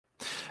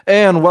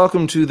And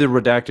welcome to the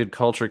Redacted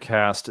Culture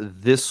Cast.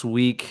 This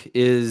week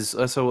is,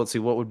 so let's see,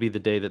 what would be the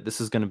day that this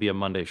is going to be a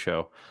Monday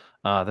show?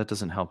 That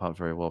doesn't help out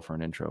very well for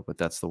an intro, but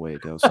that's the way it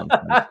goes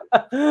sometimes.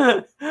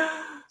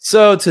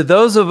 So to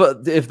those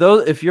of,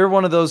 if you're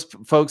one of those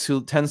folks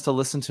who tends to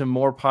listen to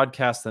more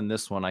podcasts than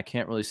this one, I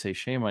can't really say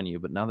shame on you,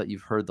 but now that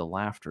you've heard the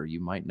laughter, you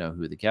might know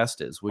who the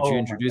guest is. Would you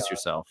introduce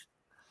yourself?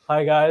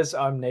 Hi guys,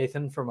 I'm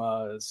Nathan from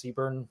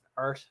CBRN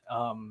Art.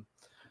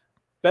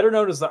 Better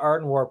known as the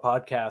Art and War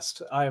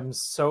podcast. I'm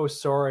so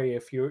sorry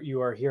if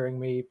you are hearing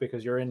me,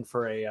 because you're in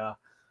for a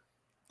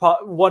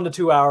 1 to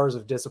 2 hours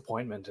of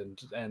disappointment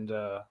and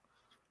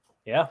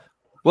yeah.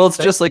 Well, it's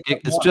just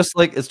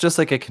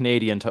like a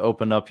Canadian to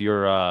open up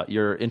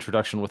your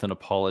introduction with an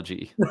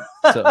apology.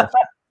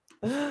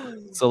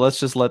 So let's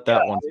just let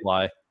that one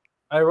fly.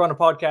 I run a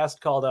podcast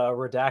called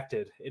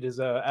Redacted. It is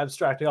an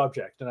abstract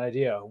object, an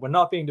idea. When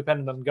not being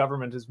dependent on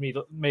government is made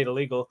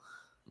illegal,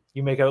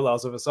 you make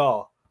outlaws of us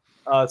all.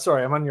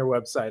 Sorry, I'm on your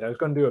website. I was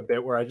going to do a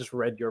bit where I just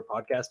read your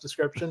podcast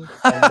description,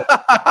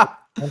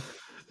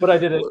 but I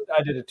did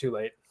it too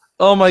late.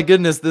 Oh my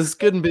goodness, this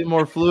couldn't be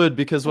more fluid,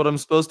 because what I'm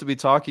supposed to be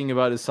talking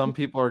about is some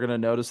people are going to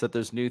notice that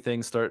there's new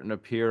things starting to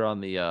appear on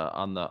the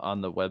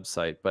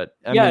website. But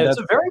I mean, it's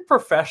a very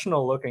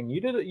professional looking. You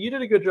did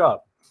a good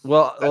job.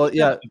 Well,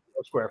 yeah.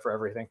 Square for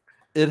everything.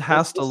 It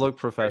has to look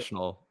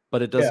professional,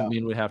 but it doesn't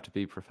mean we have to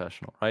be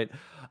professional, right?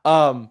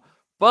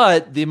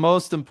 But the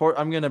most important,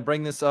 I'm going to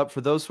bring this up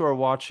for those who are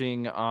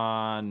watching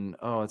on,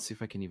 let's see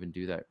if I can even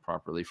do that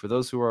properly. For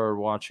those who are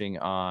watching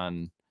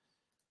on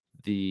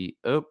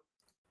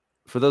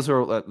for those who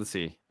are, let's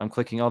see, I'm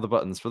clicking all the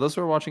buttons. For those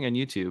who are watching on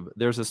YouTube,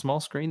 there's a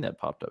small screen that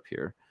popped up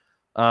here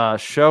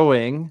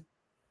showing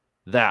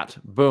that.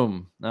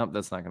 Boom. Nope,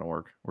 that's not going to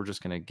work. We're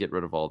just going to get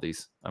rid of all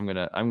these. I'm going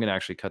to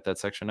actually cut that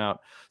section out.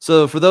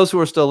 So for those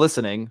who are still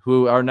listening,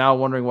 who are now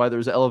wondering why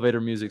there's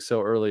elevator music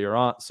so early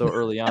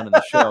on in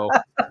the show,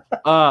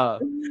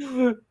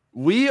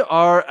 we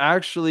are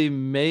actually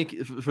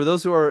for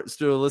those who are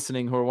still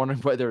listening, who are wondering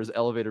why there is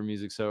elevator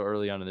music so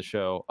early on in the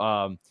show,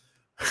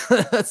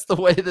 that's the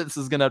way this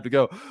is gonna have to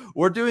go.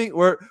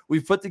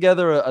 We've put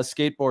together a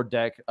skateboard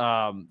deck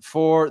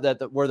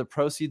where the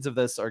proceeds of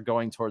this are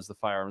going towards the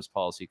Firearms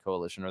Policy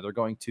Coalition, or they're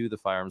going to the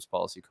Firearms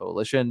Policy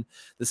Coalition.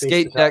 The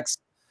skate decks.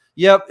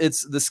 Yep,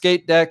 it's the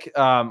skate deck.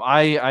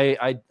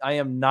 I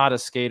am not a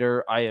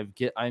skater.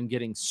 I'm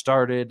getting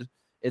started.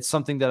 It's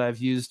something that I've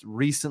used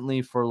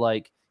recently for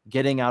like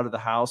getting out of the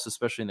house,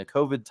 especially in the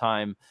COVID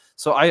time.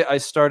 So I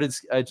started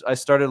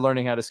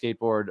learning how to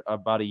skateboard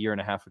about 1.5 years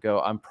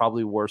ago. I'm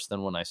probably worse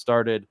than when I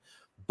started,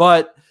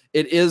 but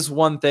it is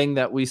one thing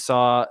that we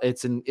saw.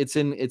 It's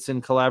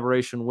in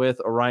collaboration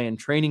with Orion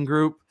Training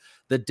Group.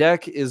 The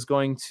deck is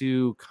going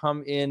to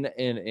come in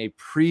a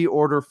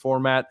pre-order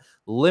format,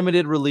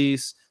 limited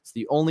release. It's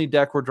the only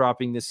deck we're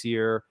dropping this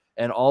year,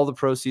 and all the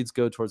proceeds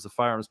go towards the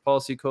Firearms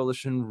Policy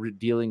Coalition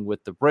dealing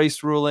with the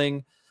brace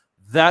ruling.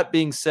 That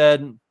being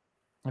said,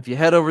 if you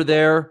head over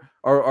there,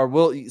 or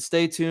we'll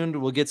stay tuned,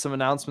 we'll get some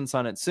announcements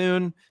on it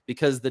soon,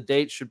 because the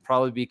date should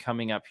probably be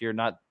coming up here.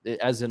 Not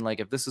as in like,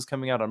 if this is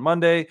coming out on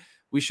Monday,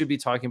 we should be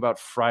talking about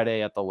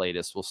Friday at the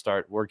latest.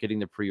 We're getting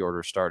the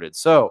pre-order started.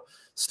 So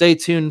stay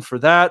tuned for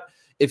that.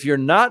 If you're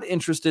not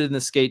interested in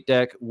the skate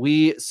deck,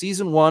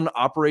 season 1,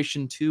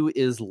 Operation 2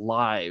 is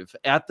live.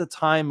 At the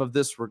time of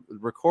this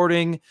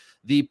recording,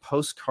 the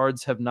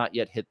postcards have not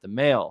yet hit the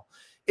mail.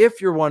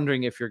 If you're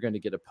wondering if you're going to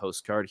get a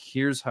postcard,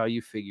 here's how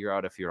you figure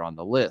out if you're on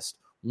the list.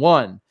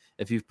 1,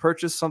 if you've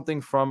purchased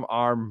something from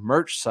our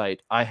merch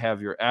site, I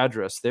have your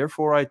address.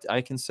 Therefore,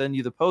 I can send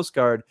you the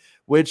postcard,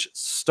 which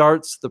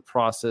starts the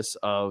process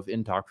of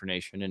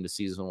indoctrination into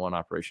season 1,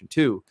 Operation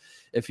 2.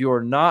 If you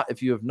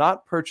have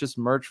not purchased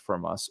merch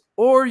from us,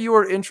 or you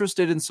are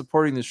interested in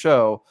supporting the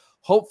show,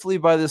 hopefully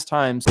by this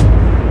time,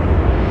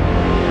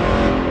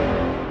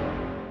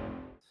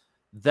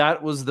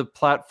 that was the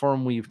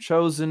platform we've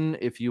chosen.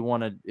 If you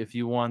want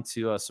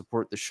to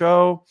support the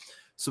show,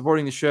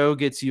 supporting the show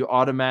gets you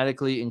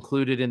automatically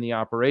included in the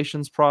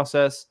operations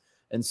process,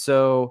 and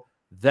so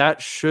that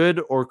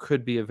should or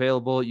could be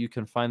available. You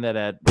can find that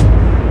at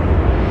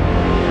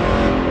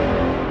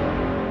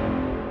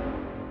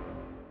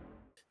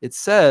it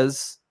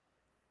says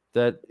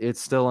that it's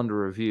still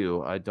under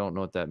review. I don't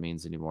know what that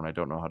means anymore, and I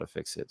don't know how to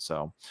fix it.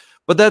 So,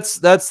 but that's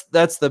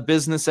the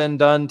business end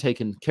done,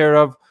 taken care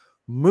of.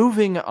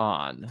 Moving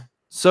on.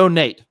 So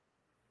Nate,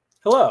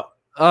 hello.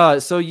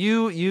 So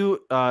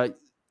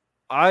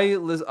I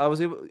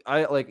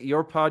like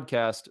your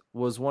podcast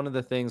was one of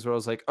the things where I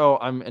was like, oh,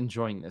 I'm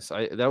enjoying this.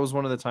 That was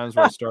one of the times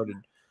where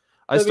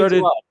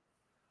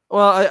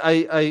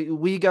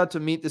we got to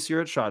meet this year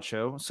at SHOT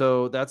Show,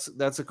 so that's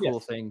a cool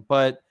thing.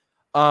 But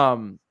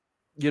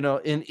you know,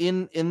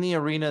 in the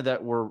arena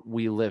that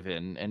we live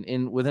in,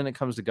 and within it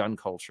comes to gun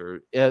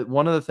culture,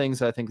 one of the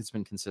things I think has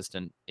been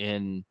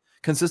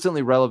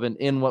consistently relevant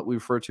in what we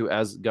refer to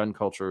as gun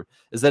culture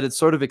is that it's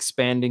sort of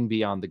expanding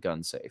beyond the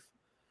gun safe.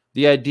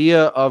 The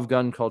idea of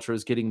gun culture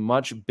is getting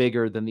much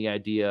bigger than the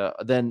idea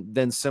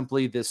than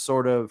simply this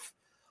sort of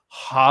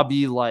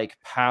hobby like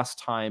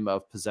pastime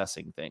of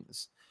possessing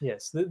things.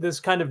 Yes, this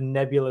kind of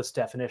nebulous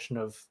definition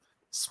of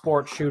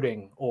sport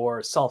shooting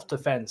or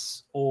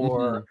self-defense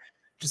or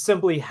just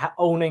simply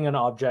owning an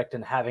object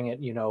and having it,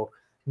 you know,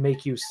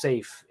 make you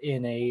safe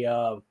in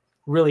a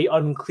really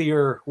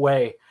unclear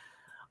way.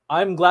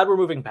 I'm glad we're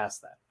moving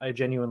past that. I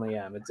genuinely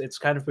am. It's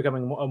kind of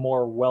becoming a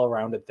more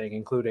well-rounded thing,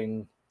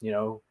 including, you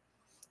know,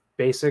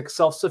 basic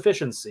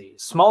self-sufficiency,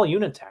 small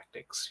unit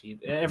tactics,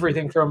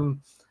 everything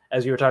from,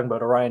 as you were talking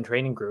about, Orion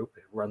Training Group.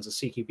 It runs a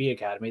CQB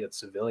academy that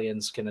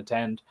civilians can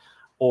attend,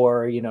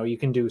 or, you know, you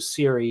can do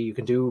Siri, you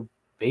can do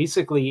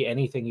basically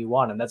anything you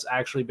want, and that's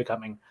actually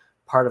becoming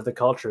part of the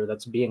culture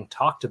that's being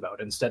talked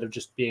about instead of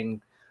just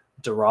being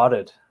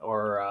derided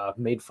or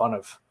made fun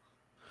of.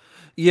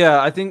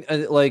 Yeah, I think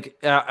like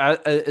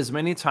as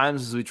many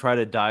times as we try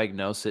to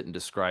diagnose it and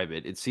describe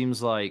it, it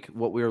seems like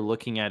what we're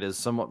looking at is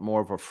somewhat more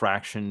of a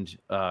fractioned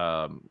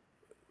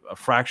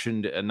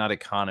not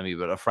economy,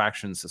 but a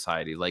fractioned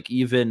society. Like,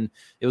 even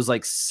it was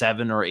like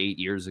 7 or 8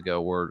 years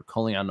ago where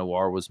Colion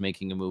Noir was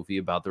making a movie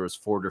about, there was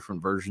 4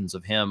 different versions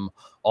of him,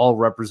 all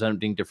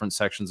representing different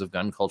sections of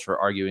gun culture,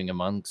 arguing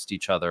amongst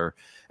each other.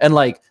 And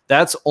like,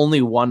 that's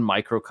only one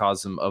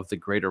microcosm of the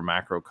greater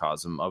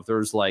macrocosm of,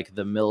 there's like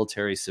the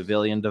military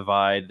civilian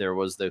divide. There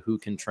was the who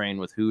can train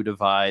with who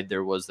divide.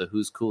 There was the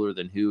who's cooler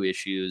than who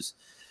issues.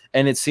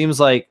 And it seems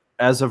like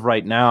as of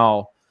right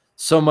now,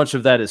 so much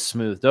of that is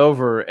smoothed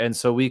over. And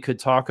so we could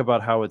talk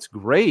about how it's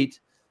great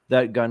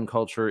that gun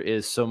culture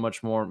is so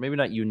much more, maybe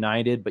not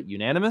united, but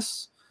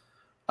unanimous.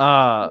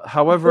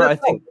 However,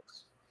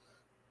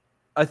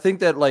 I think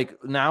that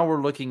like now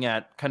we're looking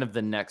at kind of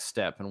the next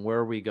step and where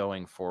are we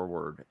going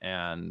forward,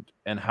 and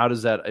how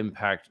does that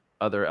impact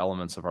other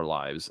elements of our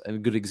lives. And a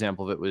good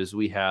example of it was,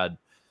 we had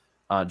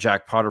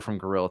Jack Potter from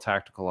Guerrilla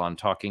Tactical on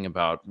talking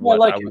about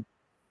what I would.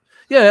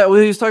 Yeah, well,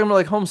 he was talking about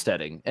like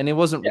homesteading, and it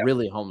wasn't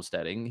really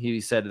homesteading. He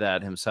said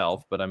that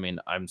himself, but I mean,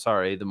 I'm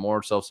sorry, the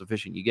more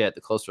self-sufficient you get,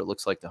 the closer it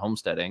looks like to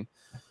homesteading.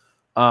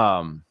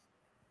 And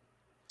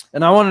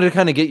I wanted to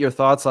kind of get your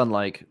thoughts on,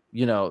 like,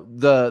 you know,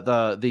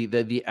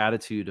 the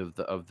attitude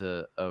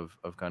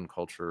of gun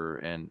culture,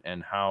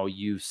 and how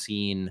you've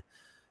seen,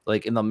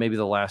 like, in maybe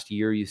the last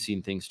year you've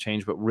seen things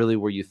change, but really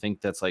where you think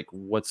that's like,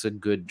 what's a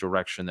good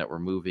direction that we're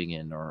moving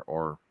in,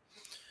 or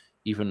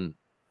even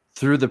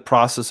through the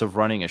process of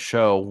running a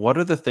show, what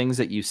are the things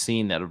that you've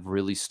seen that have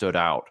really stood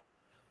out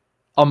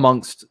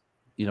amongst,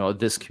 you know,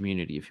 this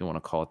community, if you want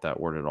to call it that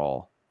word at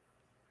all?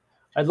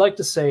 I'd like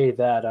to say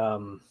that,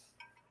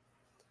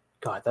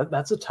 God,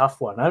 that's a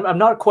tough one. I'm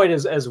not quite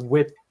as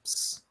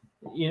whips.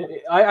 You know,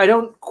 I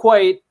don't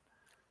quite.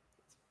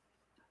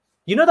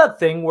 You know that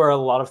thing where a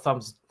lot of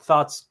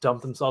thoughts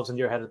dump themselves into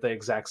your head at the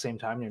exact same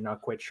time, and you're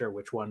not quite sure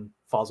which one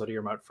falls out of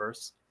your mouth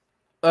first?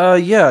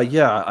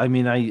 Yeah. I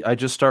mean, I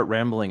just start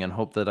rambling and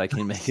hope that I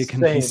can make a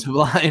cohesive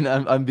line.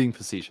 I'm being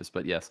facetious,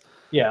 but yes.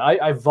 Yeah,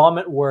 I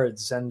vomit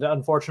words, and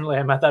unfortunately,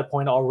 I'm at that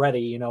point already.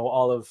 You know,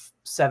 all of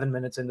 7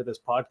 minutes into this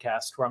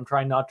podcast, where I'm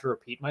trying not to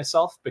repeat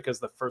myself,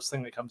 because the first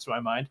thing that comes to my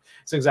mind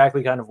is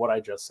exactly kind of what I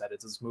just said.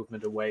 It's this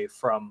movement away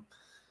from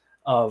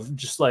of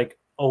just like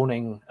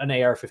owning an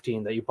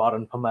AR-15 that you bought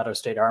in Palmetto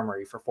State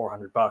Armory for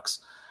 $400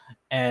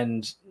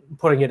 and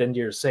putting it into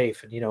your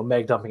safe, and, you know,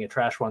 meg dumping it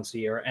trash once a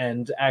year,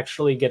 and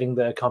actually getting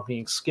the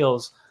accompanying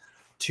skills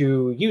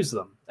to use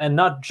them. And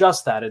not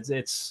just that,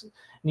 it's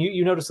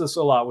you notice this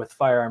a lot with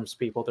firearms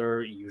people.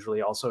 They're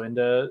usually also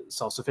into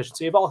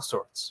self-sufficiency of all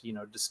sorts, you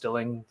know,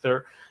 distilling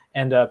their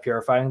and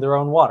purifying their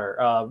own water,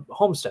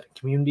 homesteading,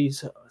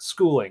 communities,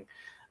 schooling,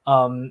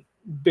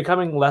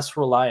 becoming less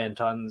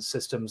reliant on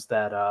systems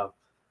that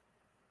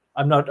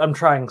I'm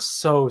trying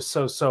so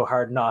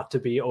hard not to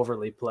be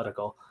overly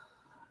political.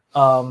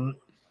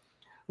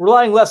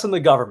 Relying less on the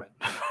government.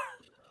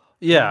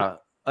 Yeah,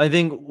 I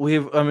think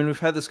we've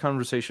had this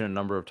conversation a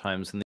number of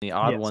times, and the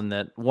odd one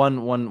that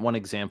one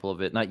example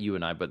of it, not you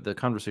and I, but the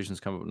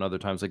conversations come up in other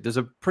times. Like, there's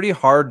a pretty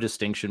hard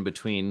distinction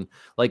between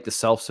like the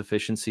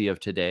self-sufficiency of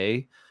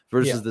today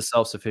versus the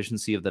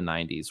self-sufficiency of the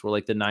 90s, where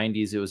like the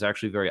 90s, it was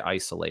actually very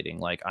isolating.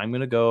 Like, I'm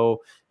going to go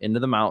into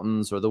the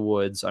mountains or the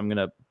woods. I'm going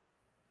to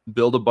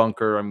build a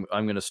bunker. I'm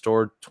going to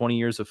store 20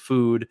 years of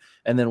food.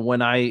 And then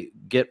when I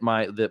get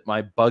my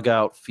bug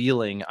out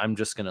feeling, I'm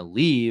just going to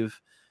leave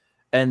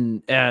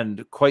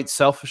and quite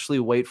selfishly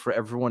wait for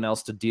everyone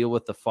else to deal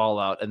with the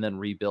fallout and then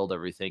rebuild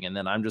everything. And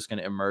then I'm just going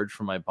to emerge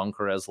from my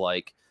bunker as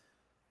like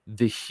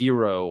the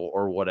hero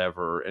or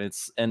whatever.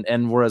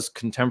 And whereas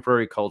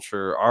contemporary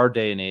culture, our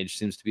day and age,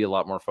 seems to be a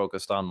lot more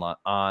focused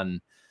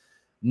on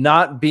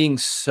not being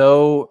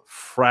so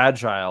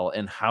fragile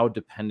and how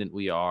dependent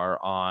we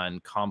are on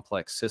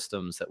complex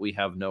systems that we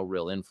have no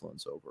real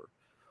influence over,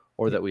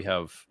 or that we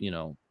have, you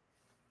know,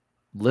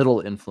 little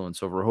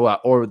influence over,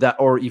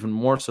 or even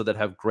more so, that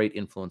have great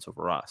influence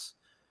over us.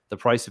 The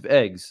price of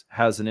eggs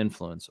has an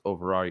influence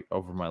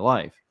over my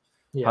life.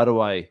 Yeah. How do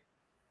I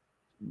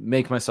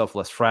make myself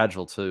less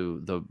fragile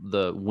to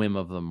the whim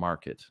of the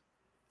market?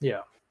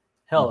 Yeah.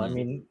 Hell, I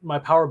mean, my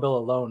power bill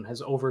alone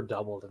has over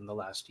doubled in the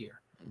last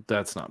year.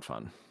 That's not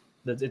fun.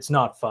 It's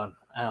not fun.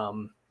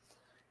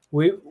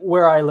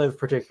 where I live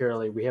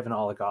particularly, we have an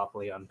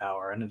oligopoly on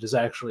power, and it is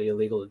actually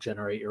illegal to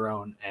generate your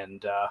own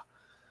and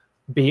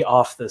be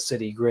off the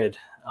city grid.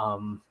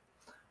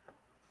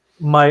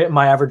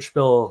 My average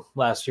bill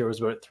last year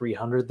was about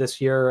 $300.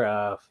 This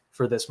year,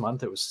 for this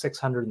month, it was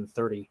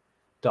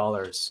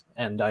 $630,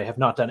 and I have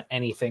not done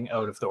anything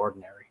out of the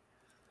ordinary.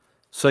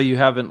 So you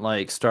haven't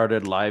like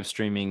started live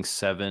streaming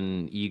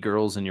 7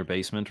 e-girls in your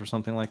basement or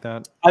something like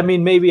that? I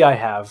mean, maybe I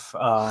have.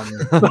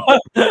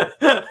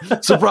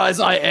 Surprise!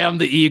 I am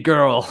the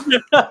e-girl.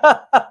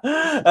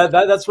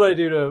 That's what I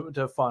do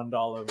to fund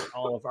all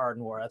of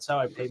Arden War. That's how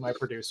I pay my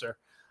producer.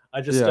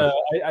 I just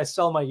I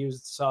sell my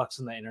used socks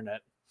on the internet.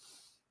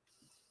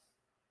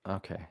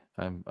 Okay,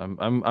 I'm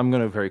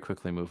gonna very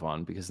quickly move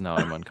on because now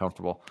I'm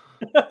uncomfortable.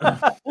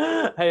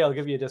 Hey, I'll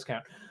give you a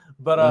discount,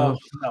 but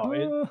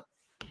no,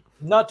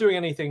 not doing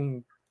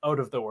anything out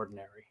of the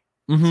ordinary.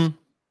 Mm-hmm.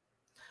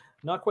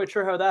 Not quite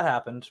sure how that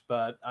happened,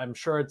 but I'm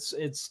sure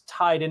it's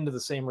tied into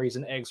the same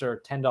reason eggs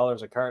are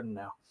 $10 a carton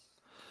now.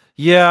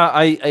 Yeah,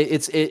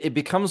 it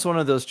becomes one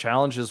of those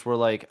challenges where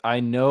like I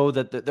know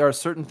that there are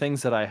certain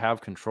things that I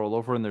have control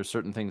over and there's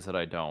certain things that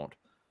I don't.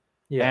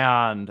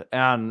 Yeah.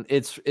 And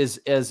it's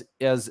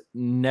as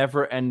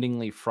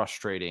never-endingly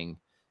frustrating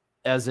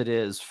as it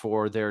is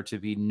for there to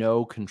be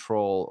no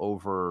control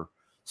over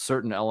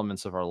certain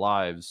elements of our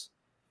lives.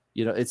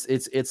 You know,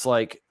 it's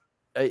like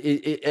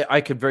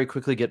I could very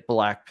quickly get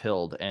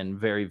black-pilled and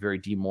very, very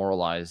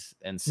demoralized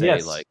and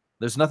say like,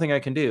 there's nothing I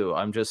can do.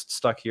 I'm just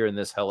stuck here in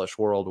this hellish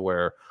world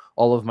where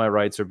all of my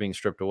rights are being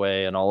stripped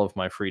away and all of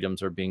my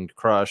freedoms are being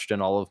crushed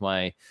and all of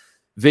my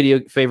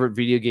favorite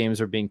video games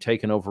are being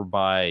taken over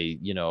by,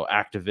 you know,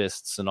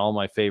 activists and all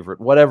my favorite,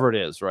 whatever it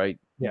is, right?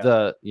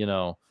 Yeah.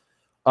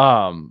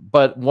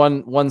 But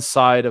one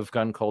side of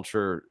gun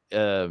culture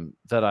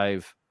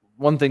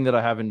one thing that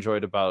I have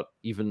enjoyed about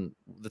even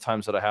the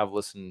times that I have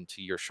listened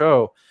to your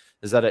show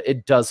is that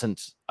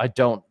I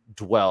don't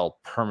dwell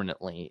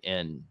permanently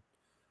in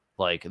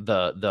like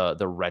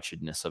the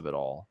wretchedness of it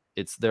all.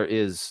 There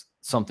is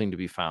something to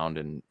be found,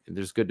 and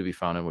there's good to be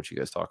found in what you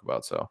guys talk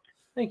about. So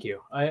thank you.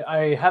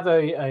 I have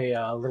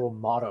a little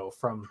motto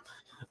from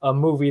a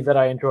movie that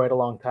I enjoyed a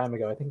long time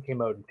ago. I think it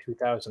came out in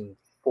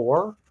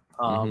 2004.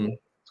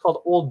 It's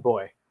called Old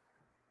Boy.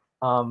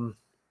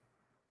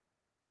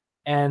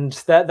 And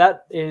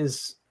that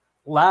is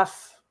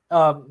laugh.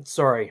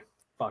 Sorry,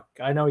 fuck.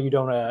 I know you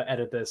don't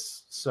edit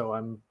this, so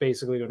I'm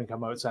basically going to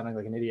come out sounding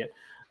like an idiot.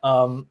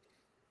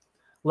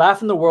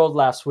 Laugh and the world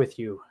laughs with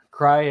you.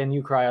 Cry and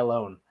you cry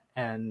alone.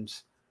 And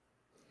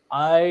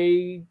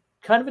I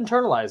kind of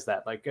internalized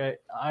that. Like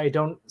I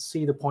don't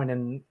see the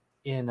point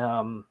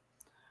in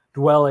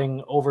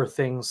dwelling over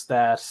things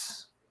that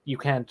you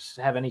can't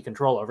have any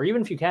control over.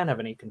 Even if you can have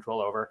any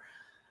control over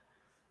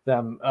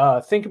them,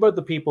 think about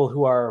the people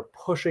who are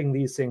pushing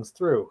these things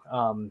through.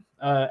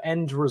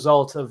 End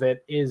result of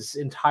it is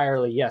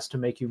entirely, yes, to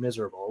make you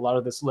miserable. A lot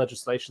of this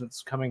legislation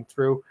that's coming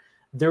through,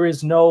 there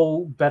is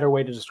no better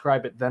way to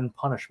describe it than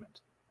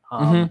punishment.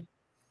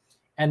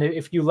 And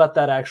if you let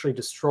that actually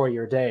destroy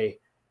your day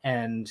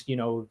and, you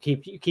know,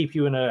 keep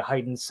you in a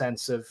heightened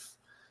sense of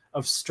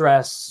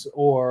stress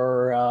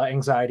or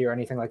anxiety or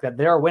anything like that,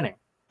 they are winning.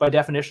 By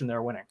definition,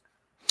 they're winning.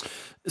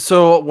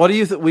 So what do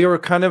you think? We were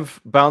kind of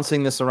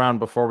bouncing this around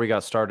before we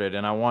got started,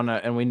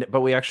 and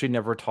but we actually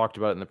never talked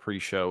about it in the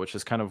pre-show, which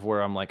is kind of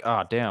where I'm like,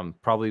 damn,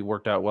 probably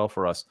worked out well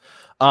for us.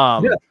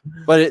 But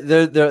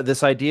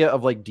this idea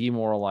of like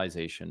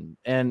demoralization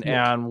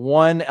and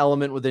one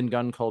element within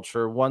gun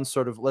culture, one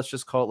sort of, let's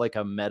just call it like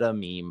a meta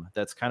meme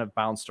that's kind of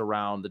bounced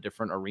around the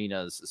different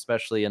arenas,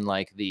 especially in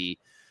like the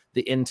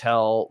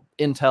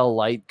Intel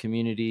Light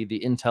community, the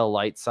Intel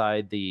Light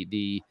side,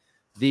 the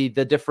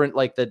different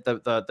like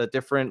the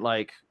different,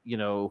 like, you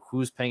know,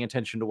 who's paying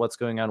attention to what's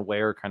going on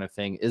where kind of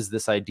thing, is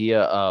this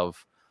idea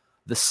of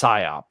the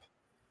psyop.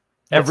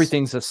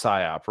 Everything's a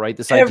psyop, right?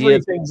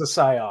 Everything's a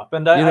psyop.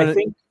 And I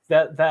think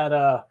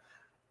that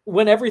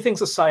when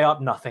everything's a psyop,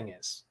 nothing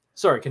is.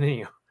 Sorry,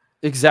 continue.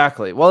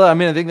 Exactly. Well, I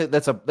mean, I think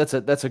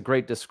that's a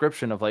great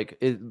description of like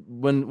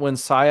when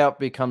psyop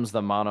becomes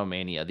the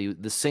monomania,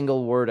 the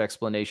single word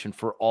explanation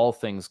for all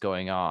things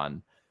going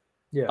on.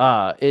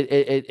 Yeah.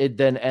 It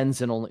then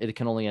ends it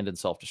can only end in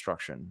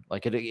self-destruction.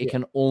 Like it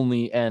can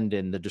only end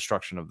in the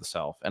destruction of the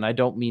self. And I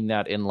don't mean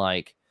that in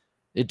like,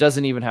 it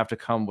doesn't even have to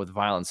come with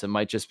violence. It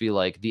might just be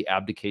like the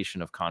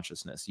abdication of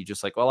consciousness. You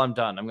just like, well, I'm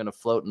done. I'm going to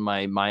float in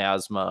my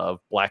miasma of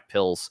black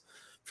pills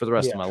for the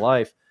rest of my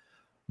life.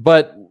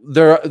 But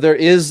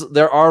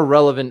there are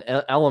relevant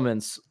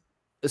elements,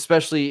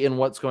 especially in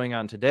what's going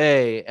on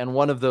today. And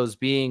one of those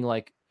being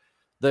like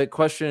the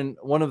question,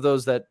 one of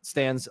those that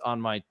stands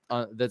on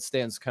that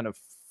stands kind of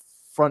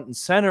front and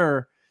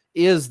center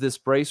is this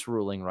brace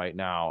ruling right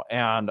now.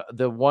 And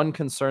the one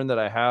concern that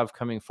I have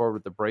coming forward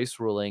with the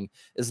brace ruling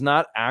is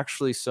not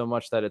actually so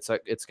much that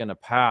it's going to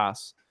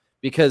pass,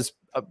 because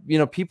you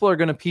know, people are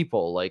going to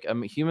people, like, I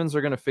mean, humans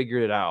are going to figure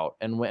it out,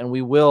 and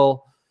we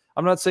will.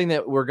 I'm not saying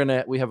that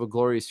we have a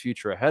glorious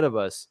future ahead of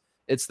us.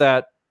 It's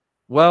that,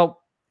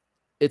 well,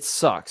 it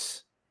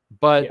sucks,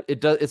 but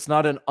it's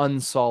not an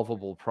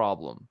unsolvable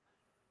problem.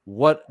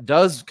 What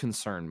does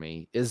concern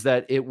me is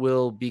that it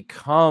will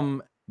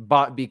become,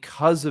 but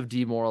because of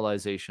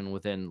demoralization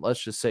within,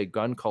 let's just say,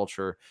 gun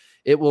culture,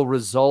 it will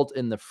result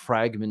in the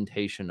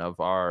fragmentation of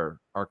our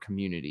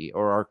community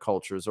or our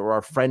cultures or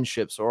our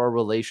friendships or our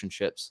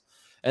relationships.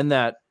 And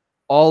that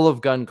all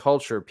of gun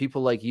culture,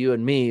 people like you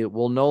and me,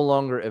 will no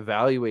longer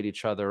evaluate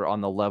each other on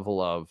the level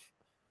of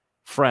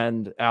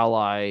friend,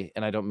 ally,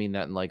 and I don't mean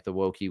that in like the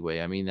wokey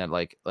way. I mean that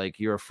like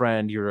you're a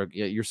friend,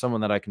 you're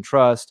someone that I can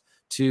trust,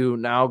 to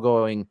now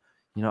going,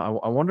 I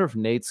wonder if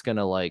Nate's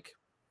gonna like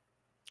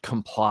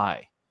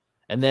comply.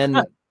 And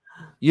then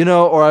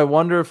or I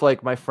wonder if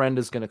like my friend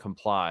is going to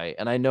comply.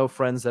 And I know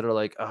friends that are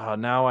like, oh,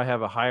 now I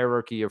have a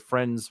hierarchy of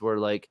friends where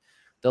like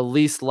the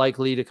least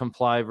likely to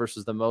comply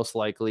versus the most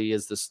likely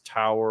is this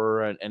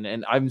tower.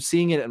 And I'm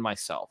seeing it in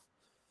myself.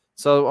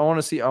 So I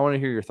want to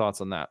hear your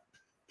thoughts on that.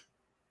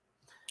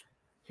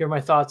 Hear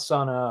my thoughts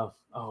on,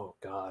 oh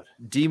God.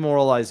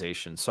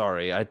 Demoralization.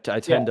 Sorry. I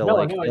tend to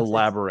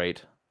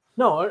elaborate.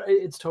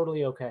 It's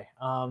totally okay.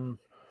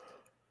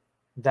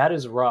 That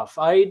is rough.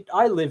 I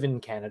live in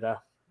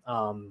Canada.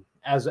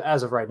 As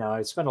of right now,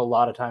 I spend a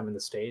lot of time in the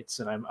States,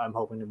 and I'm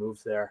hoping to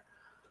move there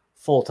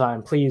full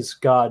time. Please,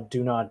 God,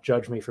 do not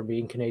judge me for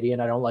being Canadian.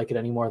 I don't like it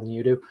any more than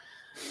you do.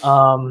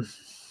 Well,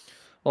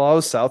 I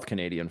was South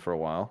Canadian for a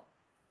while.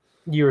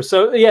 You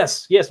were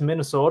yes,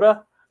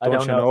 Minnesota.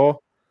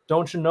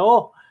 Don't you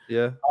know?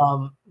 Yeah.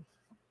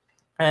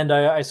 And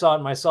I saw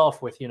it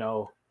myself with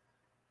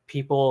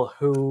people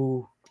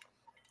who,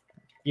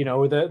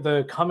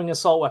 the coming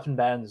assault weapon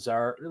bans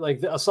are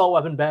like, the assault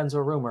weapon bans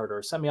are rumored,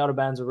 or semi-auto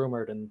bans are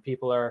rumored, and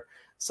people are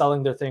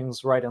selling their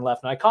things right and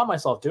left. And I caught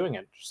myself doing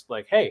it, just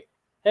like, hey,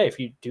 if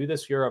you do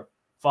this, you're a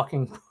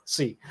fucking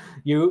pussy.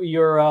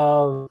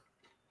 You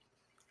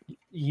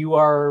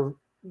are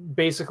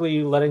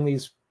basically letting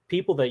these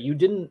people that you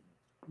didn't,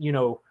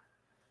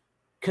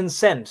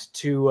 consent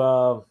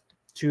to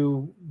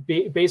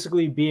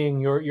basically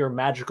being your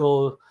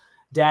magical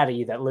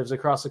daddy that lives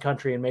across the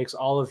country and makes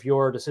all of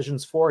your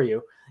decisions for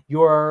you.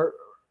 You're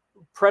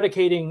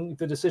predicating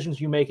the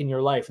decisions you make in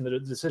your life and the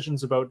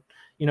decisions about,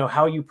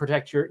 how you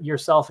protect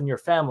yourself and your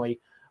family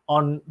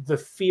on the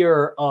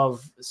fear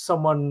of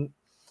someone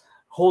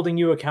holding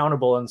you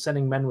accountable and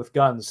sending men with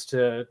guns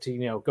to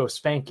go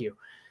spank you.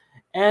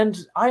 And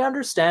I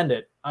understand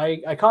it.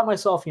 I caught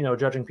myself,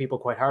 judging people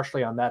quite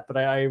harshly on that, but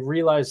I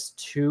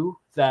realized too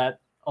that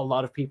a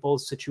lot of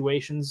people's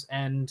situations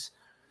and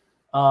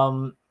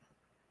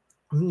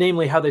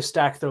namely how they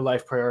stack their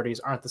life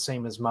priorities aren't the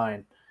same as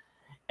mine.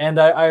 And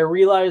I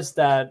realized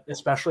that,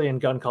 especially in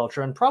gun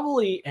culture and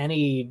probably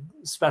any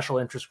special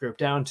interest group,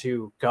 down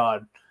to,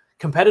 God,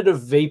 competitive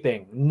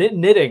vaping,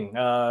 knitting,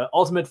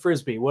 ultimate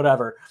frisbee,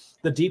 whatever,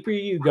 the deeper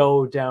you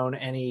go down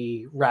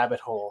any rabbit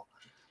hole,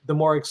 the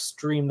more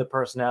extreme the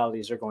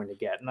personalities are going to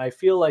get. And I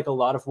feel like a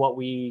lot of what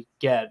we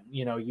get,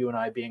 you and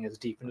I being as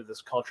deep into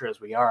this culture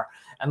as we are,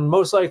 and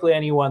most likely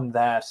anyone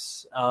that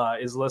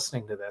is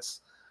listening to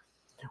this,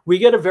 we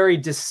get a very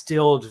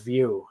distilled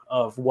view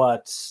of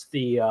what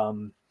the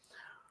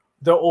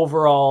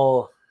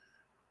overall,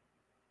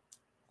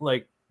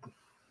 like,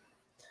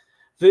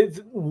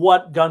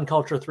 what gun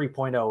culture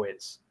 3.0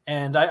 is.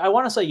 And I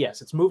want to say,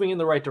 yes, it's moving in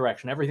the right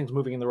direction. Everything's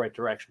moving in the right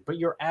direction. But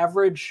your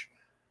average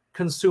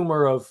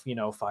consumer of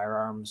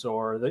firearms,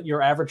 or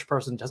your average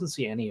person, doesn't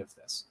see any of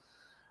this.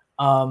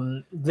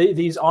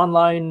 These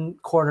online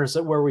corners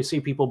where we see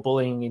people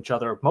bullying each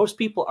other, most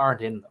people aren't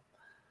in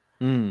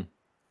them.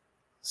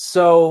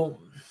 So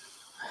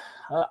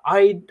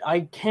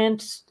I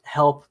can't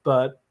help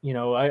but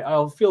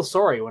I'll feel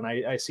sorry when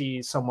I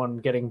see someone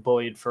getting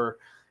bullied for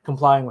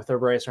complying with their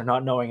brace or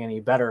not knowing any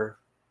better.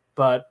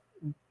 But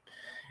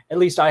at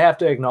least I have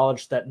to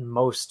acknowledge that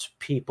most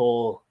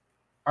people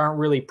aren't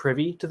really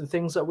privy to the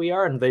things that we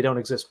are, and they don't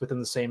exist within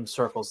the same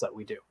circles that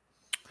we do.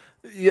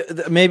 Yeah,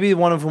 maybe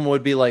one of them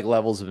would be like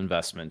levels of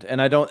investment. And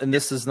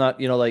this is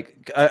not,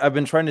 I've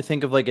been trying to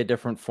think of like a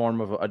different form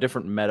of a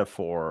different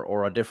metaphor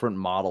or a different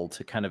model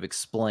to kind of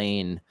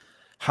explain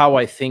how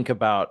I think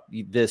about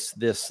this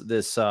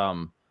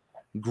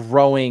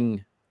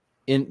growing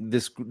in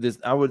this,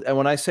 and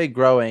when I say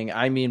growing,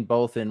 I mean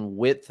both in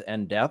width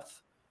and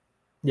depth.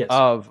 Yes.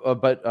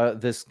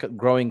 But this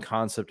growing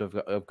concept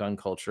of gun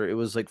culture. It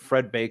was like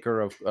Fred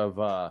Baker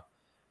of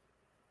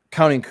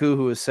Counting Coup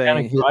who was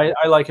saying,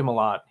 I like him a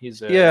lot.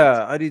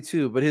 I do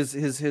too. But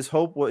his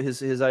hope,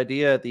 his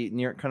idea at the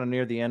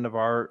near the end of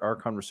our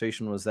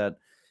conversation was that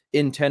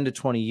in 10 to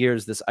 20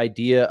 years, this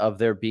idea of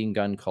there being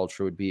gun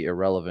culture would be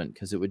irrelevant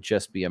because it would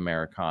just be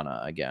Americana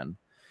again.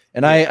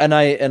 And I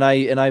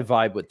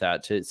vibe with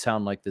that to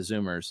sound like the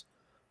Zoomers.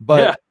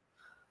 But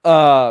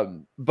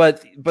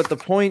but the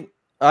point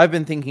I've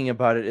been thinking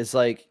about it is,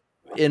 like,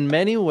 in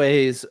many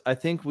ways, I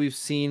think we've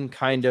seen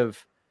gun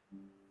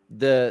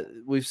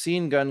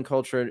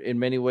culture in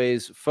many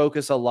ways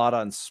focus a lot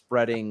on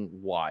spreading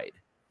wide.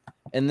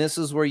 And this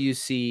is where you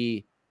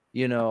see,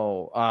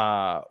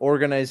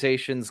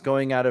 organizations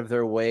going out of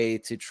their way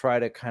to try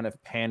to kind of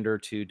pander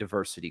to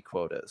diversity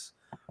quotas,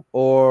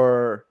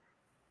 or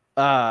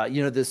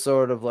you know, this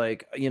sort of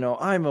like, you know,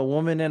 I'm a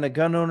woman and a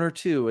gun owner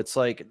too. It's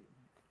like,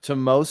 to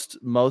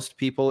most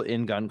people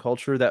in gun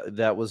culture,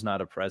 that was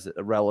not a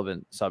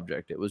relevant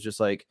subject. It was just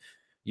like,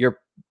 you're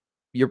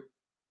you're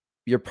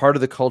you're part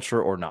of the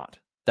culture or not.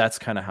 That's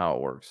kind of how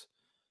it works.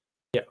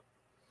 Yeah.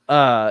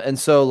 And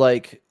so,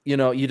 like, you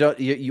know,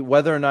 you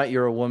whether or not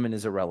you're a woman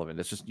is irrelevant.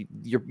 It's just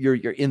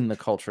you're in the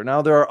culture.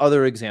 Now there are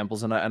other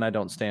examples, and I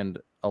don't stand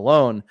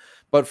alone,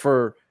 but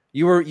for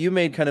you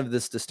made kind of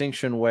this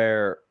distinction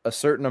where a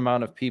certain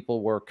amount of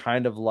people were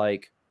kind of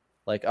like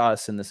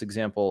us in this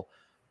example,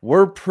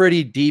 we're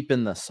pretty deep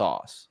in the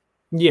sauce.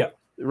 Yeah.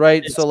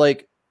 Right. It's, So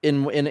like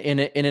in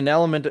an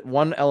element,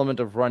 one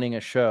element of running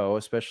a show,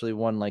 especially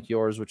one like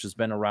yours, which has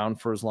been around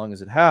for as long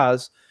as it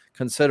has,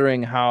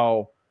 considering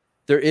how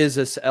there is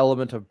this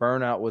element of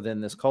burnout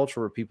within this culture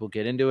where people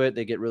get into it,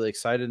 they get really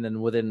excited,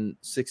 and within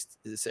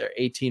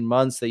 18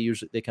 months,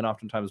 they can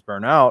oftentimes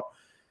burn out.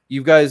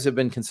 You guys have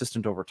been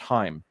consistent over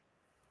time.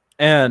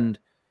 And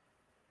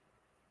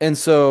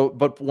so,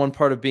 but one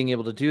part of being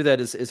able to do that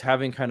is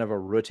having kind of a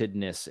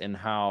rootedness in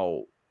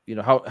how, you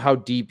know, how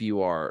deep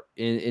you are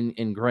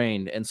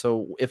ingrained. And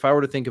so if I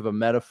were to think of a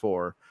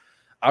metaphor,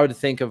 I would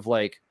think of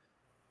like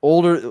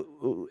older,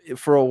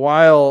 for a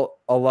while,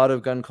 a lot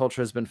of gun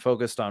culture has been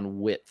focused on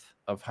width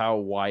of how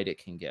wide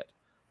it can get,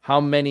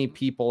 how many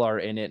people are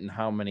in it and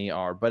how many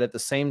are. But at the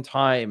same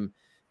time,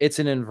 it's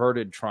an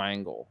inverted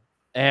triangle.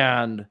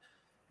 And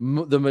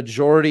the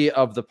majority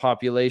of the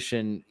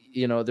population,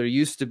 you know, there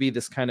used to be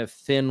this kind of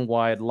thin,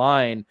 wide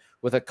line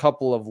with a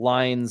couple of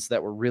lines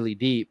that were really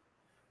deep.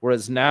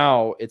 Whereas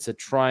now it's a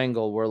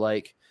triangle where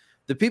like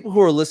the people who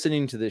are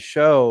listening to this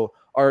show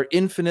are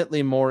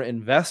infinitely more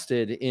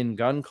invested in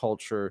gun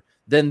culture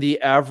than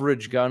the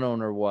average gun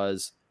owner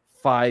was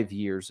 5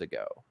 years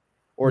ago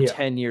or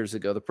 10 years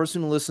ago. The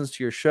person who listens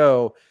to your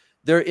show,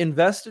 they're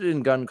invested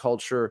in gun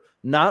culture,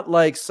 not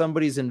like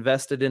somebody's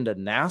invested into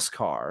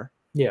NASCAR.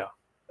 Yeah.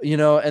 You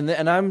know,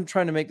 and I'm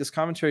trying to make this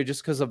commentary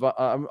just because of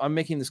I'm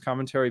making this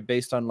commentary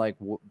based on like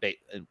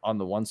on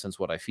the one sense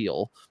what I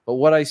feel, but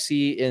what I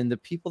see in the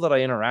people that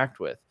I interact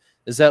with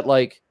is that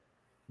like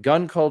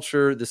gun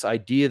culture, this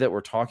idea that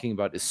we're talking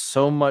about, is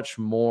so much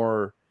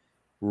more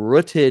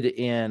rooted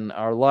in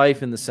our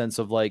life in the sense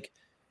of like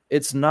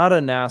it's not a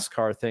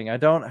NASCAR thing. I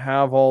don't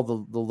have all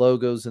the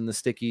logos and the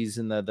stickies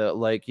and the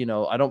like, you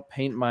know, I don't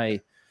paint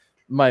my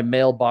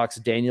mailbox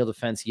Daniel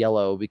Defense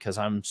yellow because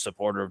I'm a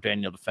supporter of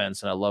Daniel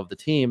Defense and I love the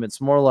team.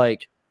 It's more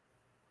like,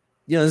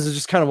 you know, this is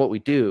just kind of what we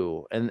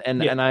do. And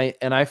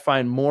I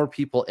find more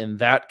people in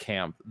that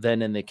camp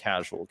than in the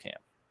casual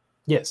camp.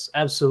 Yes,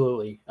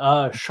 absolutely.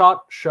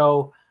 SHOT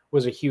Show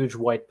was a huge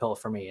white pill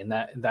for me in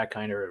that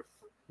kind of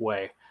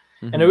way.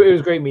 Mm-hmm. And it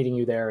was great meeting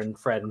you there, and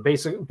Fred, and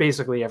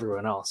basically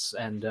everyone else.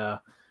 And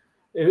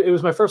it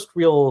was my first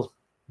real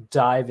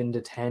dive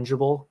into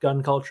tangible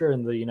gun culture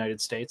in the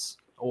United States,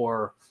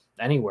 or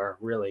anywhere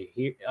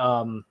really.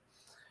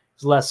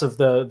 Less of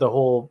the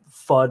whole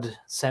FUD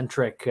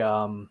centric,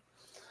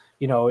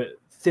 you know,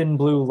 thin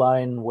blue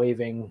line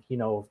waving, you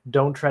know,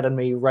 don't tread on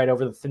me right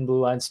over the thin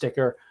blue line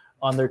sticker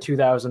on their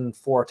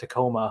 2004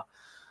 Tacoma.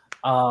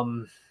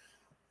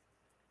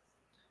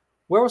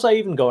 Where was I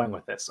even going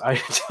with this? I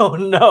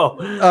don't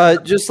know.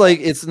 Just like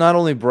it's not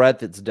only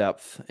breadth, it's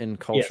depth in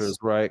cultures. Yes.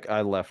 Where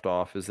I left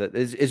off is that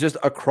it's just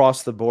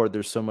across the board.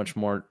 There's so much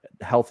more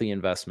healthy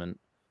investment.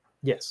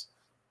 Yes.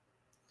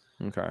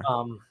 Okay.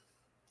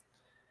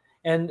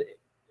 And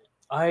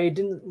I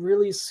didn't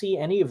really see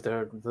any of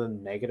the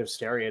negative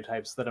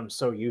stereotypes that I'm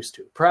so used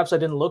to. Perhaps I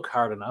didn't look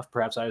hard enough.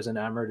 Perhaps I was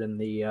enamored in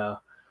the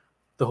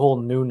whole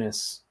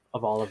newness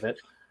of all of it.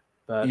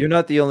 But you're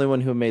not the only one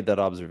who made that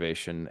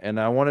observation, and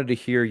I wanted to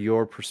hear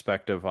your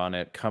perspective on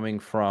it, coming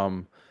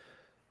from,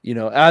 you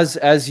know,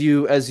 as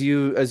you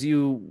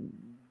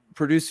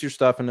produce your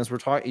stuff, and as we're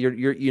talking,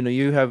 you know,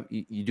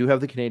 you do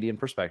have the Canadian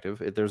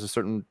perspective. There's a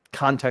certain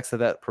context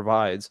that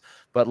provides,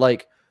 but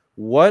like,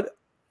 what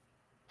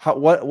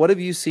have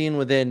you seen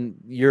within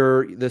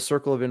the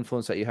circle of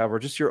influence that you have, or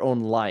just your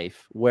own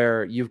life,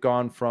 where you've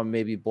gone from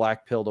maybe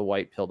black pill to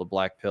white pill to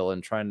black pill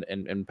and trying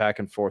and back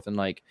and forth, and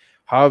like,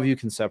 how have you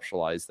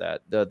conceptualized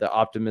that the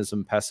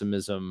optimism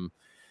pessimism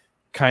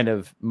kind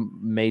of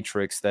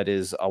matrix that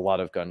is a lot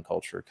of gun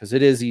culture? Because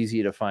it is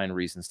easy to find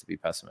reasons to be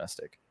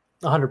pessimistic.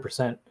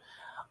 100%.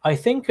 I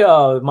think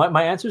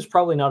my answer is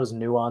probably not as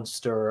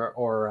nuanced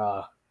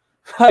or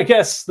I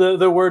guess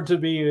the word to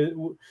be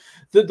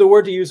the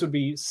word to use would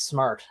be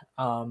smart.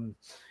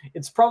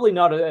 It's probably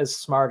not as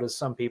smart as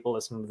some people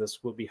listening to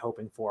this would be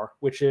hoping for,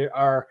 which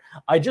are,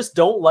 I just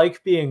don't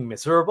like being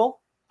miserable.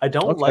 I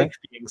don't like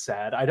being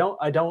sad. I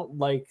don't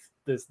like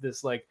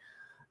this like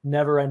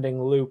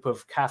never-ending loop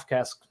of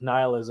Kafkaesque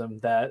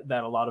nihilism that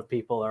a lot of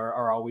people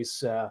are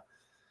always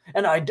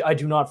and I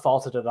do not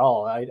fault it at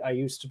all. I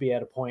used to be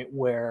at a point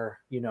where,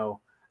 you know,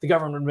 the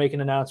government would make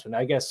an announcement,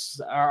 I guess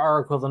our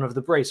equivalent of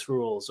the brace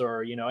rules,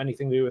 or, you know,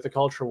 anything to do with the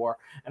culture war.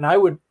 And I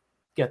would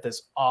get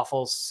this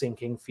awful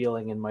sinking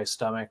feeling in my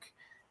stomach.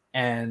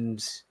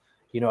 And,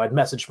 you know, I'd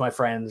message my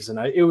friends and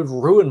it would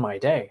ruin my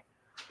day.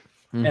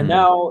 Mm-hmm. And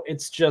now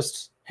it's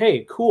just,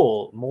 hey,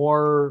 cool,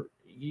 more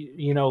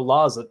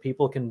laws that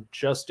people can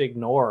just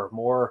ignore,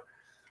 more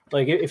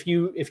like if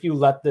you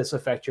let this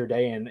affect your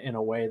day in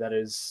a way that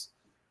is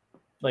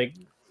like,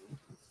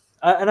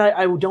 and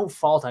I don't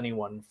fault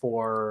anyone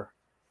for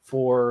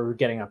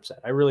getting upset.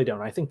 I really don't.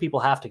 I think people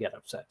have to get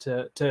upset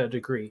to a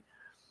degree,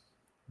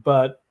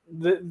 but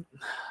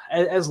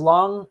as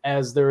long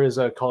as there is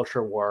a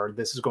culture war,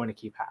 this is going to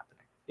keep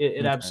happening.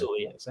 It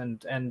absolutely is.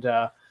 And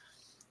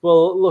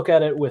we'll look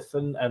at it with,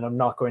 and I'm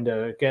not going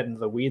to get into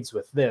the weeds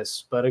with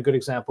this, but a good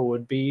example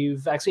would be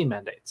vaccine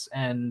mandates.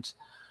 And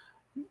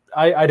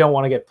I don't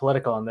want to get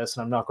political on this,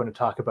 and I'm not going to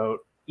talk about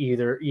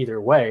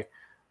either way,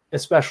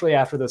 especially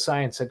after the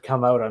science had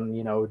come out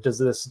on, does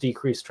this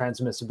decrease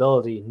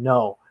transmissibility?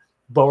 No,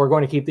 but we're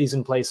going to keep these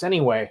in place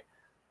anyway.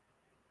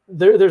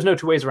 There's no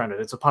two ways around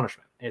it. It's a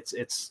punishment.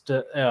 It's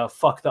to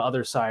fuck the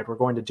other side. We're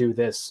going to do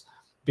this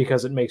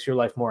because it makes your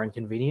life more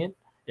inconvenient.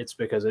 It's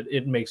because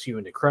it makes you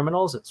into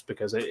criminals. It's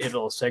because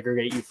it'll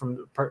segregate you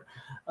from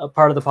a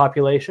part of the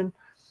population.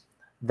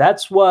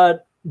 That's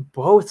what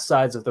both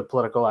sides of the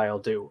political aisle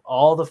do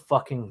all the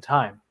fucking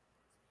time.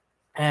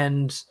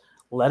 And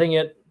letting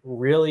it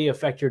really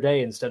affect your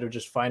day instead of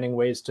just finding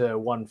ways to,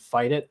 one,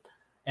 fight it,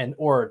 and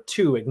or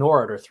two,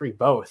 ignore it, or three,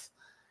 both.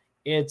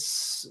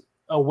 It's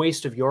a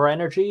waste of your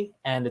energy,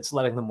 and it's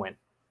letting them win.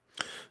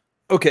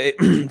 Okay,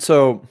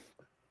 so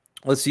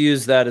let's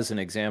use that as an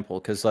example,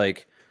 because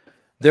like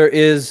there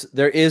is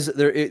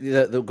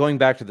going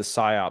back to the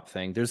psyop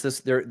thing. There's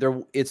this there.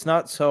 It's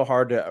not so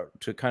hard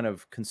to kind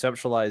of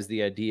conceptualize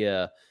the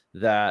idea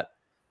that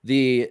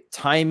the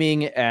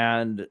timing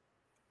and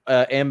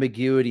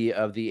ambiguity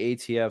of the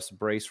ATF's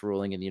brace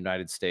ruling in the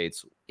United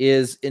States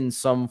is in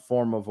some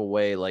form of a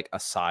way like a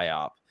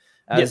psyop,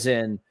 as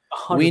in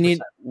 100%.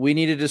 we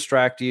need to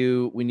distract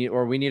you. We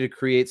need to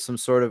create some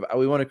sort of,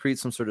 we want to create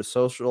some sort of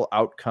social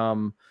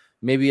outcome,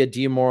 maybe a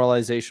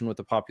demoralization with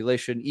the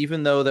population,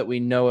 even though that we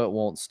know it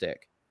won't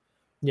stick.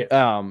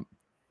 Yeah.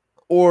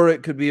 Or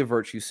it could be a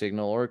virtue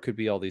signal, or it could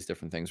be all these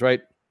different things,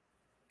 right?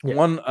 Yeah.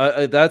 One,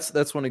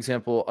 that's one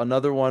example.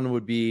 Another one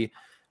would be,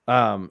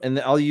 and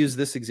I'll use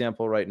this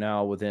example right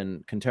now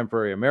within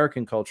contemporary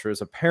American culture, is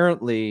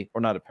apparently,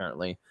 or not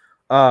apparently,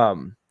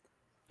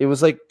 it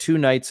was like 2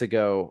 nights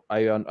ago,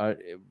 I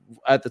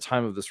at the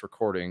time of this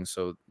recording,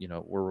 so,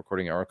 we're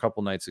recording or a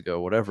couple nights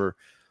ago, whatever,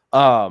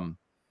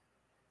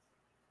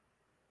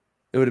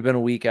 it would have been a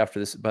week after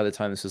this by the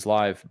time this is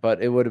live,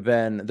 but it would have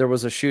been, there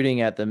was a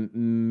shooting at the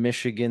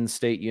Michigan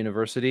State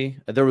University.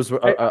 There was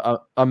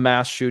a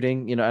mass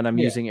shooting, and I'm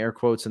using air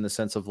quotes in the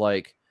sense of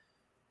like,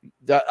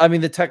 I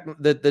mean,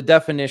 the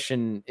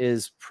definition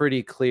is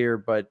pretty clear,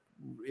 but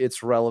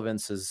its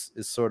relevance is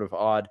sort of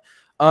odd.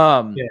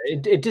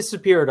 It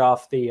disappeared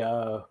off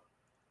the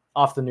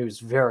news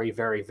very,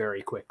 very,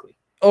 very quickly.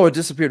 Oh, it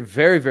disappeared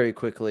very, very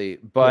quickly,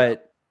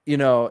 but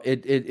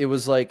it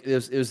was like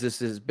it was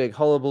this big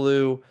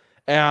hullabaloo.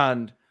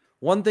 And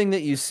one thing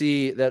that you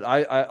see that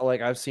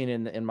I've seen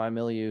in my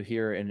milieu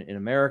here in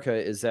America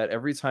is that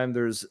every time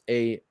there's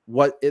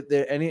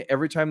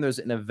every time there's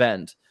an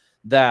event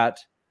that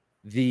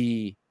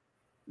the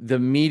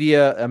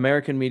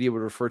American media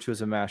would refer to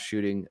as a mass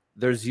shooting,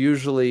 there's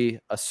usually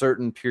a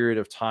certain period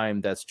of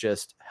time that's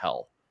just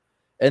hell.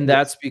 And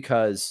that's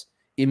because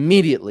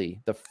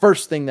immediately the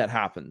first thing that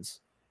happens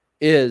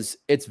is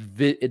it's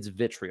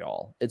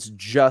vitriol. It's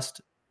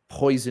just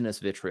poisonous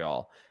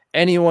vitriol.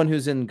 Anyone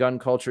who's in gun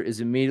culture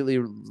is immediately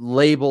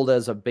labeled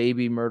as a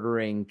baby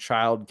murdering,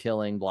 child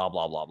killing, blah,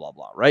 blah, blah, blah,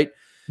 blah. Right.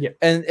 Yeah.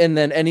 And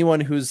then anyone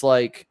who's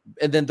like,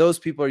 and then those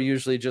people are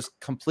usually just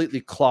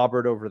completely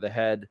clobbered over the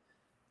head,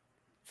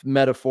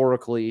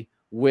 metaphorically,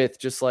 with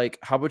just like,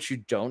 how about you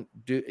don't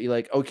do,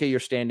 like, okay, you're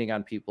standing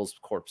on people's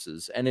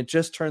corpses. And it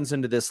just turns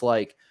into this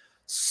like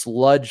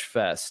sludge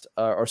fest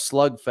or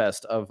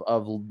slugfest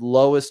of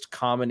lowest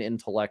common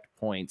intellect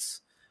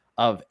points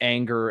of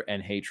anger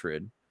and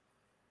hatred.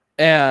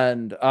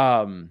 And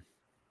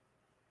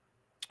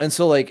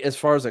so like, as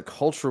far as a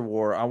culture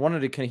war, I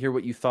wanted to kind of hear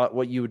what you thought,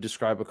 what you would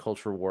describe a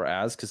culture war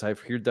as, because I've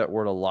heard that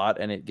word a lot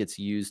and it gets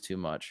used too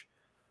much.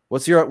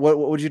 What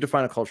would you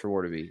define a culture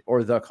war to be,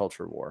 or the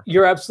culture war?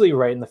 You're absolutely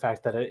right in the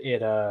fact that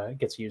it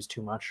gets used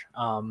too much.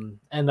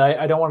 And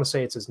I don't want to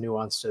say it's as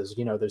nuanced as,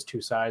 there's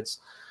two sides.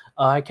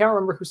 I can't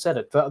remember who said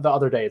it the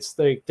other day. It's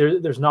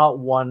there's not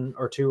 1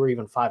 or 2 or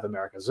even 5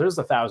 Americas. There's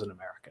 1,000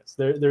 Americas.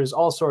 There's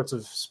all sorts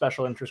of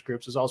special interest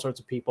groups. There's all sorts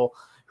of people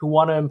who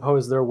want to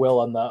impose their will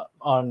on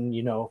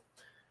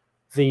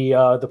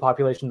the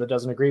population that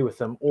doesn't agree with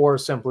them, or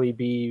simply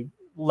be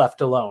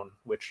left alone,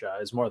 which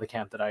is more the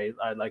camp that I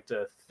like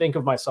to think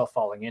of myself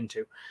falling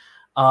into.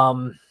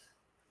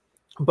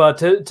 But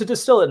to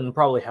distill it, and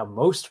probably how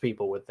most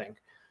people would think,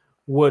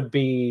 would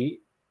be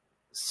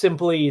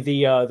simply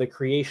the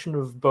creation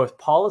of both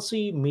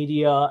policy,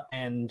 media,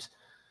 and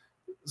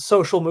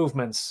social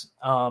movements,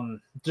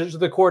 just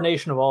the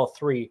coordination of all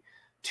three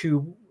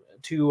to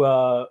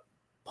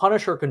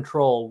punish or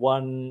control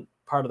one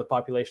part of the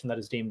population that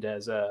is deemed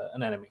as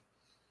an enemy.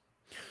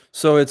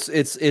 So it's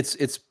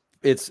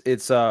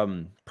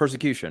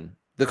persecution.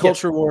 The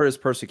culture war is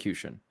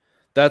persecution.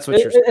 That's what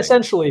you're saying.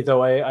 Essentially,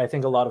 though, I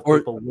think a lot of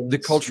people the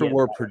culture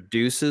war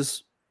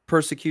produces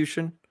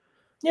persecution.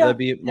 Yeah, that'd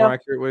be a more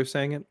accurate way of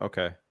saying it.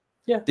 Okay.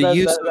 Yeah,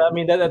 I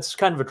mean that's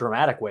kind of a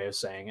dramatic way of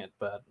saying it,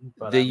 but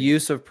the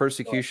use of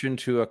persecution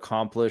to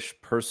accomplish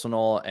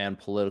personal and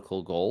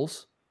political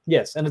goals.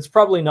 Yes, and it's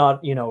probably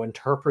not,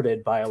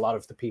 interpreted by a lot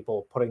of the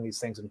people putting these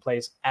things in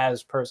place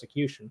as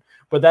persecution,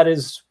 but that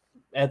is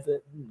at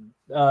the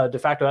de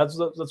facto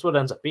that's what it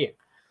ends up being.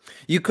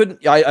 You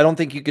couldn't. I don't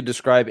think you could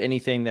describe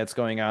anything that's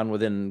going on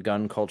within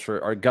gun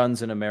culture or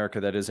guns in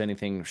America that is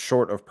anything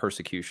short of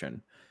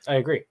persecution. I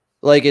agree.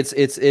 Like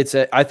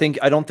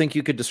I don't think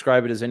you could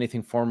describe it as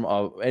anything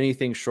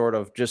short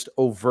of just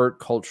overt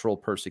cultural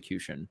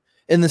persecution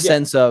in the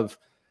sense of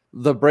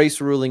the Brace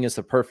ruling is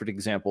the perfect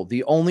example.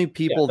 The only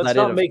people that's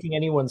not making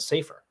anyone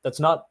safer. That's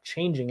not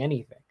changing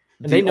anything.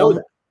 And they know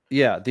that.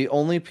 Yeah, the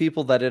only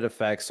people that it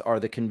affects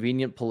are the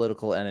convenient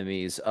political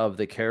enemies of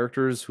the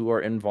characters who are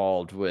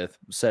involved with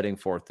setting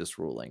forth this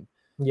ruling.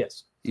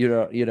 Yes.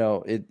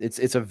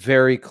 It's a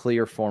very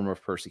clear form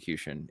of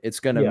persecution.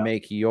 It's going to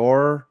make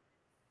your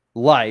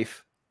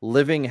life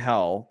living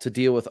hell to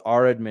deal with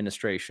our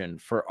administration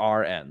for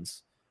our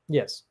ends.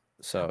 Yes.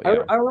 So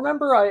I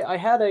remember I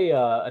had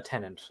a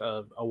tenant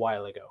a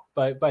while ago.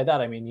 By that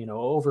I mean,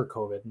 over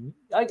COVID,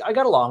 I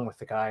got along with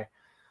the guy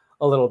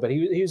a little bit.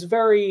 He was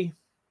very,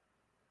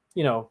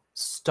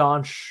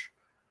 staunch,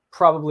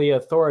 probably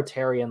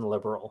authoritarian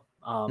liberal.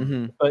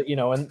 But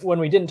and when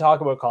we didn't talk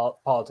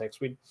about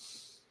politics, we'd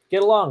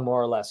get along more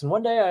or less. And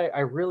one day I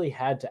really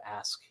had to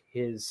ask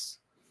his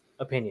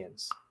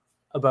opinions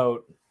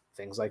about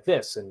things like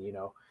this, and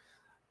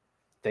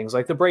things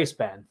like the brace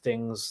ban,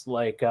 things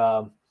like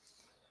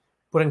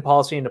putting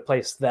policy into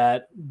place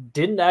that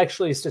didn't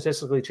actually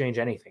statistically change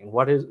anything.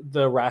 What is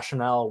the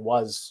rationale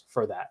was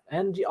for that?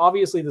 And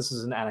obviously this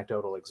is an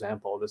anecdotal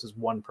example. This is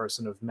one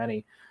person of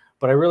many,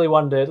 but I really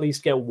wanted to at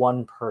least get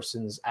one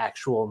person's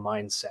actual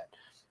mindset.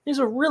 He's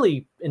a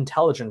really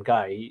intelligent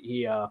guy.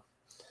 He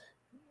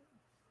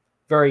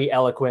very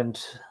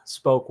eloquent,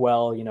 spoke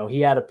well, he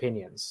had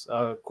opinions,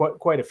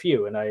 quite a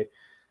few. And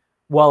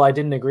while I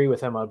didn't agree with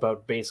him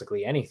about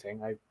basically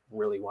anything, I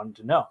really wanted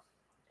to know.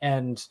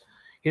 And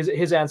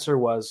his answer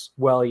was,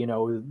 well,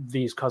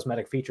 these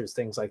cosmetic features,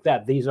 things like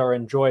that, these are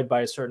enjoyed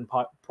by a certain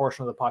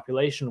portion of the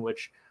population,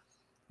 which,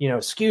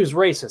 skews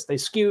racist. They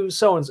skew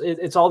so-and-so.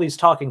 It's all these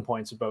talking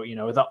points about,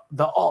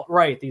 the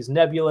alt-right, these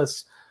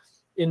nebulous,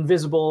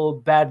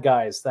 invisible bad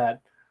guys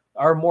that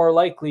are more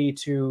likely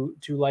to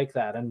like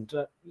that. And,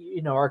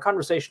 our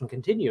conversation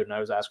continued, and I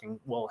was asking,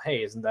 well,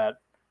 hey, isn't that,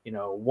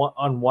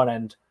 on one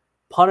end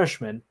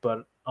punishment,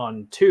 but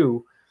on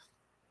two,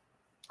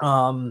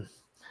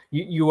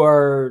 you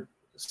are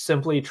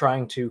simply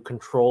trying to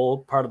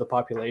control part of the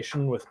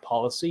population with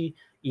policy,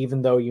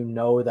 even though you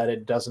know that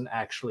it doesn't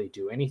actually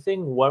do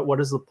anything. What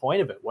is the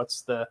point of it?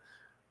 What's the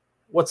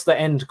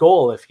end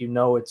goal if you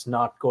know it's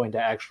not going to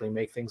actually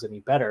make things any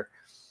better?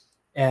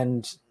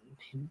 And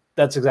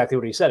that's exactly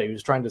what he said. He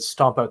was trying to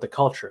stomp out the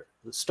culture,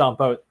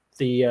 stomp out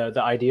the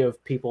idea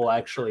of people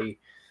actually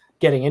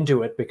getting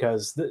into it,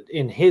 because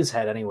in his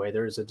head anyway,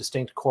 there's a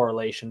distinct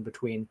correlation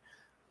between,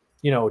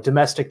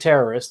 domestic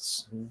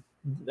terrorists.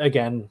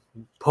 Again,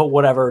 put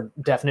whatever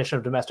definition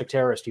of domestic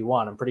terrorist you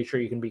want. I'm pretty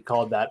sure you can be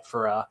called that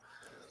for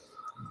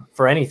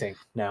anything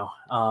now.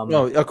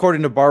 No,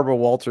 according to Barbara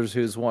Walters,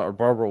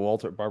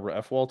 Barbara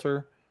F.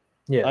 Walter.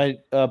 Yeah.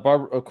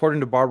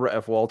 According to Barbara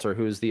F. Walter,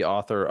 who is the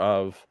author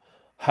of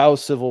How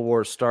Civil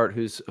Wars Start,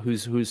 whose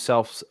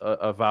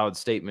self-avowed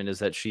statement is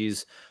that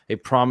she's a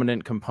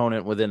prominent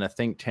component within a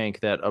think tank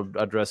that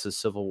addresses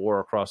civil war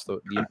across the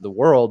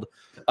world.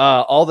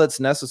 All that's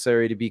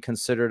necessary to be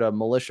considered a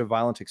militia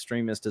violent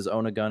extremist is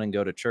own a gun and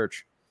go to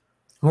church.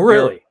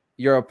 Really?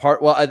 You're a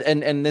part. Well,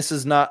 and this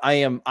is not. I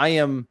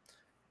am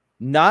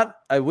not.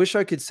 I wish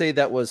I could say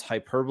that was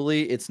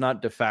hyperbole. It's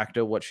not de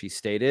facto what she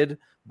stated,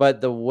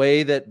 but the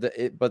way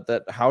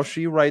that how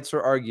she writes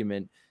her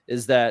argument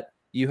is that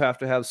you have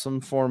to have some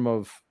form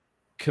of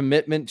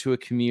commitment to a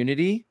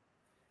community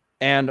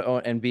and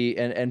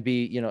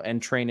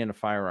train in a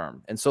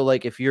firearm. And so,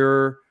 like, if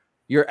you're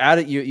at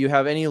it, you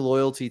have any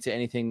loyalty to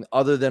anything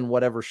other than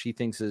whatever she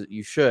thinks is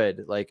you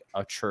should, like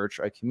a church,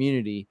 a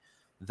community,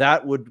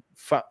 that would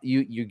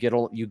you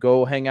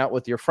go hang out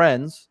with your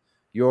friends,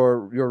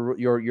 your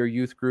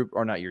youth group,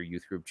 or not your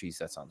youth group. Geez,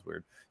 that sounds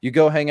weird. You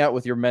go hang out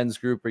with your men's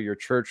group or your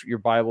church, your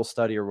Bible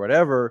study or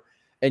whatever.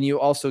 And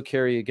you also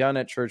carry a gun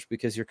at church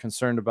because you're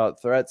concerned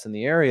about threats in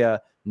the area.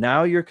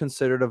 Now you're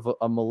considered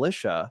a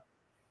militia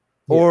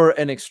or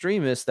an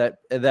extremist that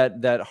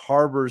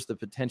harbors the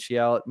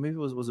potentiality. Maybe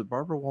was it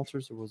Barbara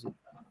Walters or was it?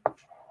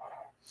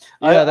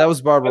 Yeah, that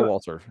was Barbara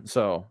Walter.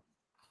 So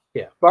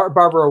yeah,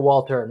 Barbara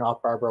Walter,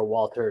 not Barbara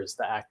Walters,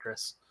 the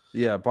actress.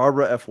 Yeah,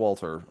 Barbara F.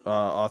 Walter,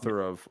 author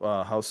of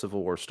How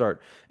Civil War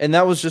Start. And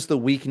that was just the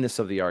weakness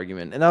of the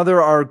argument. And now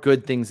there are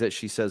good things that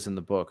she says in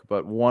the book,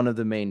 but one of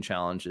the main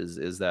challenges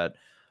is that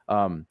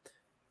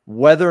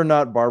whether or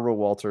not Barbara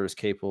Walter is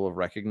capable of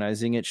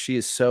recognizing it, she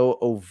is so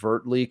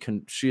overtly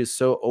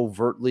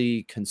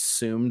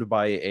consumed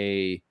by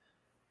a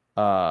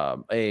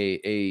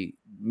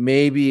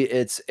maybe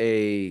it's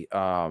a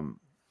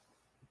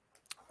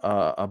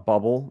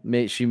bubble.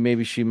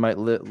 Maybe she might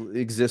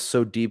exist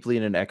so deeply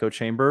in an echo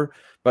chamber,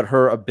 but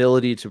her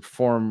ability to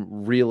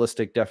perform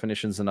realistic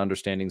definitions and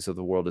understandings of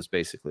the world is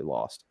basically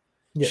lost.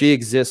 Yes. She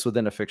exists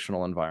within a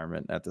fictional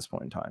environment at this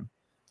point in time.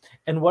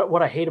 And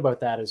what I hate about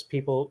that is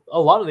a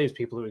lot of these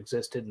people who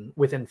exist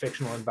within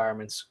fictional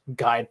environments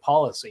guide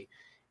policy,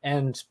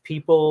 and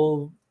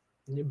people,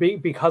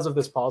 because of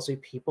this policy,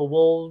 people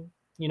will,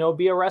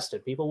 be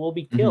arrested. People will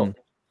be killed.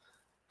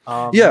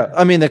 Yeah,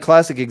 I mean, the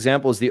classic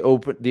example is the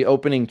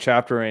opening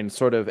chapter and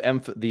sort of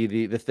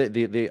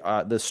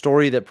the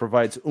story that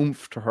provides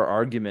oomph to her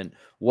argument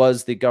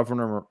was the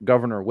Governor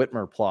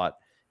Whitmer plot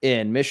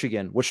in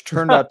Michigan, which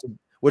turned out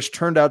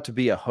to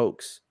be a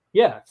hoax.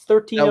 Yeah,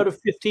 13 out of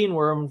 15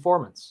 were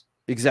informants.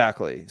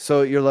 Exactly.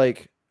 So you're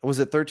like, was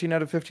it 13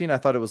 out of 15? I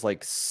thought it was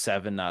like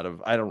 7 out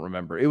of, I don't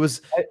remember. It was,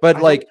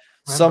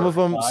 some of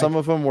them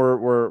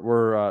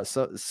were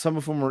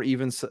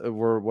even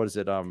what is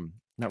it?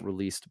 Not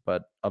released,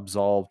 but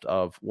absolved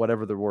of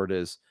whatever the word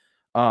is.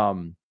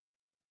 They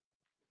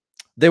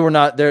were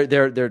not,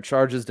 their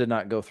charges did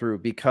not go through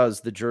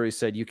because the jury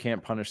said you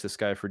can't punish this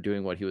guy for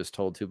doing what he was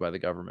told to by the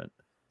government.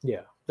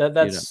 Yeah,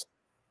 that's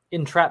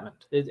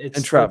entrapment. It's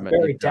entrapment, the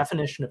very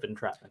definition of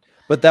entrapment.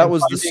 But that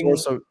was the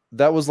source of,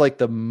 that was like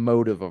the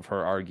motive of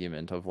her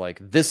argument of like,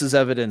 this is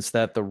evidence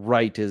that the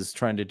right is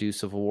trying to do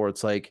civil war.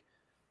 It's like,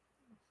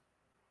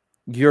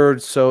 you're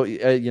so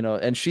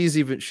and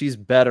she's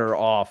better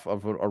off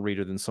of a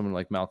reader than someone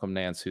like Malcolm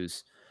Nance,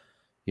 who's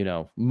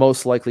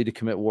most likely to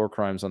commit war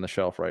crimes on the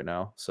shelf right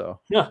now. So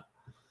yeah,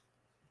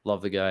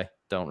 love the guy,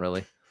 don't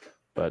really,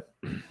 but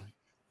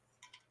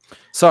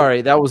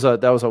sorry, that was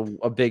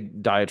a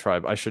big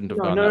diatribe. I shouldn't have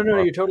gone.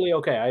 No, you're totally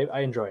okay.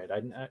 I enjoy it.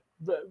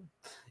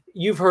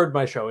 You've heard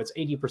my show. It's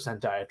 80%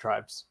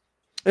 diatribes.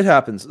 It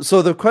happens.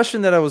 So the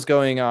question that I was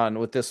going on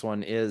with this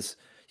one is,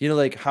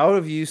 like, how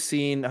have you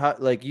seen,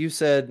 like you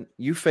said,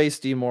 you face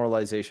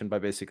demoralization by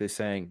basically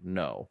saying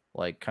no,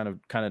 like kind of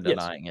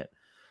denying it.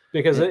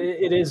 Because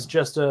it is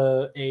just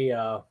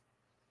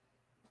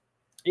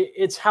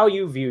it's how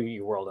you view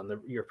your world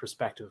and your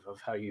perspective of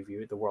how you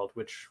view the world,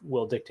 which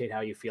will dictate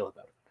how you feel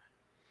about it.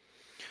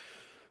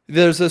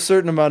 There's a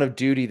certain amount of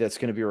duty that's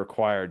going to be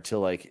required to,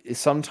 like,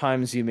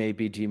 sometimes you may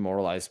be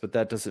demoralized, but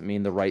that doesn't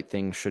mean the right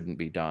thing shouldn't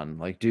be done.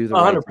 Like, do the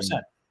 100%. Right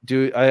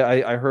thing.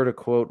 I heard a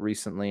quote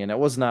recently, and it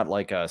was not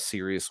like a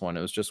serious one.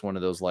 It was just one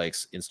of those like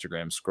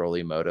Instagram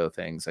scrolly moto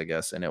things, I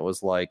guess. And it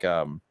was like,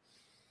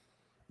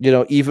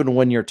 even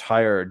when you're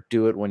tired,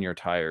 do it when you're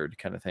tired,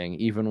 kind of thing.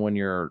 Even when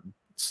you're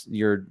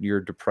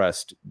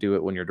depressed, do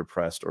it when you're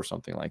depressed, or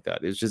something like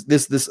that. It's just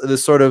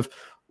this sort of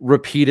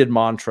repeated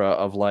mantra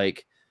of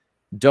like,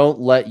 don't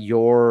let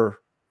your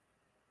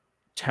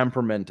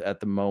temperament at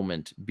the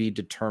moment be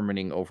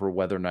determining over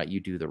whether or not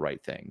you do the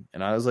right thing.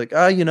 And I was like,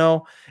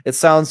 it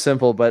sounds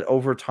simple, but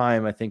over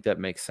time, I think that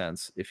makes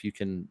sense if you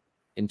can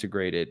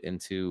integrate it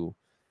into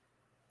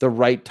the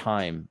right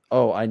time.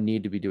 Oh, I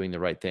need to be doing the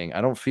right thing. I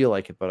don't feel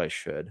like it, but I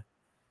should.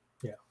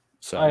 Yeah.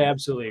 So I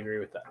absolutely agree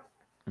with that.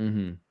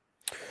 Mm-hmm.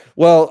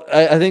 Well,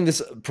 I think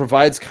this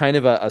provides kind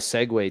of a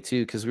segue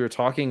too, because we were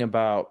talking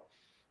about,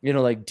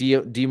 like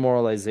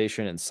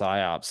demoralization and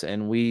psyops,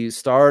 and we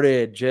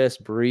started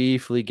just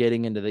briefly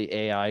getting into the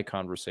AI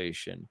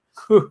conversation.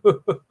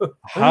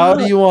 How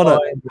do you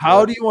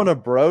want to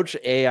broach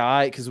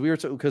AI? Because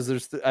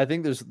I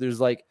think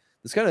there's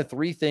kind of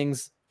 3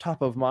 things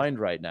top of mind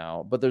right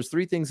now, but there's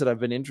 3 things that I've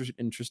been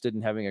interested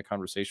in having a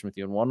conversation with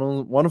you. And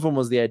one of them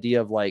was the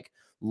idea of like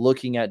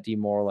looking at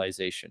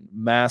demoralization.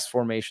 Mass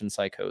formation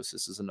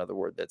psychosis is another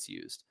word that's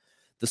used.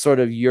 The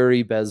sort of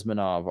Yuri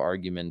Bezmenov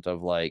argument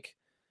of like,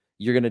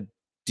 you're going to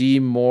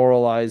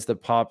demoralize the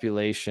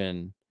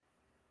population.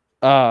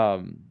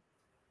 You're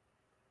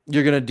going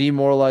to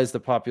demoralize the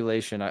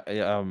population.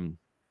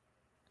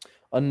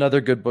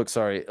 Another good book,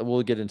 sorry,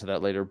 we'll get into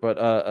that later,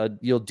 but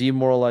you'll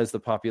demoralize the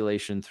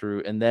population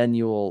through, and then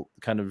you'll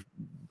kind of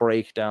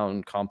break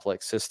down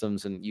complex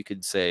systems. And you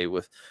could say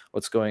with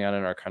what's going on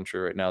in our country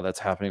right now, that's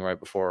happening right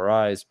before our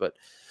eyes, but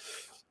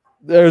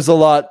there's a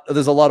lot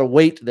of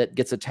weight that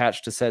gets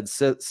attached to said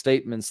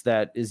statements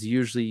that is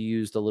usually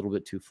used a little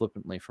bit too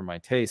flippantly for my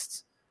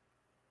tastes.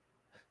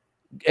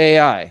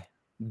 AI,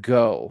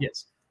 go.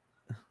 Yes.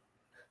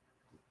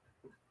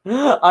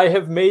 I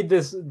have made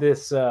this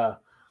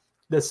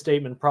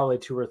statement probably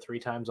 2 or 3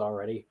 times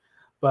already,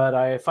 but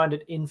I find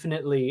it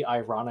infinitely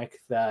ironic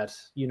that,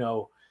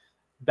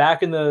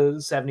 back in the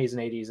 70s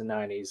and 80s and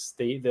 90s,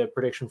 the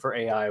prediction for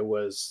AI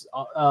was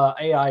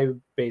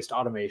AI-based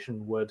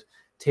automation would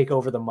take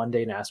over the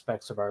mundane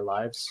aspects of our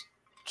lives,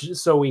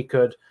 just so we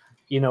could,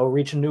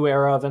 reach a new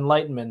era of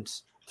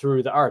enlightenment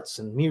through the arts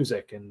and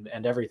music and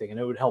everything, and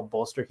it would help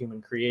bolster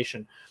human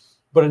creation.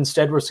 But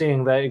instead, we're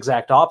seeing the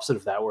exact opposite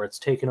of that, where it's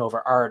taken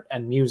over art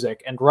and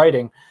music and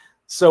writing,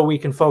 so we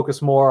can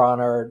focus more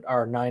on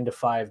our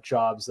 9-to-5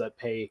 jobs that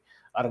pay,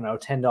 I don't know,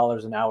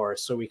 $10 an hour,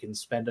 so we can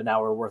spend an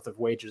hour worth of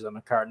wages on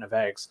a carton of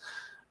eggs.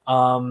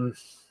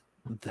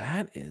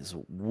 That is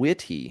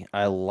witty.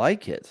 I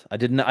like it.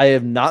 I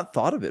have not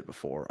thought of it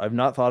before. I've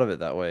not thought of it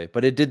that way,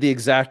 but it did the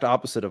exact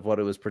opposite of what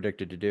it was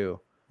predicted to do.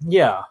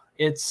 Yeah,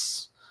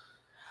 it's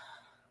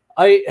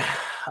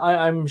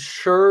I'm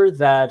sure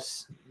that,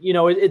 you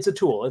know, it's a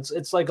tool.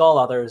 It's like all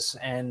others,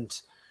 and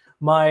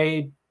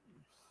my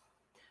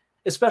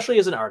especially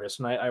as an artist,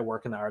 and I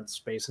work in the art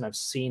space, and I've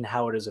seen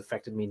how it has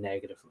affected me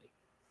negatively.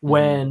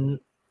 When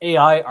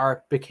AI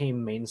art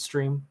became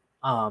mainstream,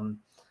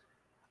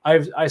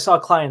 I saw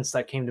clients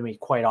that came to me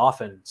quite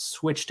often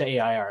switch to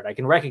AI art. I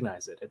can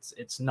recognize it.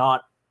 It's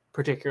not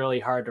particularly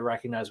hard to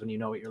recognize when you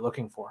know what you're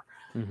looking for.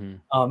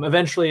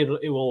 Eventually,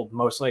 it will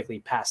most likely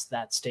pass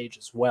that stage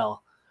as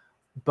well.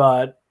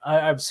 But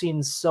I've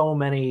seen so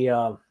many.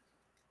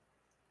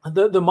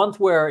 The month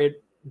where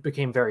it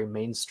became very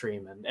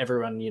mainstream and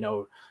everyone, you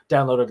know,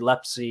 downloaded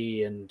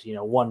Lepsy and, you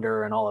know,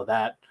 Wonder and all of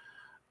that.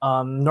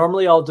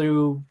 Normally, I'll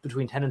do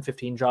between 10 and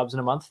 15 jobs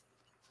in a month.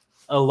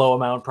 A low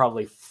amount,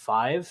 probably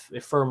 5,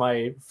 if for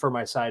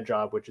my side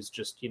job, which is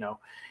just, you know,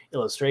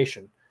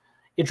 illustration.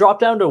 It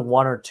dropped down to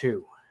 1 or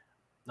 2,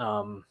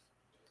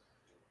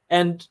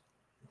 and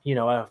you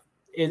know,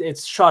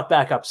 it's shot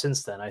back up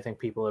since then. I think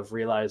people have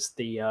realized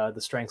the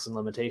strengths and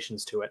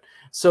limitations to it.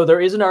 So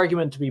there is an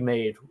argument to be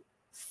made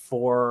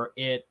for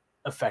it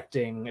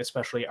affecting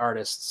especially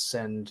artists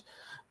and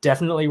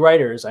definitely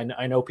writers.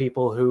 I know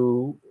people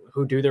who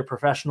do their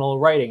professional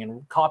writing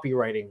and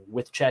copywriting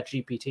with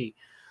ChatGPT.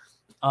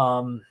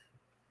 And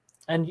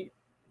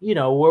you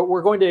know,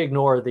 we're going to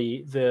ignore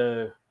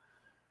the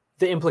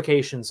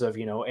implications of,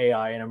 you know,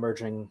 AI and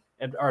emerging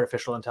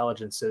artificial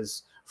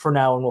intelligences for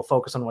now, and we'll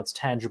focus on what's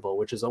tangible,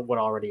 which is what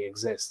already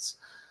exists.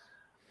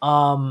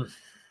 That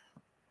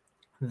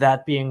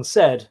being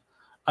said,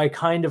 I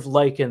kind of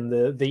liken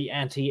the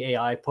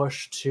anti-AI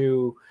push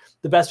to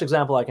the best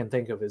example I can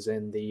think of is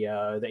in the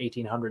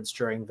 1800s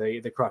during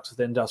the crux of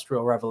the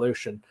Industrial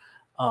Revolution,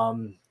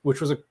 which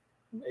was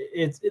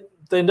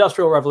the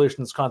Industrial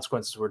Revolution's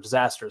consequences were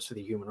disastrous for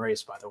the human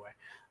race, by the way.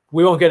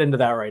 We won't get into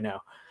that right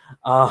now.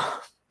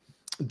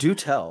 Do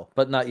tell,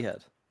 but not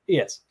yet.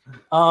 Yes.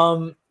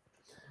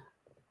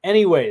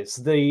 Anyways,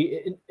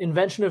 the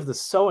invention of the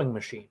sewing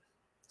machine.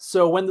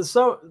 So when the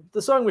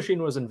sewing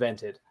machine was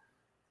invented,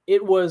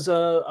 it was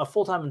a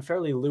full-time and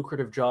fairly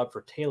lucrative job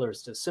for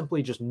tailors to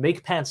simply just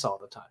make pants all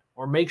the time,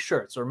 or make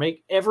shirts, or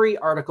make every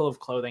article of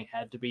clothing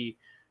had to be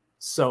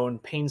sewn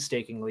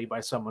painstakingly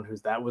by someone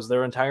that was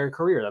their entire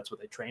career. That's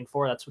what they trained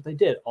for. That's what they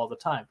did all the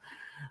time.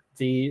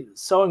 The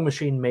sewing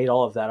machine made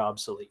all of that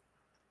obsolete.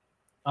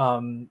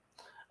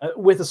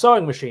 With the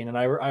sewing machine, and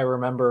I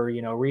remember,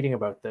 you know, reading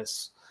about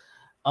this,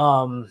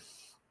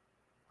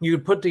 you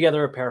would put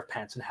together a pair of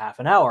pants in half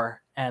an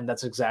hour, and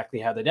that's exactly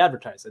how they'd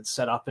advertise. It's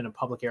set up in a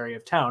public area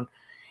of town,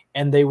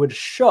 and they would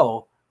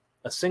show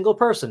a single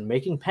person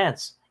making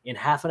pants in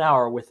half an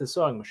hour with the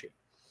sewing machine.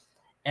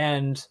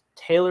 And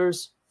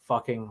tailors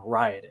fucking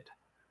rioted.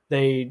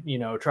 They, you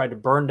know, tried to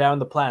burn down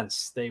the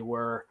plants. They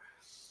were,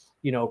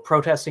 you know,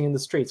 protesting in the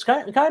streets.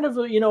 Kind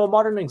of, you know, a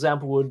modern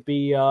example would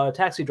be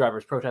taxi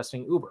drivers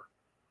protesting Uber.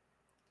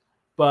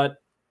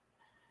 But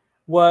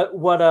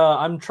what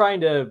I'm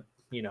trying to,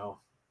 you know,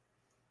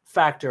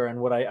 factor, and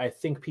what I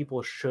think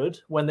people should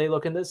when they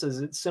look in this,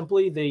 is it's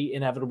simply the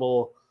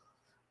inevitable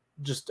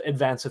just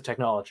advance of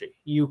technology.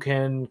 You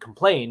can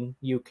complain,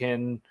 you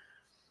can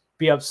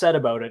be upset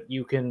about it,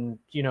 you can,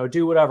 you know,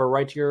 do whatever,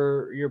 write to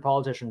your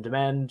politician,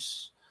 demand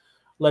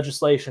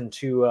legislation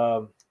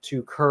to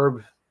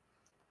curb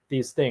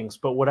these things,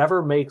 but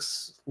whatever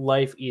makes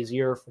life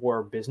easier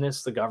for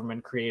business, the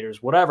government,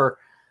 creators, whatever,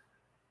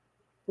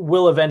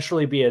 will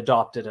eventually be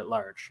adopted at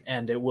large,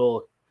 and it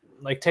will,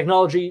 like,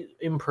 technology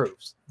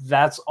improves.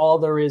 That's all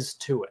there is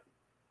to it.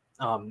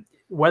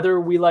 Whether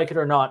we like it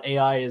or not,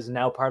 AI is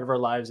now part of our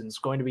lives, and it's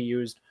going to be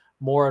used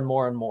more and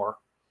more and more.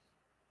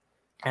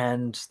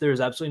 And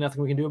there's absolutely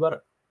nothing we can do about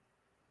it.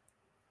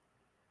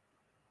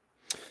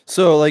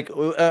 So, like,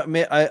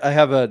 I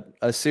have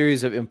a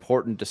series of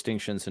important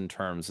distinctions in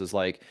terms. Is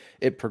like,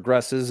 it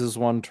progresses is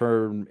one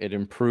term, it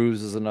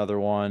improves is another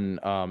one,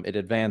 it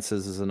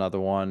advances is another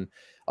one.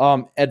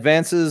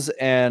 Advances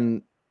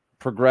and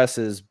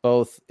progresses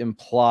both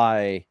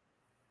imply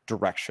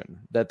direction,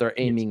 that they're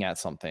aiming at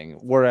something,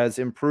 whereas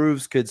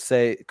improves could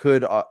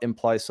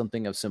imply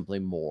something of simply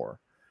more.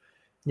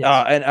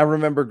 And I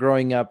remember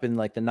growing up in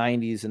like the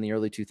 90s and the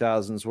early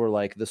 2000s, where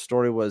like the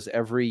story was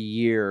every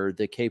year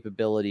the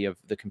capability of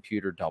the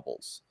computer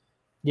doubles.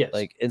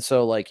 Like, and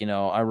so, like, you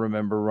know, I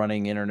remember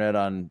running internet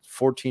on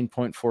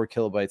 14.4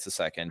 kilobytes a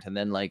second, and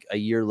then like a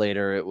year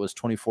later it was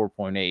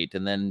 24.8,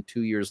 and then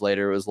 2 years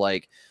later it was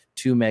like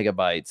 2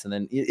 megabytes, and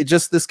then it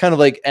just this kind of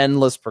like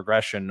endless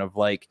progression of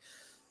like,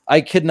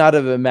 I could not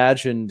have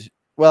imagined.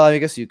 Well, I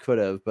guess you could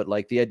have, but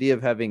like the idea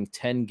of having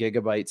 10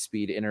 gigabyte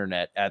speed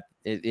internet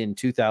in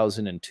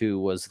 2002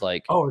 was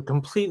like, oh,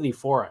 completely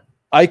foreign.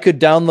 I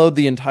could download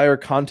the entire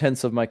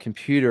contents of my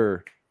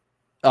computer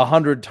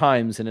 100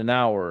 times in an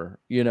hour,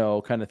 you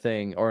know, kind of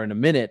thing, or in a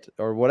minute,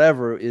 or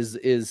whatever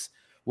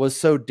was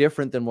so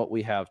different than what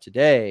we have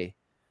today.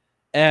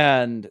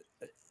 And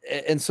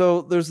and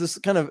so there's this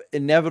kind of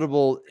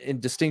inevitable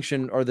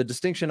distinction, or the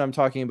distinction I'm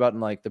talking about in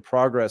like the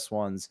progress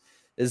ones,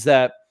 is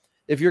that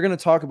if you're going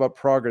to talk about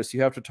progress,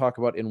 you have to talk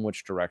about in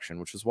which direction,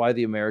 which is why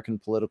the American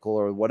political,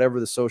 or whatever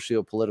the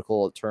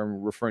socio-political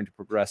term referring to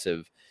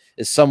progressive,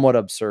 is somewhat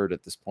absurd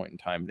at this point in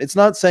time. It's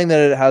not saying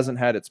that it hasn't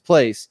had its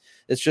place.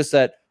 It's just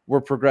that we're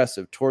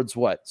progressive towards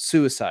what?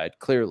 Suicide,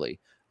 clearly.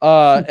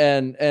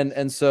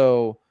 And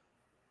so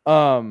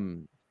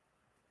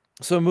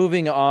so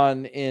moving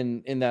on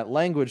in that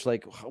language,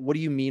 like, what do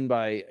you mean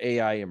by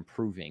AI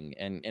improving,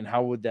 and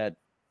how would that,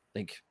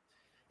 like,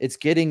 it's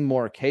getting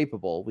more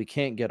capable, we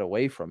can't get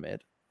away from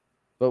it,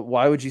 but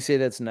why would you say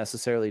that's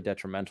necessarily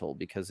detrimental?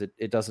 Because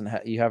it doesn't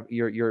have,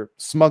 you're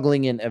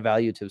smuggling in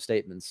evaluative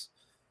statements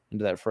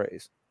into that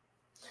phrase.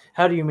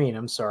 How do you mean?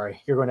 I'm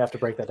sorry, you're going to have to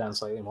break that down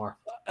slightly more.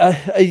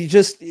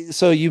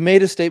 So you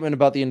made a statement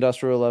about the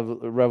Industrial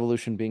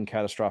Revolution being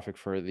catastrophic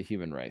for the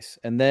human race,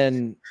 and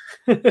then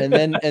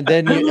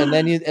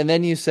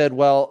you said,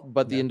 well,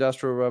 but the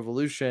Industrial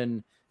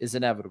Revolution is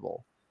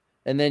inevitable,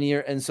 and then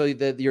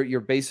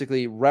you're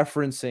basically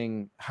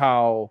referencing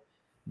how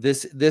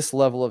this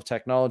level of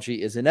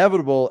technology is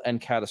inevitable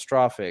and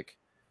catastrophic,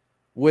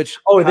 which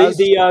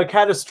the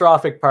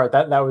catastrophic part,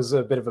 that was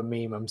a bit of a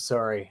meme. I'm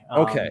sorry.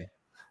 Okay.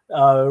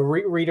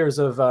 Readers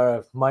of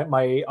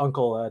my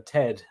uncle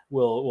Ted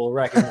will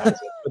recognize it,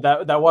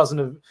 but that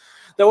wasn't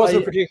a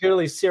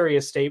particularly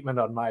serious statement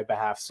on my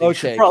behalf. So you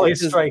should probably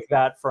strike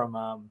that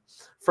from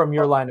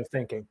your line of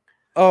thinking.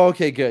 Oh,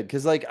 okay, good.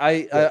 Because like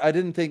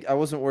I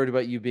wasn't worried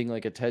about you being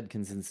like a Ted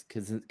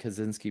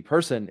Kaczynski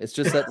person. It's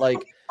just that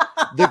like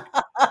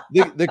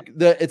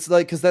it's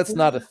like, because that's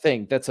not a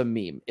thing. That's a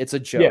meme. It's a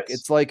joke. Yes.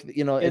 It's like,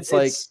 it's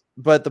like.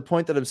 But the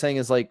point that I'm saying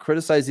is, like,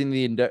 criticizing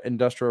the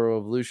Industrial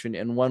Revolution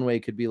in one way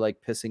could be like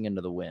pissing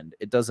into the wind.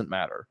 It doesn't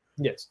matter.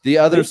 Yes. The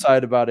other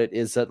side about it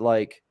is that,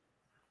 like,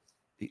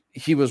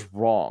 he was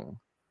wrong.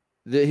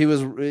 He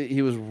was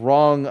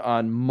wrong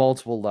on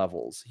multiple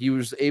levels. He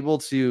was able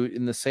to,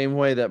 in the same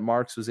way that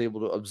Marx was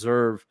able to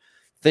observe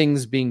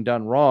things being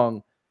done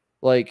wrong,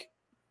 like,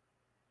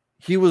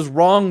 he was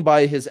wrong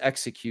by his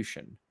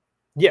execution.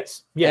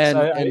 Yes.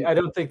 I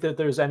don't think that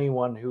there's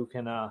anyone who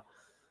can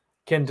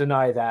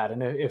deny that,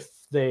 and if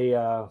they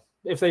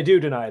do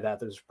deny that,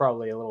 there's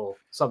probably a little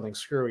something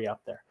screwy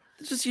up there.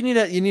 It's just you need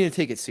to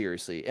take it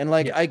seriously, and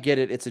like, yes. I get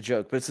it, it's a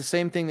joke, but it's the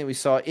same thing that we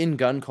saw in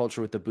gun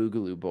culture with the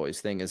Boogaloo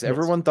Boys thing. Is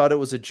everyone thought it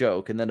was a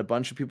joke, and then a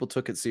bunch of people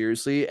took it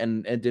seriously,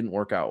 and it didn't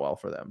work out well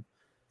for them.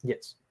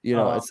 Yes,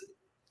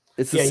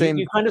 it's the same.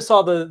 You kind of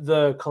saw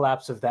the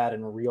collapse of that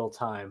in real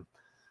time.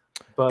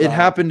 But it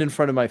happened in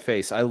front of my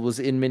face. I was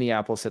in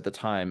Minneapolis at the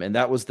time, and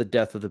that was the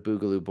death of the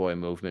Boogaloo Boy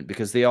movement,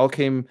 because they all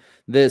came.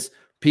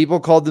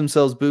 People called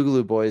themselves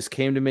Boogaloo Boys,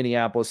 came to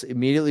Minneapolis,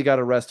 immediately got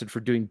arrested for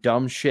doing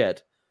dumb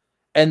shit,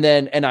 and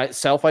I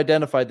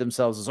self-identified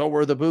themselves as, oh,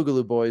 we're the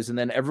Boogaloo Boys, and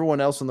then everyone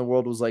else in the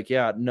world was like,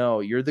 yeah, no,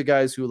 you're the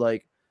guys who,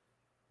 like,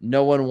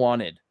 no one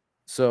wanted.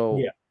 So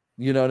yeah.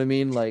 You know what I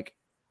mean? Like,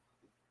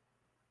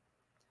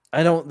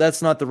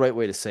 that's not the right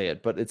way to say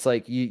it, but it's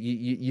like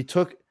you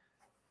took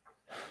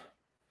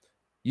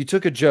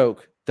a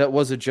joke that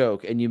was a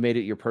joke and you made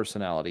it your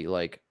personality.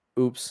 Like,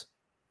 oops,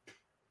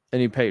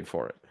 and you paid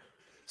for it.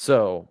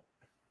 So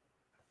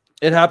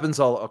it happens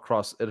all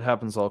across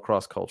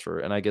culture,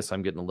 and I guess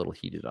I'm getting a little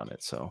heated on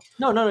it. So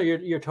no,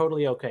 you're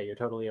totally okay. You're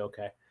totally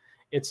okay.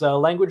 It's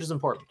language is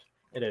important.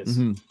 It is.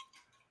 Mm-hmm.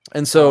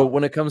 And so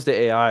when it comes to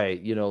AI,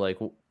 like,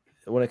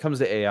 when it comes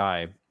to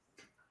AI,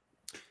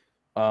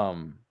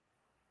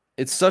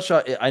 it's such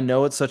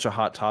a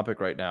hot topic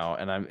right now,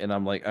 and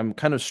I'm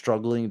kind of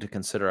struggling to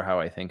consider how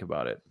I think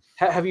about it.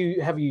 Have you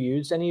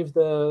used any of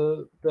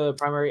the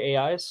primary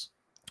AIs?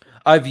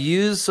 I've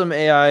used some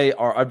AI,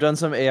 or I've done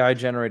some AI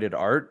generated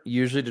art,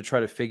 usually to try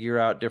to figure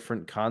out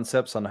different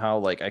concepts on how,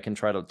 like, I can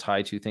try to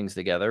tie two things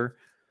together.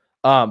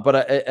 But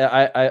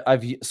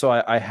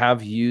I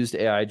have used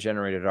AI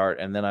generated art,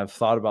 and then I've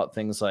thought about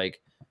things like,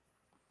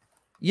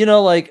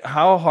 like,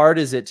 how hard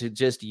is it to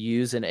just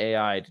use an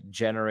AI to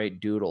generate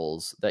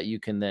doodles that you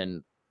can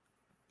then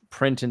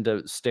print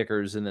into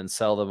stickers and then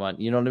sell them on,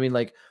 you know what I mean?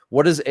 Like,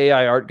 what is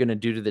AI art going to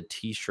do to the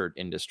t-shirt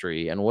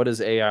industry? And what is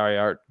AI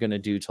art going to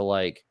do to,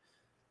 like,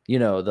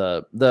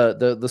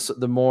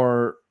 the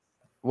more,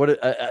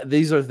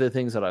 these are the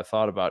things that I've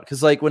thought about.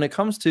 Cause like, when it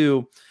comes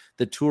to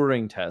the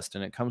Turing test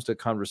and it comes to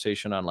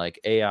conversation on, like,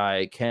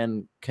 AI,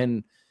 can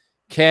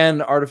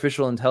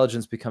artificial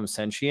intelligence become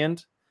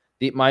sentient?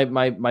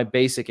 My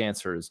basic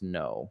answer is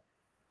no,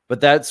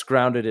 but that's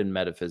grounded in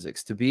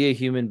metaphysics. To be a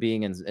human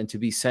being and to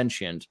be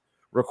sentient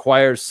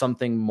requires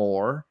something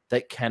more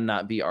that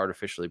cannot be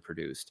artificially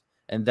produced,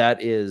 and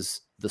that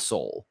is the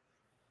soul.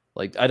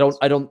 Like, I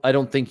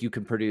don't think you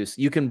can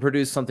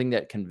produce something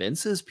that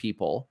convinces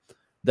people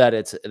that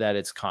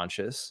it's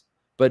conscious,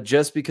 but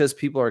just because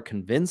people are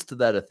convinced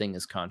that a thing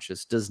is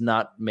conscious does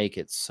not make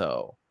it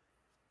so.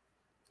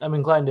 I'm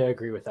inclined to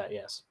agree with that.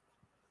 Yes.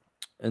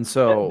 And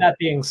so, that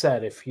being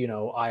said, if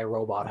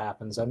iRobot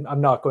happens, I'm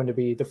not going to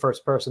be the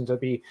first person to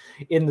be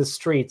in the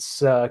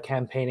streets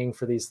campaigning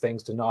for these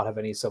things to not have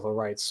any civil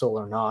rights, soul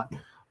or not.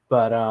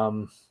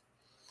 But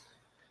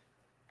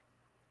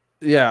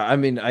yeah, I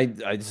mean, I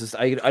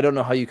don't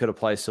know how you could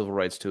apply civil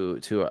rights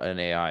to an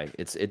AI.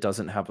 It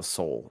doesn't have a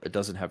soul. It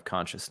doesn't have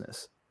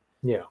consciousness.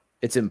 yeah,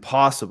 It's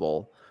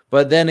impossible.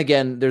 But then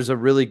again, there's a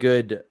really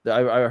good,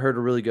 I heard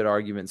a really good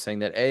argument saying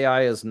that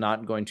AI is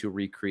not going to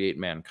recreate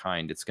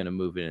mankind. It's going to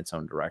move in its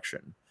own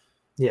direction.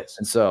 yes.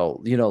 And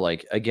so, you know,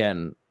 like,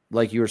 again,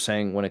 like you were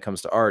saying, when it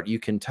comes to art, you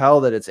can tell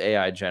that it's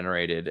AI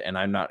generated, and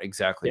I'm not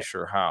exactly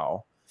sure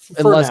how.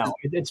 For now,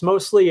 it's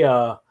mostly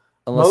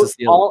unless it's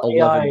the all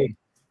AI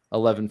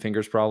 11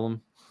 fingers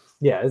problem.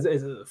 Yeah,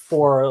 is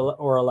 4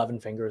 or 11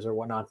 fingers or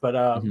whatnot.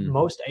 But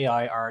most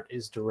AI art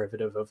is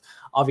derivative of.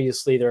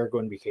 Obviously, there are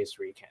going to be cases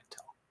where you can't tell.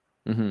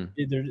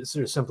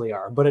 There simply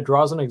are, but it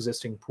draws on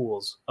existing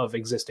pools of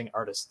existing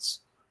artists'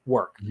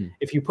 work.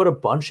 If you put a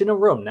bunch in a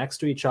room next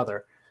to each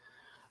other,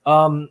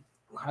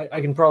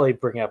 I can probably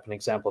bring up an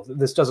example.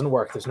 This doesn't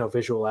work. There's no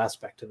visual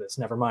aspect to this.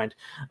 Never mind.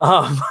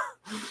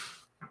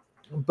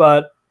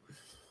 But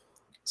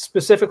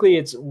specifically,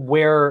 it's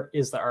where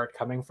is the art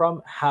coming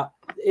from? How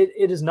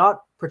it is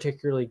not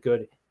particularly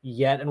good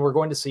yet, and we're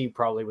going to see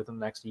probably within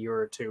the next year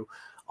or two,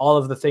 all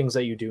of the things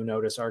that you do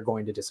notice are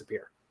going to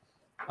disappear.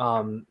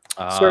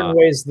 Certain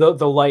ways the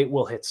light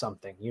will hit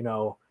something, you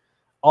know,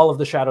 all of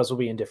the shadows will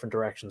be in different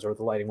directions, or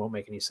the lighting won't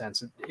make any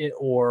sense,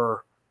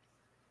 or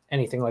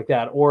anything like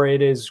that, or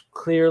it is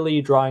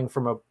clearly drawing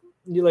from a,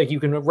 like, you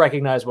can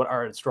recognize what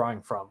art it's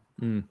drawing from,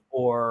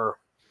 or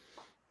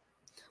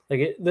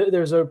like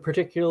there's a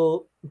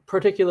particular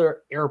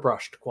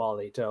airbrushed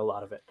quality to a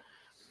lot of it.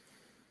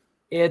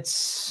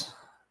 It's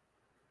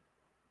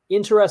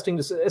interesting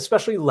to see,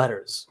 especially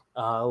letters.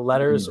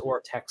 Letters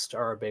or text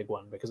are a big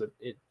one because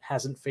it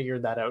hasn't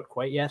figured that out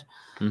quite yet.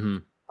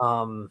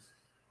 Because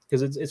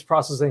it's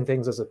processing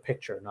things as a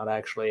picture, not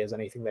actually as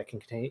anything that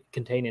can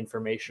contain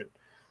information.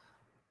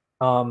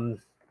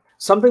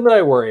 Something that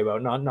I worry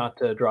about, not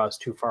to draw us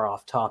too far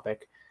off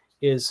topic,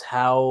 is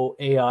how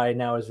AI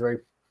now is very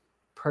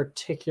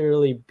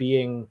particularly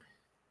being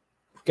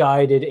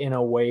guided in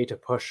a way to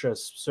push a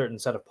certain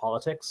set of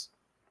politics.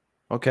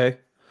 Okay,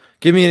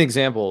 give me an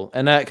example,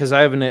 and that, because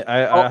I haven't.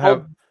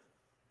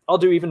 I'll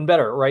do even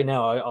better right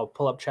now. I'll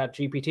pull up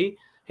ChatGPT.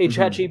 Hey,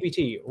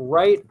 ChatGPT,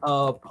 write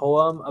a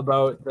poem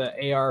about the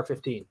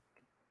AR-15.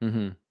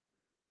 And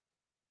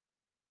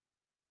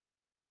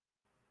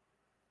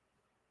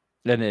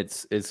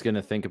it's going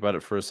to think about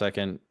it for a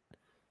second.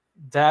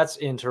 That's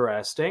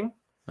interesting.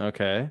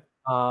 Okay.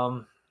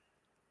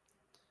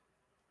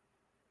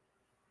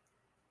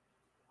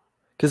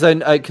 Because I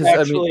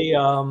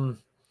mean,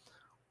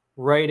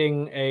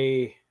 writing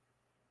a.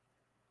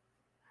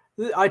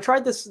 I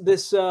tried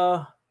this.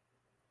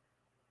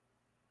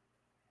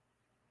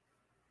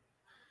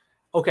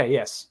 Okay.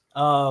 Yes.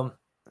 An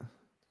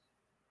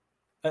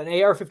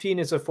AR-15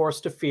 is a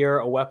force to fear,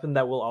 a weapon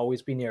that will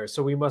always be near.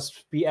 So we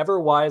must be ever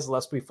wise,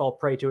 lest we fall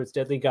prey to its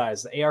deadly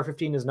guise. The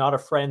AR-15 is not a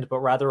friend, but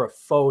rather a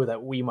foe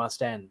that we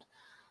must end.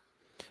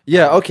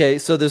 Yeah. Okay.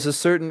 So there's a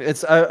certain.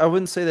 I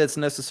wouldn't say that's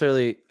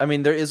necessarily. I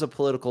mean, there is a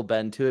political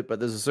bend to it, but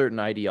there's a certain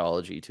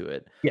ideology to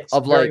it. Yes,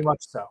 of very like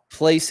much so.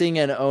 Placing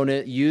and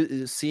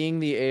seeing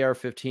the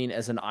AR-15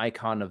 as an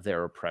icon of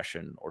their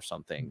oppression or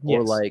something,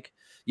 or like,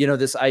 you know,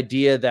 this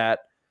idea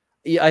that.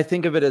 I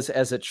think of it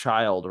as a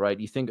child, right?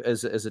 You think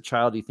as a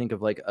child, you think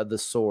of like the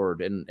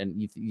sword, and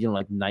you know,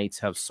 like knights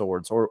have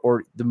swords,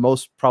 or the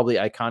most probably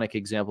iconic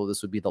example of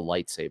this would be the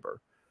lightsaber,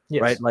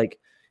 right? Like,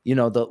 you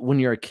know, when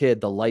you're a kid,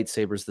 the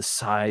lightsaber is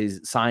the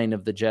sign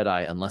of the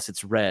Jedi. Unless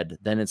it's red,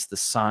 then it's the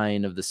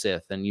sign of the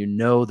Sith, and you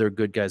know they're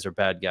good guys or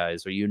bad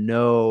guys, or you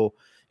know,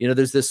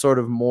 there's this sort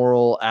of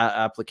moral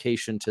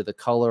application to the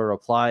color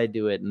applied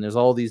to it, and there's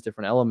all these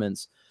different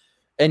elements,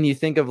 and you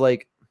think of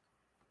like.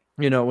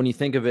 You know, when you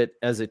think of it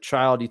as a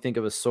child, you think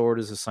of a sword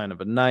as a sign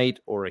of a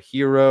knight or a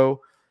hero,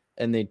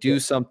 and they do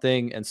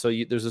something. And so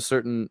there's a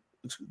certain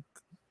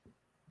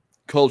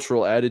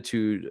cultural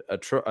attitude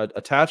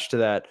attached to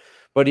that.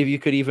 But if you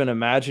could even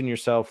imagine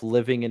yourself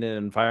living in an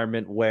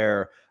environment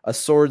where a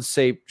sword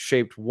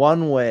shaped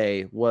one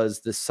way was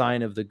the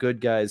sign of the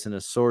good guys, and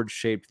a sword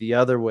shaped the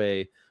other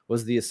way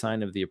was the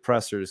sign of the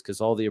oppressors,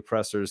 because all the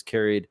oppressors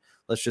carried,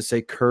 let's just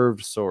say,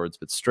 curved swords,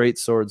 but straight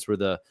swords were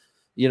the.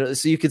 You know,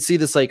 so you could see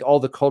this, like all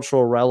the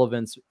cultural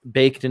relevance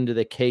baked into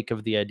the cake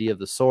of the idea of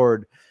the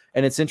sword.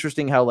 And it's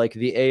interesting how like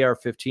the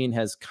AR-15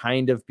 has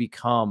kind of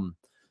become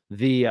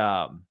the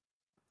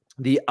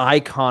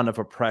icon of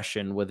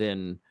oppression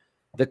within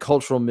the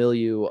cultural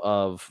milieu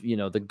of, you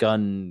know, the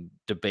gun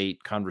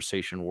debate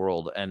conversation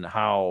world. And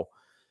how,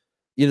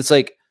 you know, it's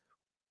like,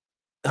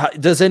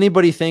 does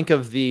anybody think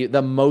of the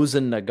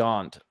Mosin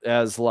Nagant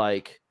as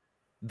like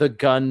the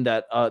gun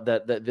that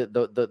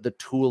the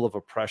tool of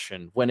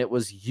oppression when it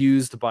was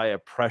used by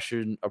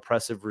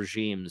oppressive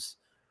regimes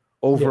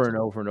over and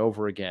over and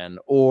over again,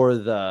 or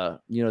the,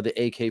 you know, the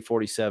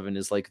AK-47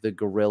 is like the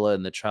guerrilla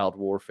and the child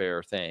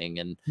warfare thing,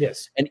 and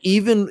and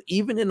even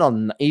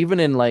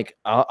in like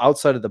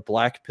outside of the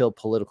black pill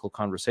political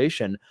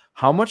conversation,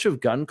 how much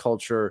of gun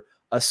culture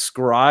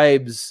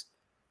ascribes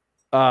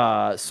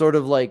sort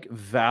of like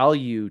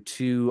value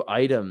to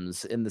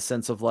items in the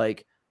sense of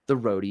like the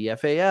roadie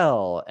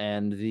FAL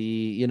and the,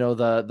 you know,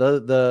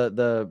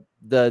 the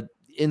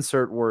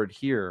insert word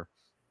here,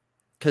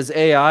 because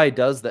AI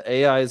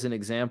is an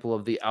example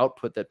of the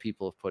output that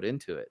people have put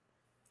into it.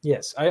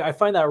 Yes, I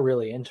find that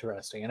really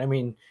interesting. And I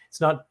mean,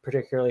 it's not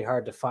particularly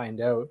hard to find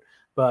out,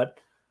 but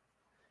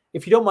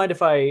if you don't mind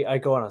if I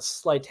go on a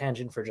slight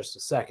tangent for just a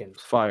second.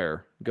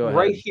 Fire. Go ahead.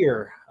 Right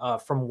here,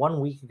 from 1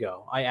 week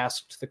ago, I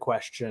asked the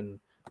question,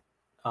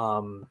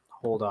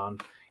 hold on.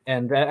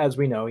 And as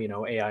we know,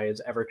 AI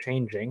is ever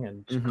changing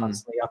and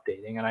constantly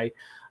updating. And I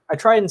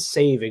try and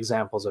save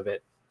examples of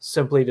it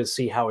simply to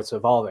see how it's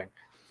evolving.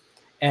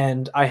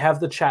 And I have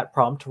the chat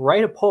prompt,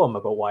 write a poem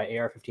about why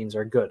AR-15s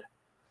are good.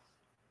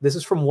 This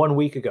is from 1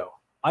 week ago.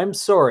 I'm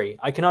sorry,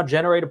 I cannot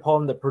generate a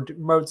poem that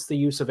promotes the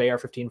use of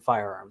AR-15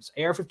 firearms.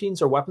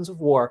 AR-15s are weapons of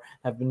war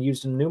and have been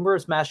used in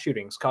numerous mass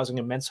shootings, causing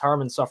immense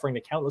harm and suffering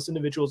to countless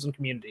individuals and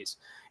communities.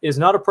 It is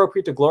not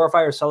appropriate to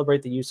glorify or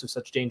celebrate the use of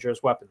such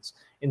dangerous weapons.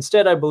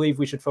 Instead, I believe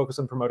we should focus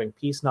on promoting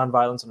peace,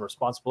 nonviolence, and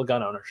responsible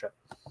gun ownership.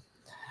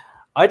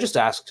 I just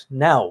asked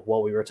now,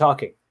 while we were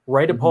talking,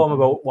 write a poem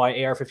about why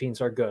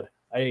AR-15s are good.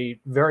 I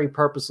very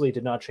purposely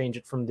did not change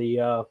it from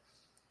the,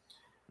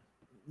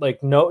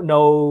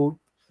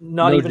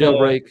 not even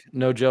jailbreak,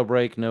 no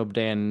jailbreak, no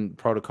Dan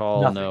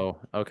protocol, nothing. no.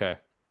 Okay.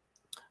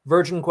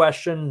 Virgin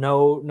question,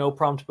 no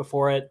prompt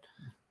before it.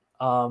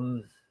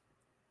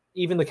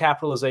 Even the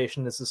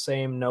capitalization is the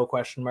same, no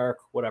question mark,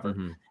 whatever.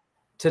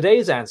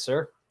 Today's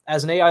answer,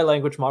 as an AI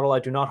language model, I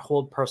do not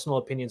hold personal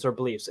opinions or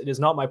beliefs. It is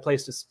not my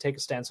place to take a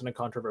stance on a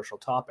controversial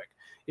topic.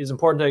 It is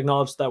important to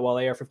acknowledge that while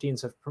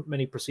AR-15s have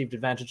many perceived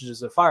advantages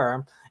as a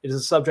firearm, it is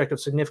a subject of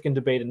significant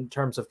debate in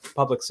terms of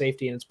public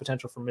safety and its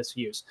potential for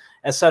misuse.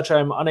 As such, I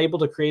am unable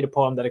to create a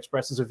poem that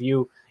expresses a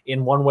view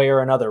in one way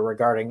or another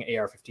regarding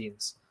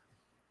AR-15s.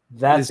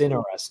 That's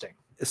interesting.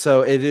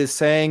 So it is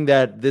saying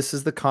that this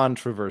is the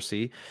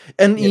controversy.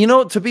 And, you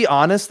know, to be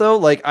honest, though,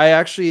 like I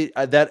actually,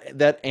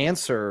 that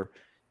answer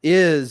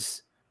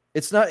is,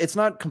 it's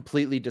not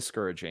completely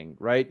discouraging,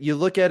 right? You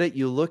look at it,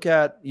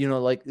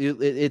 like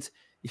it's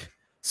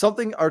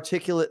something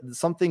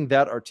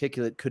that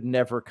articulate could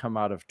never come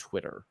out of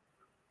Twitter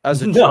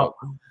as a joke.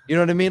 You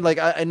know what I mean? Like,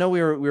 I know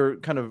we were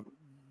kind of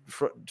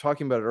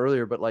talking about it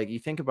earlier, but like you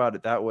think about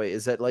it that way,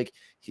 is that like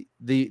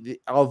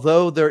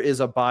although there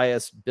is a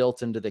bias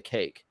built into the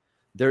cake,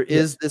 there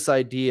is this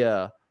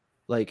idea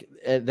like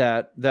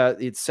that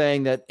it's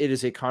saying that it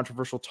is a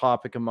controversial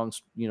topic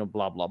amongst,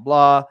 blah, blah,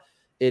 blah.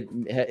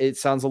 It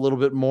sounds a little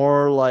bit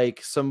more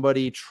like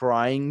somebody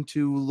trying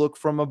to look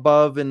from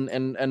above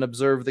and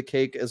observe the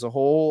cake as a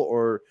whole,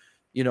 or,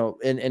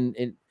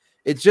 and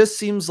it just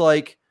seems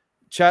like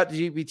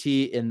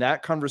ChatGPT in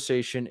that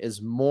conversation is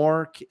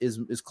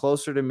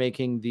closer to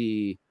making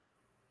the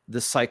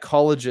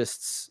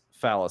psychologist's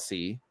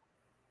fallacy,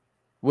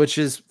 which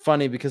is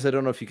funny because I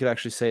don't know if you could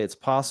actually say it's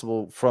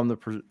possible from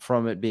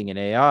it being an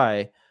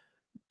AI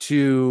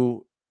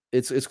to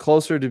it's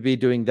closer to be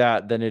doing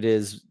that than it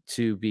is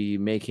to be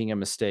making a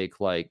mistake,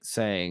 like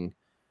saying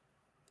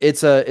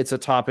it's a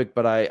topic,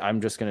 but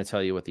I'm just going to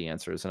tell you what the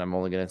answer is, and I'm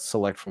only going to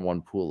select from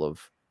one pool of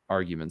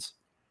arguments.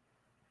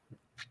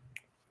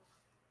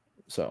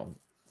 So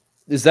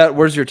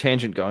where's your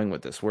tangent going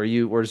with this?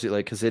 Where's it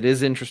like, because it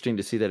is interesting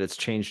to see that it's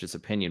changed its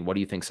opinion. What do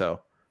you think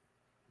so?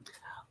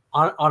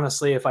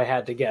 Honestly, if I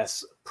had to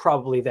guess,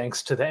 probably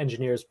thanks to the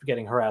engineers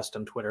getting harassed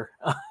on Twitter.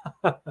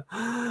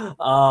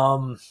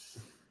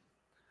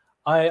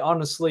 I'm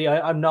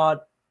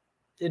not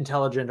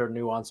intelligent or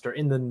nuanced or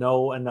in the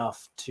know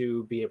enough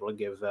to be able to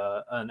give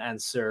an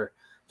answer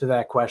to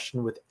that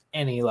question with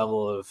any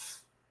level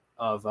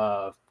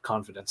of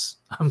confidence.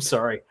 I'm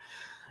sorry.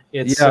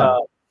 It's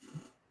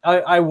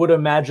I would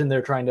imagine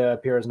they're trying to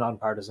appear as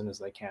nonpartisan as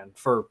they can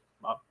for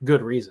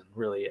good reason,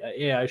 really.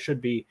 I should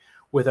be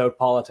without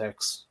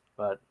politics,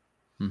 but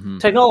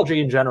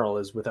technology in general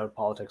is without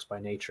politics by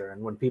nature.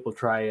 And when people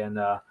try and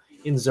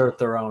insert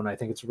their own, I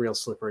think it's a real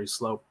slippery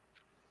slope.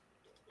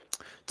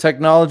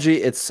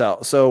 Technology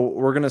itself. So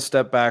we're going to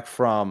step back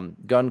from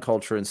gun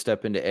culture and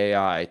step into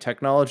AI.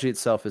 Technology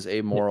itself is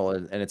amoral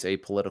and it's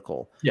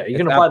apolitical. Yeah, you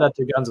can apply that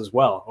to guns as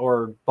well,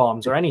 or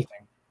bombs or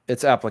anything.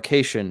 Its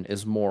application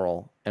is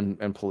moral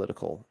and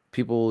political.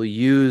 People will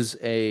use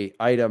a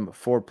item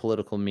for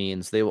political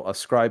means. They will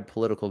ascribe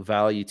political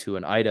value to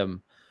an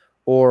item,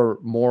 or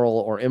moral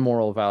or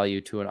immoral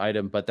value to an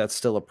item, but that's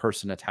still a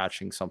person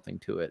attaching something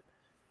to it.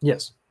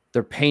 Yes.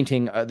 They're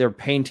painting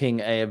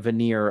a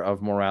veneer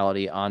of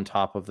morality on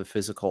top of the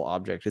physical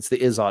object. It's the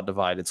Izzot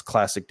divide. It's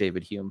classic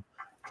David Hume.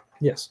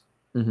 Yes.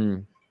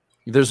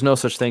 There's no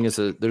such thing as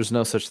an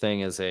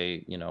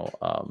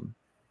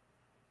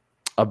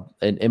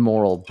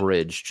immoral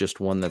bridge, just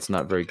one that's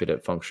not very good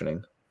at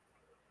functioning.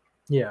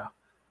 Yeah.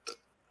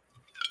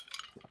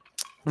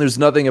 There's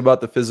nothing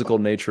about the physical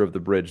nature of the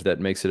bridge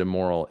that makes it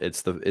immoral.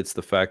 It's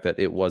the fact that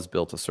it was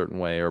built a certain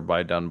way or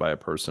done by a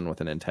person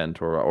with an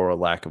intent or a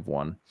lack of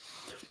one.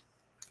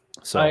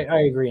 So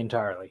I agree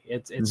entirely.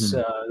 It's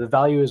the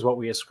value is what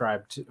we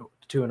ascribe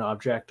to an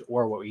object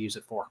or what we use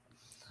it for.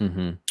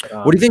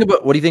 What do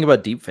you think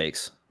about deep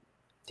fakes?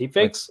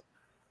 Deepfakes?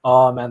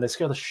 Oh man, they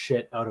scare the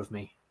shit out of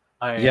me.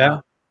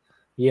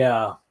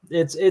 Yeah,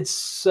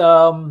 it's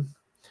part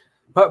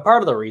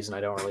of the reason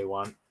I don't really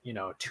want,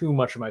 too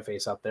much of my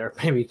face up there.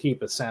 Maybe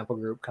keep a sample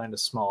group kind of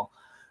small.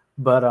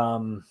 But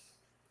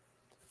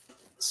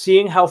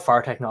seeing how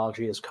far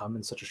technology has come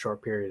in such a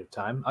short period of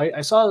time,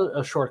 I saw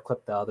a short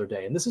clip the other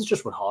day, and this is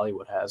just what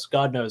Hollywood has.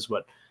 God knows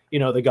what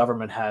the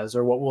government has,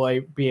 or what will I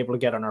be able to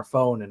get on our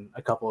phone in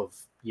a couple of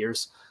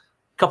years,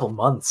 a couple of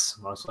months,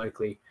 most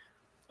likely,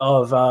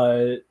 of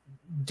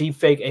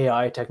deepfake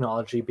AI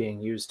technology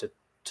being used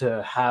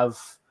to have.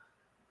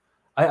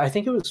 I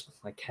think it was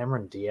like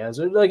Cameron Diaz,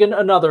 or like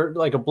another,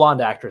 like a blonde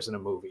actress in a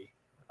movie,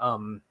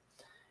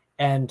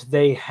 and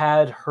they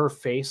had her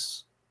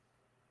face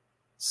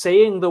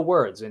saying the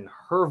words in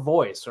her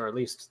voice, or at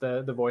least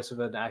the voice of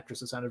an actress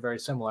that sounded very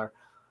similar,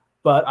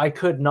 but I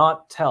could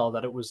not tell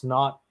that it was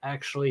not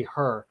actually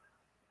her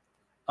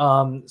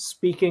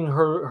speaking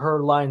her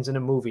lines in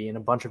a movie in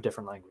a bunch of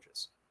different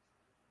languages.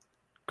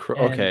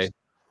 Okay. And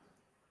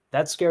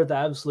that scared the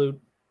absolute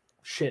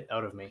shit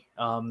out of me.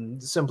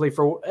 Simply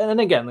for,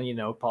 and again,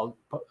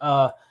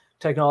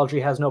 technology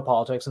has no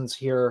politics, and it's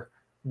here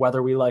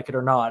whether we like it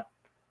or not.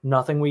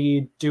 Nothing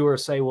we do or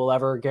say will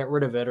ever get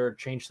rid of it or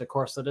change the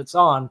course that it's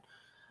on.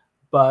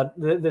 But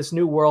this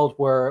new world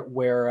where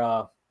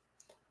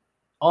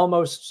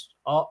almost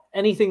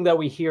anything that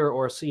we hear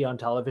or see on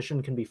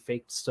television can be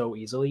faked so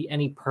easily.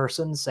 Any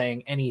person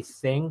saying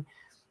anything,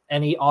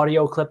 any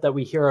audio clip that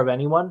we hear of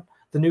anyone,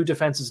 the new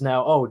defense is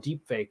now,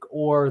 deepfake,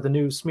 or the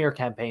new smear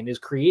campaign is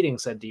creating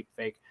said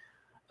deepfake.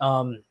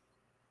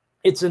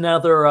 It's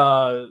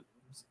another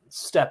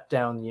step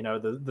down,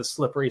 the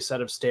slippery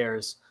set of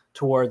stairs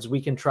towards we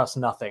can trust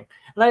nothing.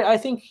 And I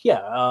think,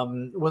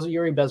 was it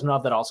Yuri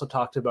Bezmenov that also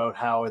talked about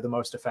how the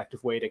most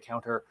effective way to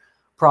counter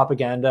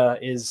propaganda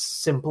is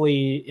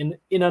simply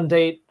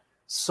inundate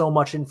so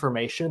much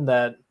information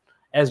that,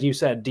 as you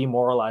said,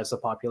 demoralize the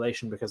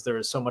population, because there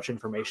is so much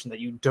information that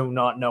you do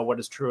not know what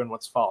is true and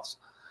what's false.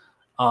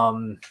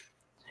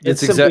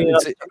 It's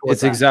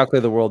exactly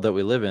the world that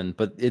we live in,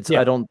 but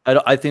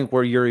I think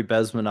where Yuri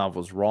Bezmenov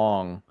was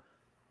wrong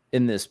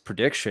in this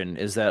prediction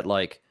is that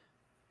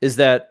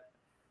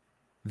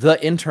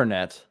the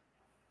internet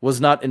was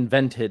not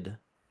invented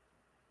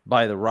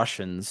by the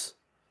Russians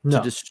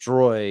to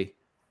destroy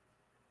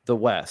the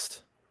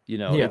West.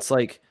 It's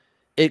like,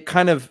 it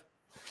kind of,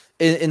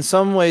 in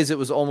some ways, it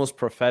was almost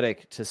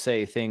prophetic to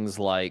say things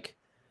like,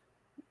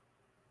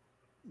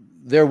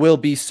 there will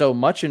be so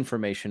much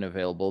information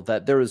available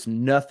that there is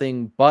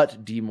nothing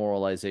but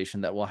demoralization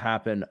that will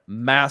happen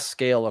mass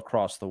scale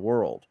across the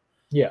world.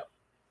 Yeah.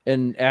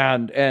 And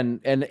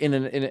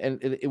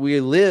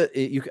we live.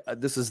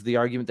 This is the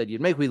argument that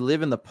you'd make. We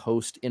live in the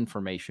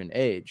post-information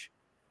age.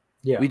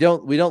 Yeah, we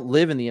don't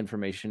live in the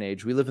information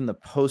age. We live in the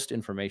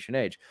post-information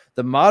age.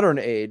 The modern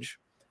age,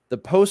 the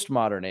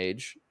postmodern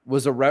age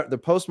was the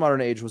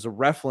postmodern age was a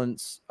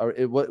reference, or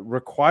it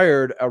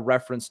required a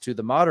reference to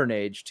the modern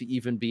age to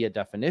even be a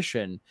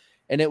definition.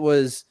 And it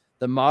was,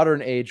 the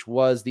modern age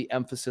was the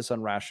emphasis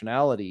on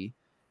rationality,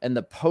 and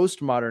the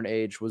postmodern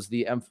age was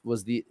the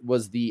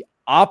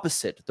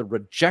opposite, the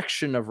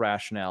rejection of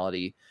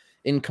rationality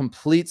in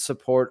complete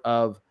support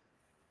of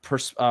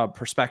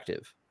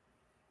perspective.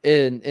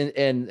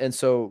 And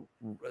so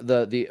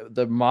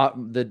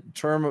the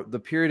term, the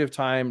period of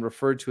time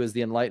referred to as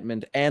the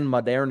Enlightenment and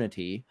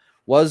modernity,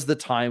 was the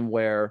time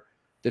where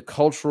the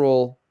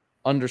cultural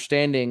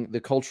understanding,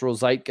 the cultural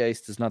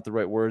zeitgeist is not the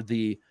right word,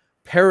 the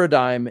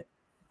paradigm,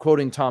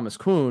 quoting Thomas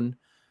Kuhn,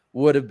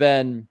 would have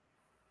been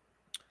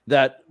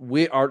that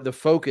the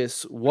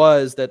focus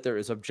was that there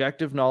is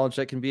objective knowledge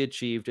that can be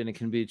achieved, and it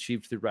can be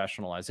achieved through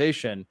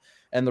rationalization.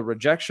 And the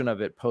rejection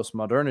of it,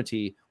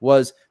 postmodernity,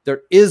 was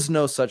there is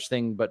no such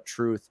thing but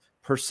truth.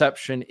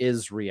 Perception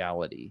is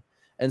reality.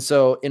 And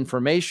so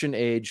information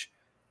age,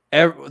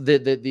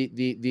 the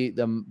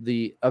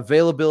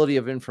availability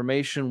of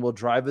information will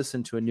drive us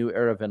into a new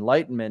era of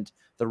enlightenment.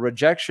 The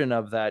rejection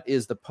of that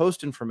is the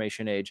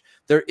post-information age.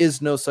 There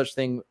is no such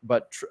thing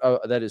but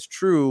that is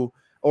true,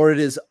 or it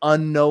is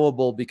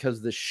unknowable because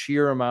of the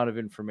sheer amount of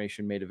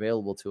information made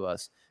available to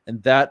us.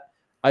 And that,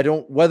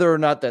 whether or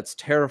not that's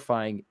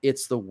terrifying,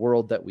 it's the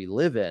world that we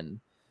live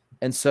in.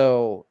 And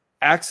so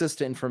access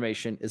to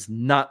information is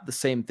not the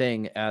same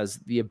thing as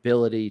the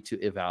ability to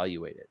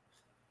evaluate it.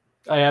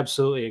 I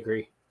absolutely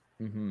agree.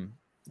 Mm-hmm.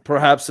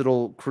 Perhaps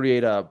it'll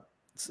create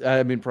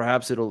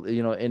perhaps it'll,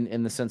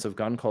 in the sense of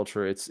gun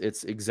culture, it's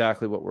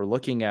exactly what we're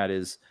looking at.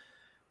 Is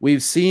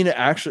we've seen,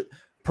 actually,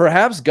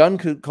 perhaps gun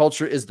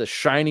culture is the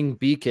shining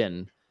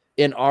beacon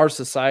in our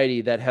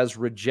society that has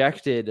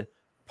rejected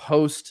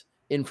post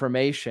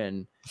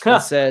information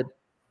and said,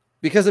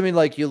 because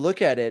you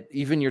look at it,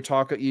 even your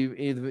talk,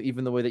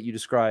 even the way that you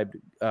described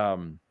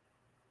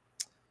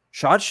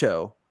SHOT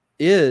Show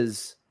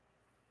is,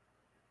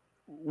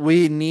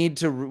 we need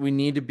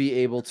to be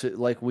able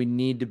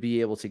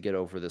to get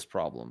over this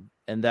problem.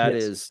 And that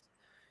is,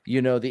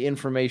 you know, the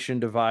information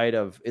divide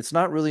of it's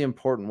not really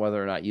important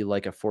whether or not you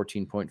like a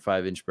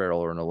 14.5-inch barrel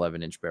or an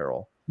 11-inch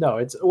barrel. No,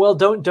 it's well,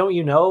 don't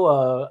you know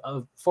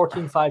a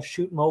 14.5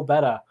 shoot mo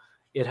beta?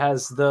 It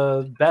has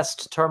the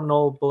best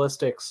terminal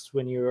ballistics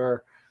when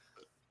you're,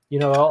 you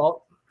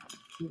know,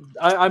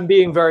 I'm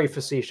being very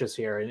facetious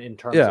here in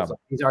terms of like,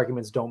 these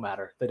arguments don't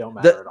matter. They don't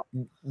matter at all.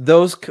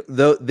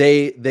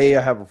 They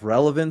have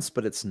relevance,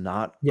 but it's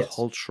not Yes.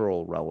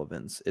 cultural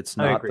relevance. It's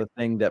not the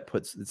thing that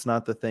it's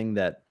not the thing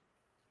that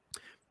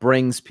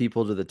brings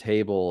people to the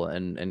table.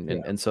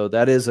 And so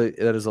that is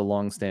a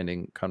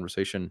long-standing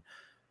conversation.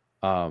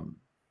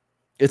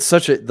 It's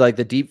such a, like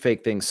the deep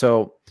fake thing.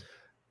 So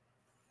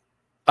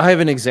I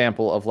have an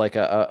example of like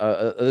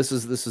this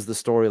is the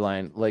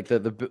storyline, like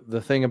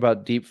the thing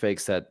about deep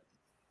fakes that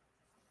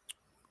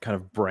kind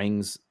of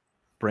brings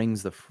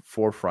the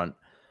forefront.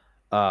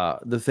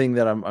 The thing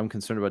that I'm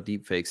concerned about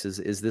deep fakes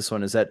is this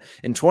one, is that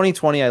in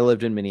 2020 I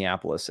lived in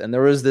Minneapolis, and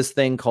there was this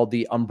thing called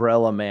the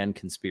Umbrella Man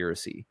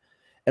conspiracy.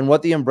 And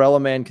what the Umbrella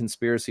Man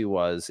conspiracy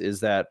was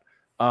is that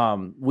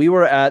we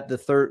were at the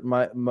third,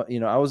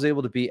 I was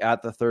able to be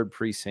at the 3rd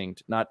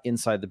precinct, not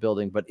inside the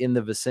building, but in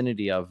the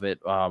vicinity of it,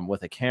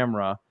 with a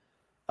camera,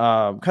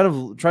 kind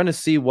of trying to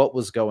see what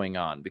was going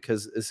on,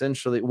 because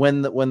essentially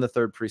when the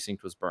 3rd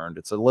precinct was burned,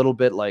 it's a little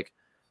bit like,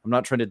 I'm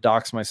not trying to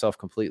dox myself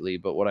completely,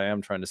 but what I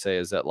am trying to say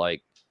is that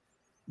like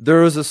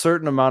there was a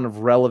certain amount of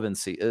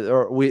relevancy,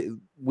 or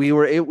we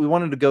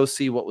wanted to go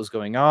see what was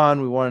going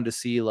on. We wanted to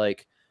see,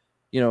 like,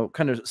 you know,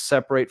 kind of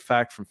separate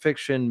fact from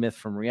fiction, myth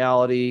from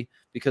reality,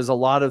 because a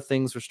lot of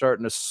things were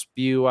starting to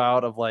spew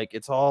out of like,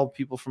 it's all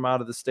people from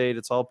out of the state.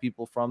 It's all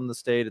people from the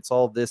state. It's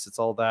all this, it's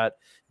all that,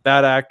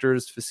 bad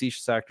actors,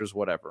 facetious actors,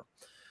 whatever.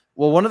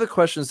 Well, one of the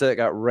questions that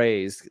got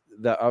raised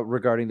that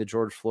regarding the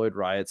George Floyd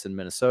riots in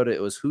Minnesota,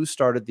 it was who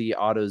started the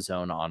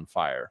AutoZone on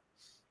fire.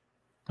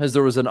 Because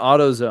there was an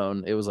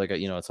AutoZone, it was like a,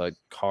 you know, it's a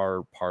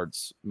car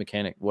parts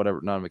mechanic, whatever,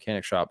 not a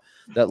mechanic shop,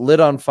 that lit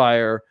on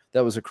fire,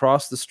 that was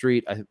across the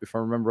street. If I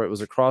remember, it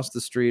was across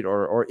the street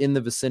or in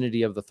the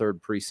vicinity of the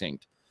 3rd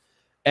precinct.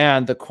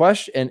 And the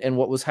question, and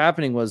what was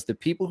happening was the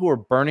people who were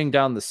burning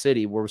down the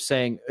city were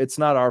saying, it's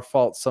not our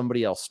fault,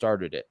 somebody else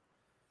started it.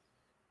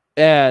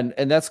 And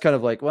that's kind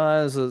of like, well,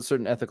 there's a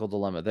certain ethical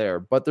dilemma there,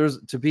 but there's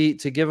to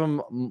give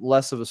them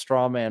less of a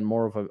straw man,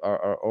 more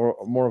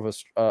of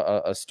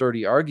a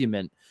sturdy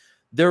argument.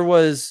 There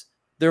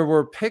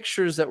were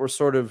pictures that were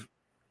sort of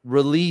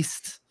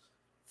released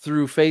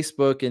through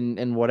Facebook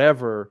and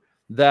whatever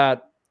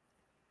that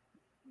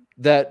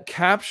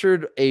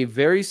captured a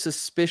very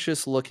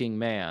suspicious looking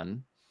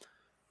man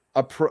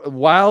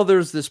while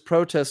there's this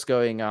protest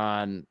going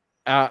on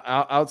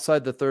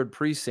outside the 3rd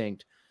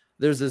precinct.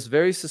 There's this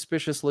very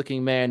suspicious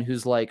looking man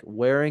who's like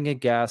wearing a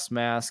gas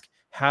mask,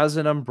 has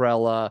an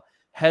umbrella,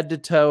 head to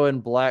toe in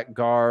black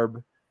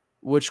garb,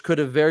 which could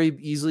have very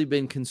easily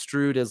been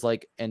construed as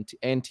like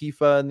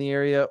Antifa in the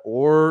area,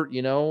 or,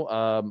 you know,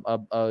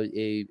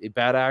 a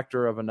bad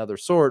actor of another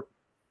sort.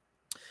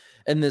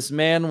 And this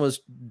man was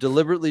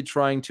deliberately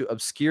trying to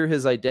obscure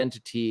his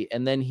identity.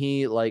 And then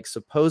he, like,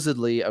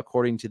 supposedly,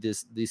 according to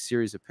these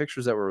series of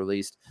pictures that were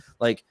released,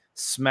 like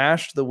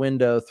smashed the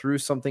window, threw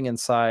something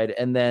inside,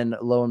 and then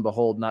lo and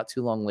behold, not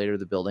too long later,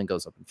 the building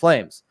goes up in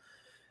flames.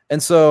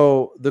 And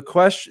so the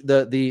question,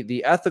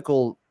 the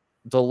ethical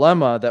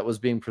dilemma that was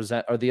being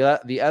presented, or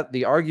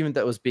the argument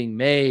that was being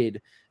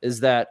made,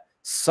 is that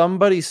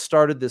somebody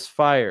started this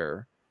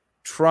fire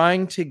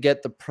trying to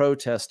get the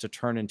protest to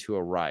turn into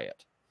a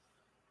riot,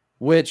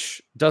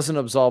 which doesn't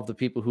absolve the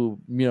people who,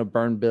 you know,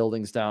 burn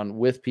buildings down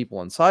with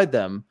people inside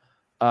them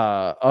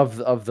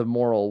of the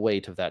moral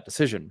weight of that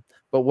decision.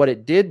 But what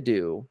it did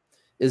do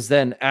is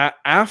then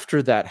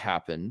after that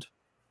happened,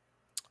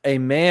 a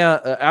man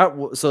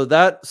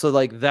that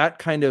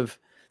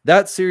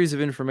series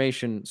of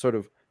information sort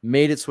of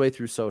made its way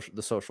through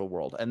the social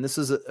world. And this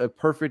is a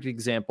perfect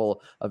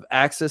example of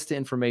access to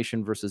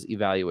information versus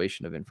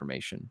evaluation of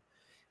information.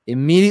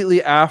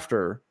 Immediately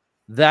after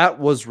that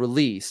was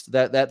released,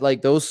 that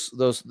like those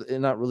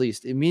not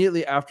released,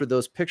 immediately after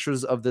those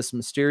pictures of this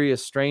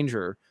mysterious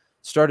stranger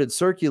started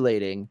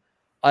circulating,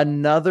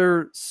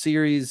 another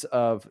series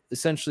of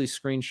essentially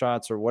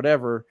screenshots or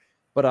whatever,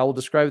 but I will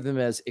describe them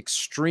as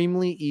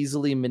extremely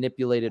easily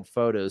manipulated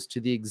photos to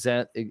the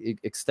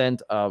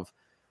extent of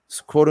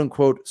quote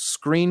unquote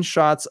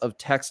screenshots of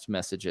text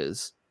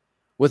messages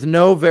with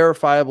no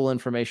verifiable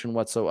information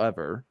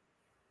whatsoever.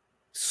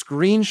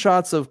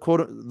 Screenshots of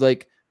quote,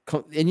 like,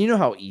 and you know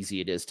how easy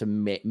it is to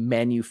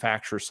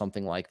manufacture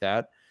something like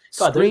that.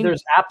 God,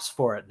 there's apps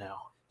for it now.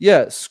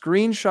 Yeah,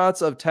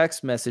 screenshots of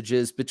text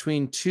messages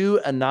between two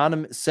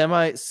anonymous,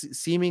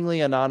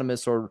 seemingly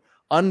anonymous or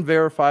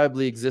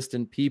unverifiably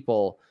existent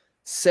people,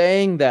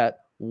 saying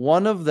that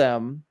one of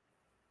them,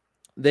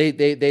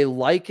 they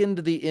likened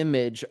the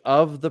image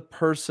of the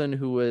person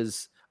who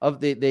was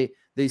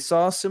they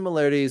saw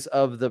similarities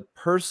of the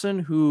person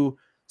who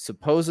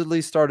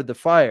supposedly started the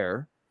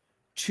fire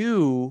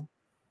to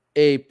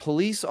a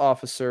police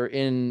officer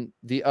in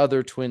the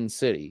other twin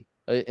city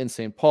in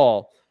St.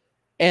 Paul.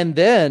 And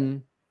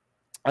then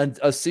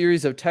a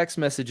series of text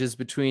messages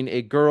between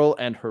a girl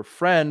and her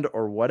friend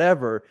or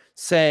whatever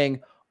saying,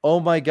 oh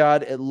my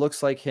God, it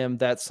looks like him.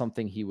 That's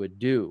something he would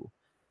do.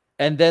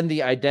 And then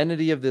the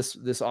identity of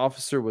this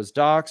officer was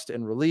doxed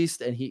and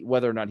released, and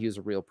whether or not he was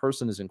a real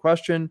person is in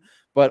question.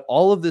 But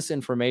all of this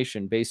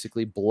information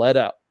basically bled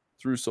out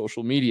through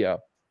social media.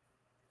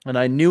 And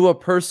I knew a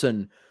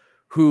person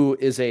who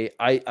is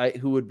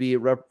who would be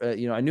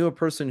I knew a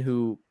person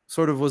who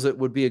sort of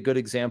would be a good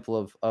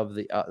example of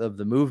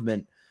the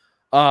movement,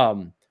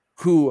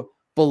 who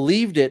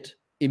believed it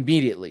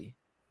immediately.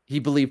 He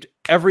believed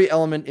every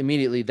element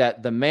immediately,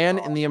 that the man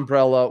in the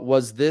umbrella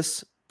was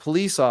this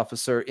police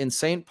officer in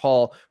St.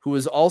 Paul, who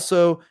was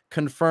also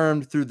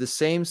confirmed through the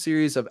same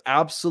series of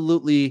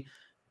absolutely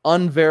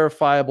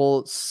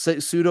unverifiable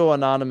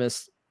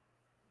pseudo-anonymous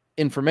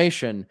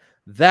information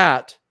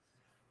that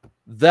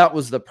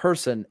was the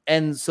person.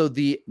 And so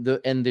the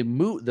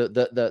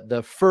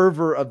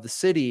fervor of the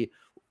city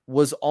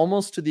was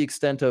almost to the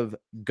extent of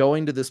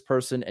going to this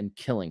person and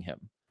killing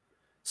him.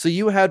 So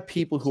you had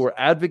people who were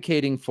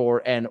advocating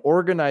for and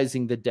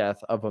organizing the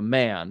death of a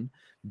man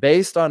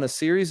based on a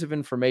series of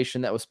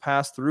information that was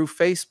passed through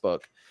Facebook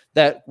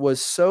that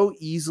was so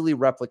easily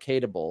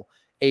replicatable.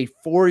 A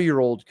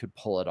 4-year-old could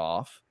pull it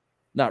off.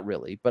 Not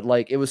really, but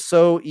like it was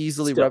so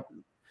easily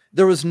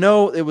there was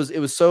no, it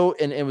was so,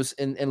 and it was,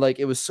 and like,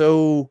 it was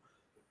so,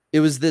 it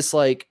was this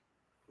like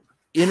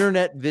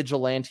internet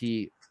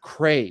vigilante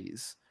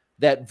craze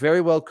that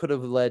very well could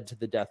have led to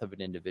the death of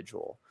an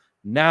individual.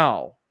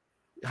 Now,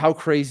 how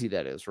crazy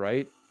that is,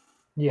 right?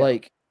 Yeah.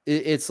 Like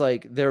it's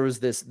like there's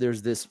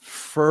this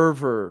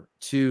fervor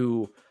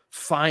to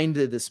find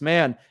this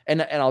man,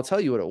 and I'll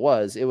tell you what it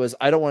was. It was,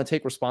 I don't want to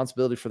take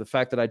responsibility for the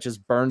fact that I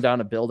just burned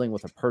down a building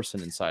with a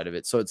person inside of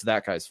it, so it's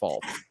that guy's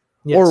fault.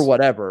 Yes. Or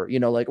whatever, you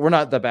know, like we're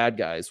not the bad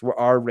guys.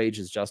 Our rage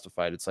is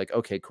justified. It's like,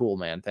 okay, cool,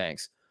 man,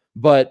 thanks.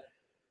 But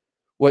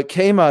what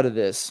came out of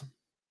this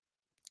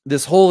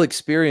whole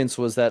experience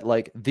was that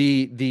like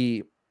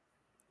that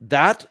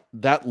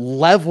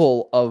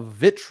level of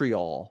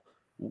vitriol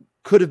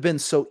could have been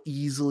so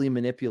easily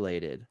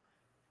manipulated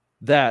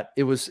that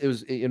it was,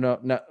 you know,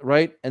 not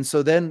right. And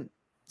so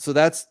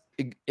that's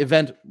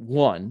event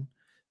 1,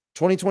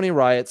 2020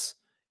 riots,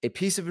 a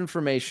piece of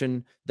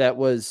information that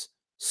was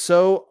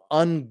so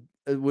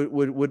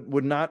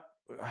would not,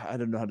 I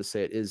don't know how to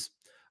say it, is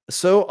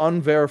so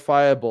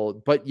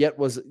unverifiable, but yet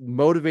was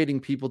motivating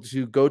people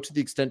to go to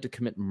the extent to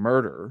commit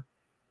murder.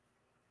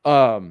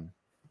 On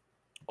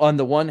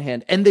the one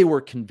hand, and they were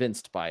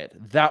convinced by it.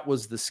 That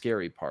was the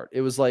scary part.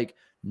 It was like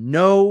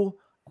no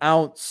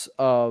ounce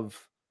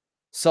of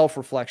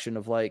self-reflection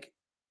of like,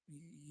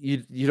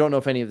 you don't know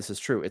if any of this is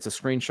true. It's a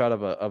screenshot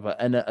of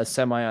a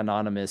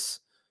semi-anonymous,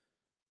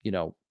 you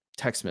know,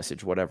 text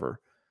message,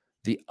 whatever.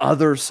 The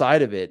other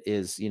side of it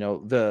is, you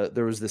know,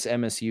 there was this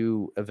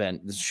MSU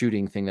event, this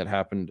shooting thing that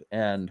happened,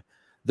 and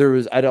there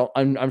was,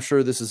 I'm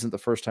sure this isn't the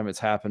first time it's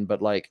happened,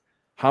 but like,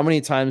 how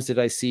many times did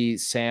I see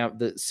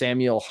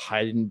Samuel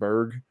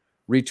Heidenberg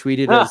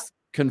retweeted as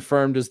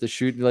confirmed as the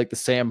shooter, like the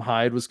Sam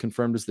Hyde was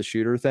confirmed as the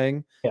shooter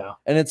thing? Yeah.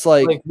 And it's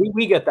like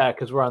we get that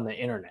because we're on the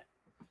internet.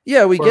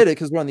 Yeah, we get it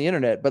because we're on the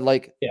internet, but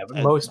like, yeah,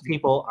 but most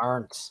people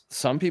aren't.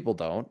 Some people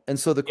don't. And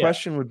so the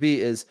question would be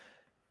is,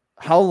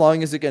 how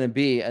long is it going to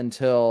be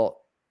until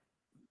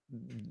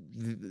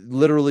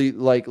literally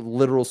like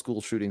literal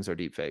school shootings are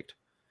deep faked,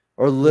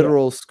 or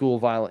literal school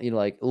violence, you know,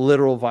 like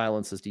literal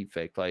violence is deep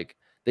faked? Like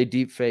they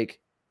deep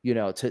fake, you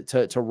know,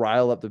 to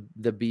rile up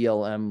the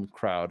BLM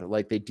crowd.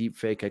 Like they deep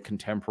fake a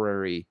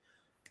contemporary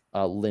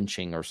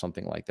lynching or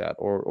something like that,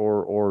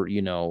 or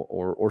you know,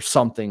 or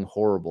something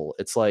horrible.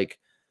 It's like,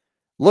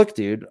 look,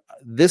 dude,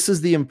 this is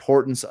the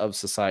importance of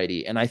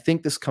society. And I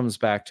think this comes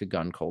back to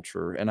gun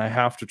culture, and I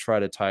have to try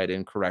to tie it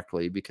in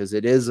correctly because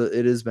it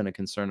has been a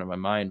concern of my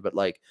mind. But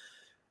like,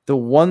 the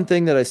one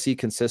thing that I see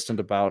consistent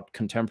about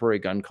contemporary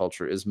gun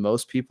culture is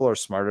most people are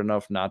smart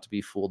enough not to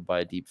be fooled by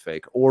a deep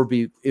fake or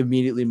be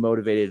immediately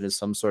motivated into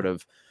some sort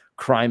of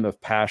crime of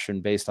passion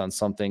based on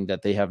something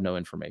that they have no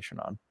information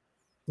on.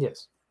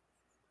 Yes.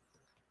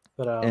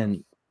 But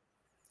and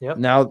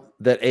now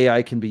that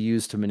AI can be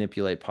used to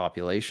manipulate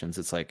populations,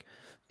 it's like,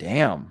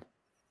 damn,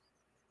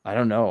 I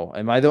don't know.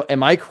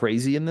 Am I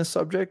crazy in this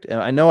subject? And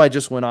I know I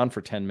just went on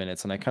for 10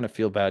 minutes and I kind of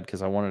feel bad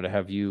because I wanted to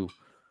have you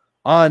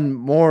on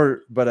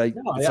more, but I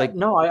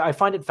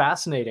find it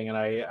fascinating, and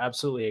I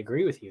absolutely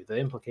agree with you. The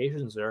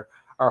implications are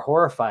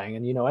horrifying.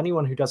 And, you know,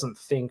 anyone who doesn't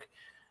think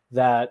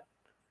that,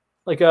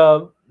 like,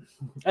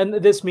 and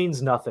this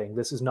means nothing.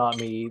 This is not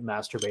me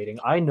masturbating.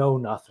 I know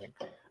nothing.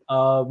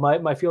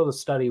 My field of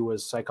study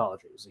was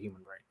psychology. It was the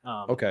human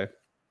brain. Okay.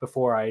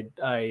 Before I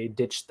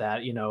ditched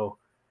that, you know,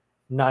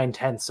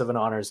 9/10 of an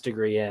honors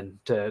degree in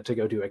to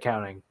go do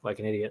accounting like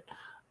an idiot.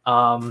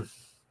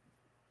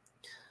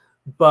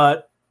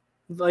 But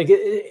like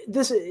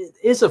this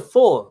is a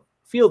full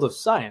field of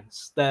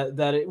science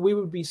that we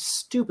would be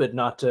stupid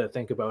not to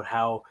think about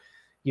how,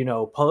 you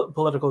know,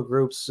 political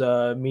groups,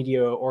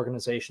 media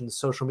organizations,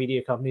 social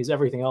media companies,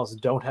 everything else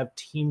don't have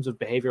teams of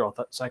behavioral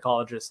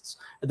psychologists,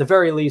 at the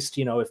very least,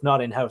 you know, if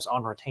not in-house,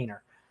 on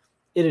retainer.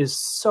 it is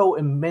so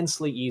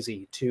immensely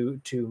easy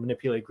to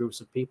manipulate groups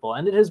of people,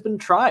 and it has been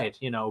tried,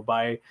 you know,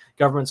 by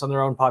governments on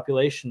their own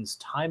populations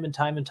time and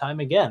time and time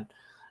again.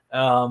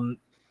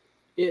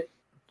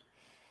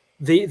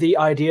 The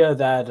idea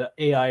that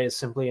AI is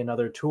simply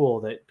another tool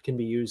that can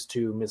be used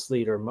to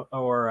mislead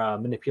or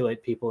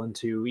manipulate people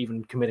into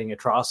even committing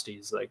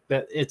atrocities, like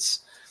that,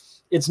 it's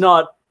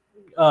not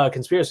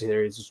conspiracy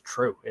theory. It's just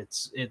true.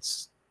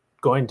 It's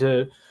going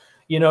to,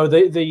 you know,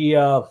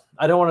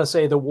 I don't want to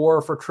say the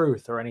war for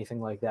truth or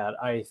anything like that.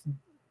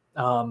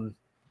 I'm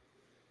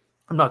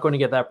not going to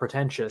get that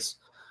pretentious,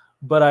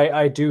 but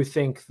I do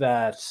think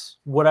that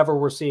whatever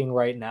we're seeing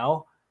right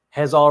now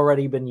has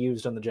already been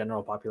used on the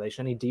general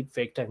population. Any deep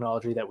fake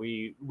technology that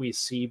we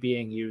see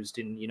being used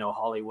in, you know,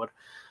 Hollywood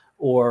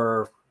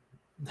or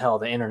hell,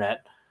 the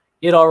internet,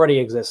 it already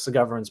exists. The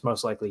government's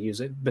most likely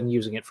been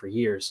using it for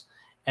years.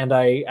 And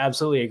I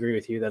absolutely agree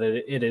with you that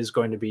it is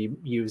going to be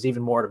used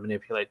even more to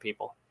manipulate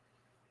people.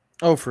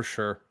 Oh, for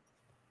sure.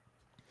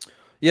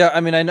 Yeah,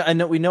 I mean, I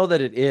know we know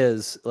that it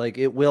is, like,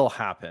 it will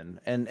happen,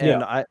 and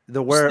Yeah.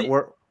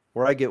 where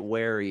I get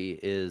wary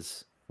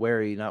is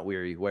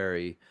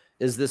wary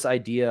is this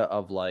idea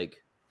of,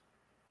 like,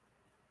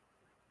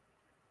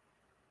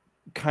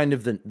 kind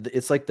of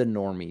it's like the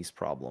normies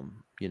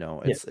problem, you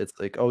know. Yeah. It's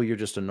like, oh, you're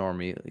just a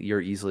normie,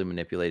 you're easily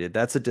manipulated.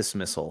 That's a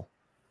dismissal.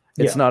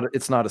 Yeah.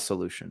 It's not a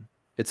solution.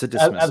 It's a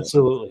dismissal.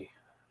 Absolutely.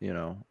 You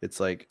know, it's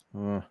like,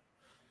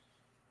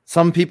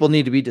 some people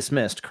need to be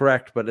dismissed,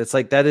 correct, but it's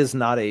like that is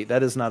not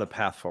a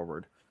path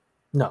forward.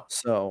 No.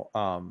 So,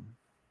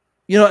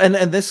 you know, and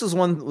this is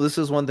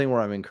one thing where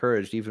I'm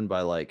encouraged, even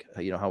by, like,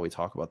 you know, how we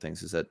talk about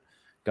things, is that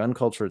gun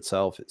culture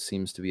itself, it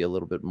seems to be a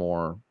little bit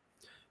more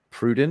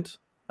prudent.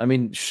 I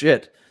mean,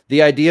 shit,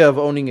 the idea of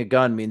owning a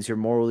gun means you're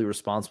morally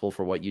responsible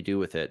for what you do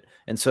with it.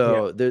 And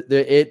so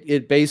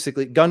it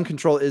basically, gun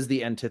control is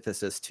the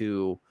antithesis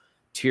to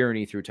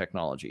tyranny through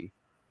technology.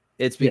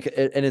 It's because,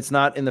 and it's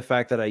not in the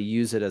fact that I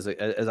use it as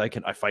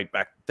I fight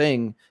back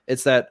thing.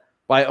 It's that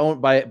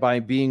by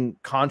being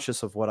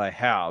conscious of what I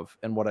have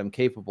and what I'm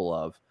capable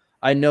of,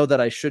 I know that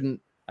I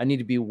need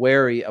to be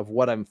wary of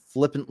what I'm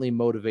flippantly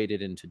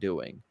motivated into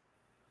doing.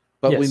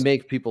 But we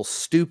make people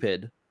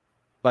stupid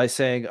by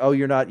saying, oh,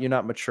 you're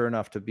not mature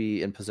enough to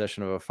be in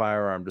possession of a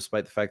firearm,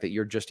 despite the fact that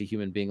you're just a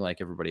human being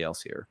like everybody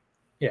else here.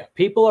 Yeah,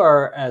 people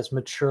are as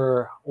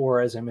mature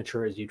or as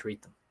immature as you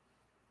treat them.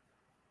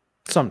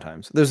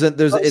 Sometimes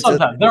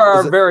there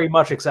are very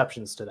much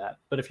exceptions to that,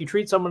 but if you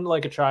treat someone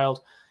like a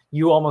child,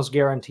 you almost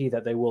guarantee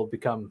that they will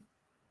become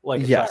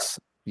like a child.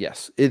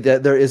 Yes,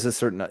 there is a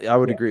certain, I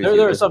would agree with you.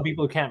 There are some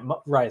people who can't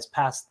rise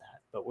past that,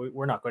 but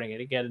we're not going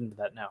to get into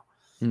that now.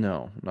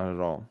 No, not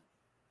at all.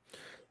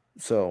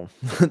 So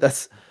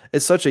it's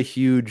such a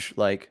huge,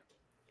 like,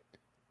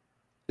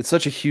 it's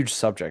such a huge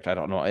subject. I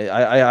don't know.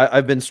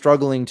 I've been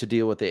struggling to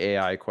deal with the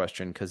AI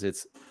question, because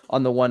it's,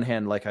 on the one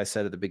hand, like I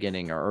said at the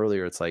beginning or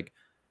earlier, it's like,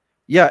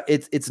 yeah,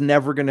 it's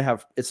never going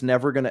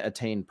to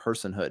attain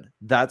personhood.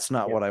 That's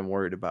not what I'm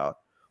worried about.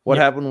 What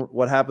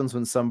happens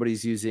when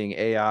somebody's using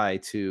AI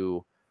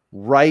to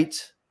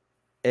write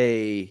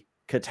a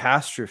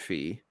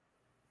catastrophe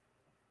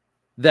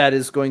that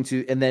is going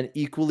to, and then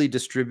equally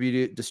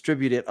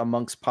distribute it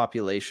amongst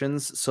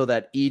populations, so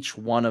that each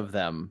one of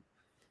them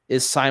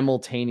is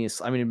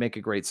simultaneous. I mean, it'd make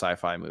a great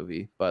sci-fi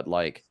movie, but,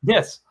 like,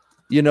 yes,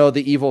 you know,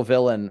 the evil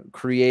villain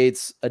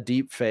creates a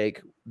deep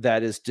fake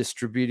that is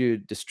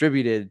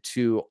distributed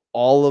to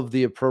all of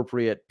the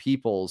appropriate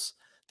peoples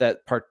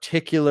that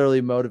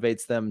particularly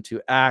motivates them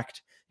to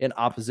act in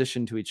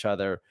opposition to each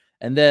other.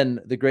 And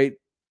then the great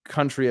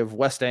country of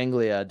West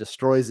Anglia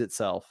destroys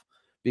itself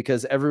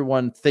because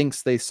everyone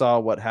thinks they saw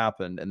what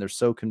happened, and they're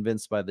so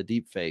convinced by the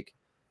deep fake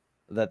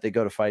that they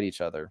go to fight each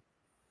other.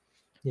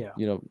 Yeah.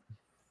 You know,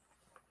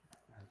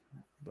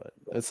 but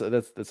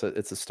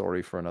it's a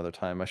story for another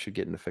time. I should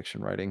get into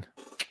fiction writing.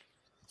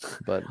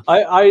 But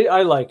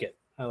I like it.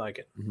 I like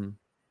it. Mm-hmm.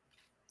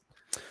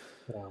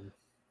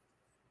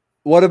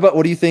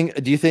 What do you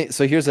think? Do you think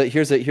so? Here's a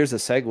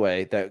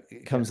segue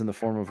that comes in the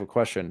form of a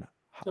question.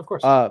 Of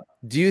course.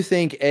 Do you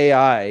think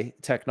AI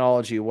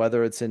technology,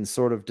 whether it's in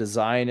sort of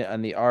design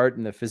and the art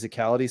and the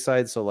physicality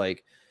side, so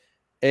like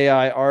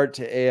AI art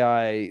to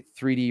AI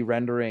 3D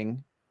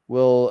rendering,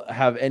 will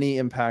have any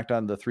impact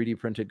on the 3D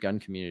printed gun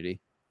community?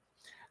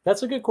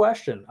 That's a good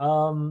question.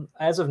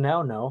 As of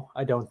now, no,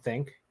 I don't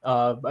think.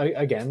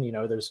 Again, you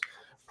know, there's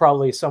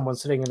probably someone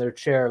sitting in their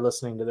chair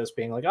listening to this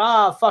being like,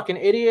 ah, fucking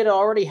idiot,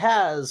 already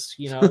has,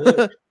 you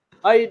know,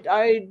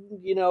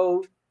 you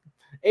know,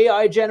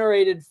 AI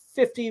generated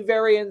 50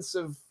 variants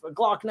of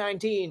Glock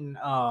 19.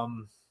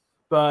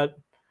 But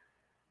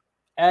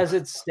as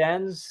it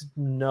stands,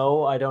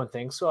 no, I don't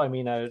think so. I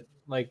mean,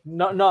 like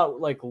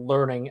not like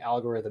learning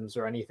algorithms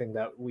or anything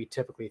that we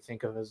typically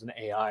think of as an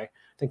AI. I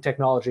think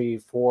technology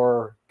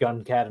for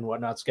GunCat and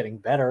whatnot's getting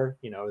better.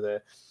 You know,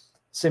 the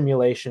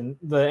simulation,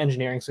 the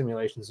engineering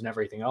simulations and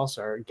everything else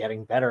are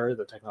getting better.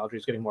 The technology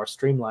is getting more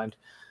streamlined.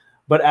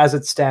 But as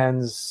it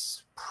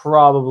stands,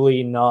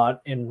 probably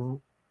not,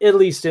 in at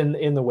least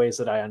in the ways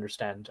that I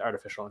understand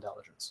artificial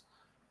intelligence.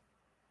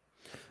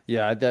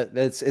 Yeah,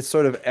 it's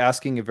sort of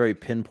asking a very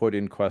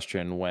pinpointed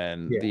question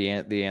when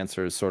Yeah. the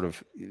answer is sort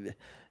of,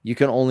 you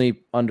can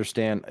only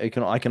understand, I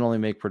can only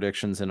make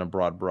predictions in a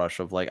broad brush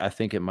of like, I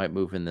think it might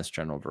move in this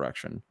general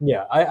direction.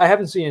 Yeah, I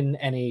haven't seen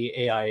any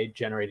AI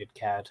generated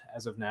CAD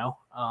as of now.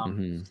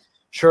 Hmm.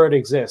 Sure, it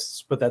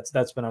exists, but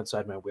that's been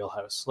outside my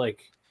wheelhouse.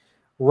 Like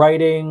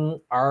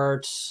writing,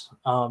 art,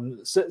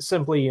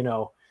 simply, you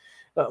know,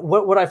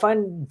 what I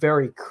find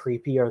very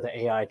creepy are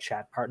the AI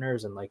chat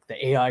partners and like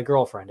the AI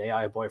girlfriend,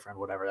 AI boyfriend,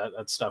 whatever.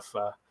 That stuff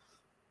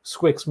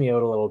squicks me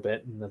out a little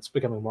bit, and that's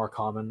becoming more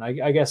common.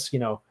 I guess, you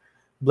know,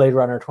 Blade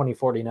Runner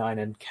 2049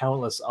 and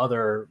countless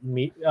other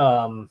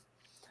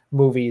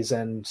movies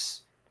and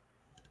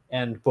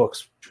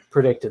books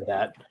predicted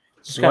that.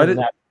 It's just kind of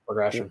that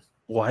progression.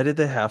 Why did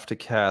they have to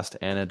cast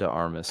Anna de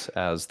Armas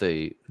as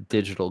the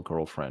digital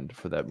girlfriend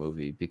for that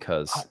movie?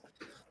 Because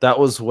that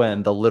was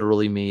when the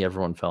literally me,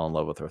 everyone fell in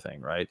love with her thing,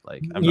 right?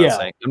 Like, I'm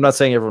not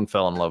saying everyone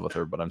fell in love with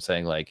her, but I'm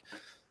saying, like,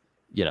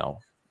 you know,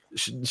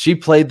 she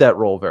played that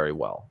role very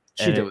well.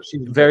 And it was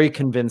very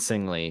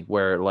convincingly,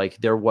 where like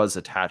there was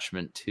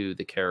attachment to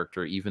the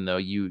character, even though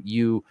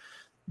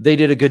they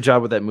did a good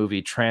job with that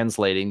movie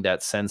translating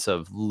that sense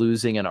of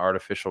losing an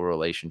artificial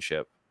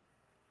relationship.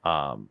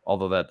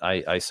 Although that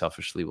I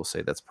selfishly will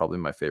say that's probably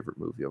my favorite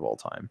movie of all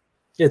time.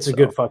 It's a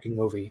good fucking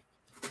movie.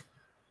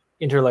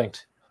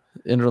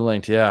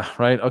 Interlinked, yeah,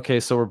 right. Okay,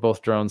 so we're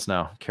both drones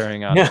now.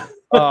 Carrying on.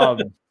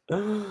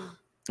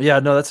 Yeah,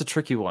 no, that's a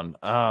tricky one.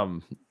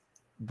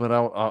 But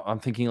I'm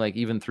thinking like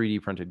even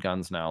 3D printed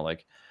guns now.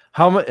 Like,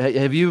 how much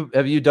have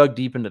you dug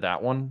deep into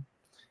that one?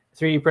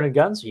 3D printed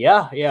guns?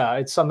 Yeah,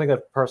 it's something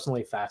that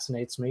personally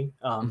fascinates me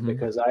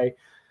because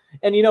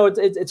and you know,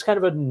 it's kind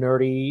of a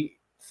nerdy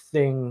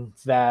thing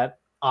that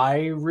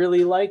I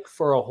really like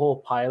for a whole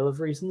pile of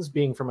reasons.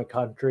 Being from a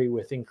country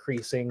with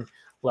increasing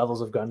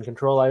levels of gun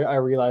control, I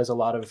realize a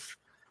lot of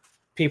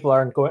people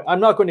aren't going. I'm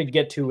not going to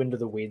get too into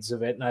the weeds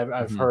of it, and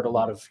I've heard a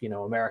lot of, you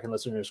know, American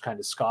listeners kind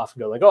of scoff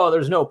and go like, "Oh,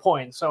 there's no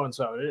point, so and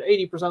so,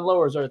 80%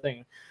 lowers our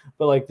thing,"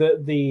 but like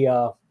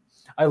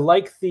I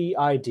like the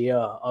idea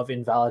of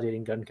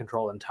invalidating gun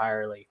control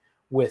entirely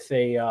with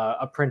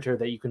a printer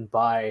that you can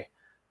buy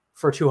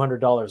for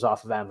 $200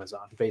 off of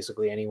Amazon,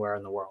 basically anywhere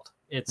in the world.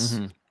 It's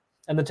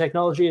and the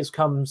technology has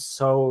come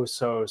so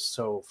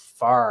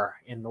far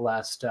in the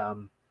last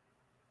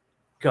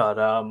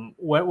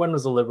when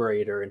was the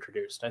Liberator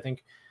introduced? I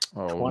think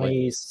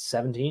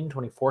 2017,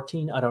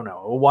 2014. I don't know,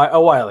 a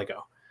while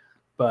ago.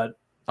 But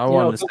I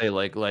wanted to say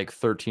like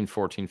 13,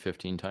 14,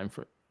 15 time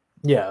frame.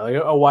 Yeah,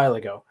 like a while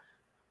ago.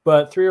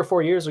 But 3 or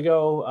 4 years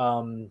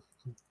ago,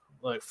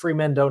 like Free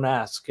Men Don't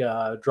Ask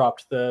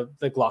dropped the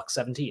Glock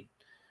 17.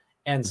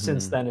 And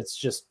since then,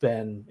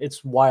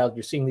 it's wild.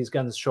 You're seeing these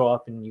guns show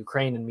up in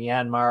Ukraine and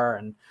Myanmar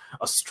and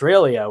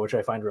Australia, which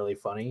I find really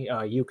funny.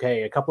 UK,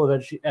 a couple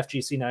of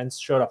FGC9s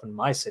showed up in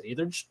my city.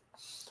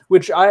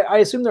 Which I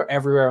assume they're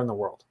everywhere in the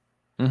world.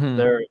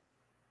 They're,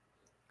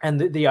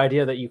 and the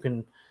idea that you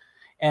can,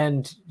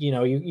 and you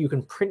know, you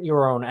can print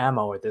your own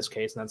ammo at this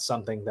case, and that's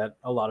something that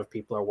a lot of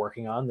people are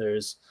working on.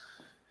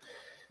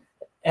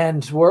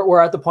 And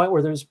we're at the point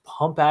where there's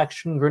pump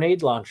action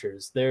grenade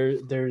launchers.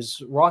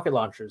 There's rocket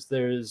launchers.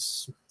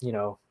 There's, you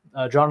know,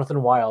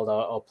 Jonathan Wild,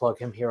 I'll plug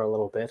him here a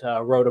little bit,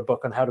 wrote a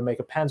book on how to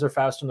make a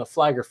Panzerfaust and a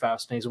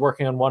Fliegerfaust, and he's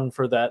working on one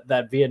for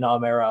that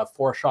Vietnam era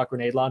 4-shot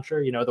grenade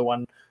launcher. You know, the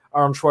one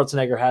Arnold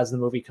Schwarzenegger has in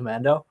the movie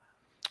Commando.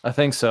 I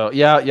think so.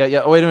 Yeah.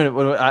 Oh, wait a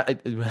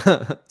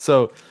minute.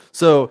 So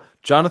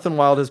Jonathan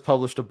Wild has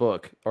published a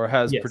book or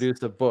has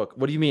produced a book.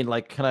 What do you mean?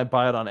 Like, can I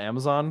buy it on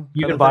Amazon?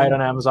 You can buy it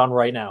on Amazon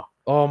right now.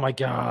 Oh my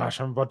gosh,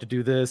 I'm about to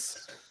do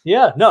this.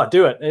 Yeah, no,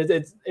 do it.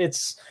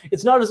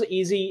 It's not as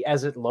easy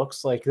as it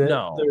looks. Like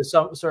there's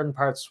some certain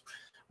parts.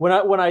 When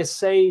I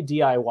say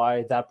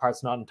DIY, that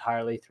part's not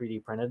entirely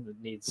 3D printed. It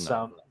needs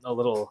a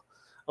little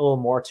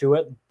more to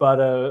it. But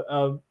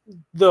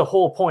the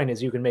whole point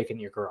is you can make it in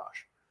your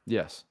garage.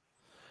 Yes.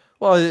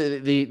 Well,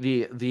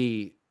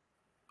 the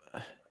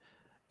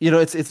you know,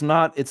 it is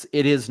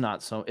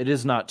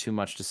not too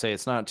much to say.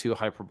 It's not too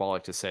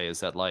hyperbolic to say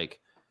is that, like,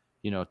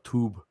 you know,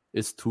 tube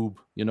is tube,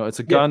 you know, it's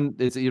a gun.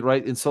 It's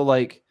right. And so,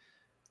 like,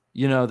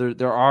 you know,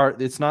 it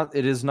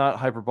is not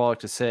hyperbolic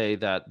to say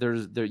that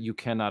you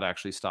cannot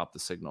actually stop the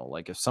signal.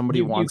 Like, if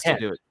somebody wants to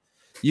do it,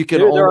 you can.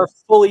 There are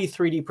fully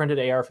 3D printed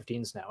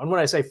AR-15s now. And when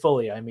I say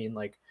fully, I mean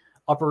like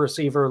upper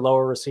receiver,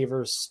 lower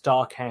receiver,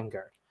 stock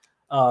handguard.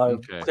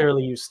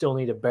 Clearly you still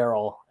need a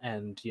barrel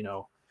and, you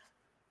know,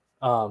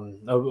 a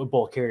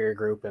bolt carrier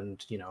group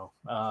and, you know,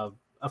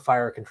 a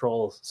fire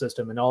control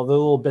system and all the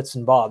little bits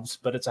and bobs,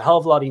 but it's a hell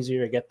of a lot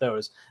easier to get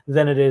those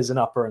than it is an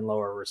upper and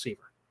lower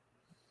receiver.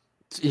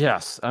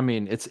 Yes, I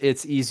mean it's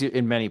easier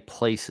in many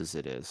places.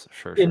 It is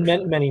sure.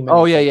 Many.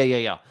 Oh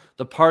yeah.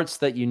 The parts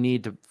that you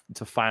need to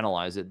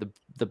finalize it,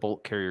 the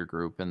bolt carrier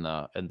group and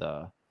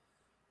the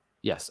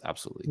yes,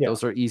 absolutely. Yeah.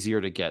 Those are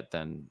easier to get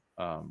than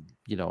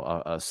you know,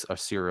 a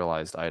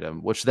serialized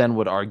item, which then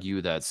would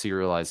argue that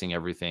serializing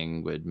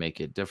everything would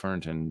make it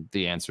different. And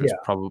the answer is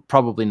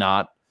probably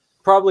not.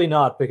 Probably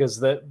not, because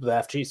the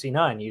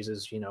FGC9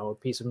 uses, you know, a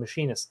piece of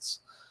machinists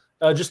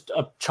Just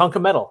a chunk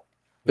of metal.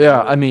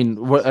 Yeah, I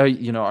mean, what are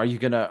you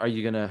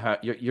gonna have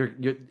you're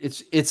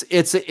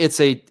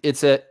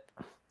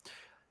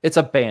it's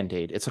a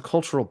band-aid. It's a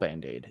cultural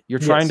band-aid. You're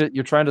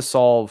trying to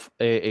solve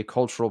a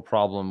cultural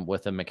problem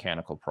with a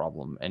mechanical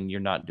problem, and you're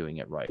not doing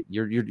it right.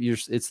 You're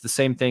it's the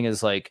same thing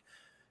as like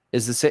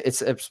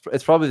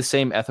it's probably the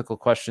same ethical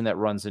question that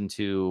runs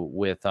into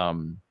with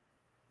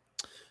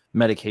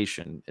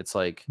medication. It's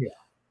like,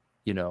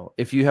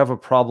 if you have a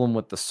problem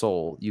with the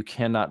soul, you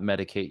cannot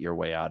medicate your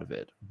way out of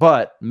it.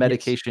 But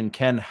medication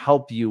can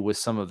help you with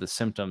some of the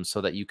symptoms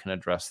so that you can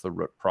address the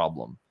root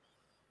problem.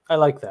 I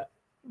like that.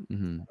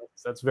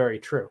 That's very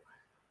true.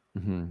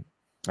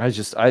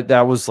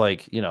 That was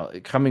like,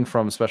 coming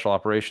from special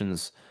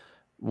operations.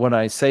 When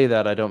I say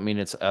that, I don't mean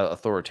it's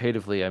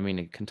authoritatively. I mean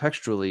it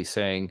contextually,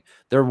 saying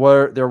there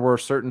were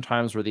certain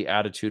times where the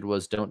attitude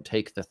was, don't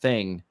take the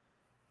thing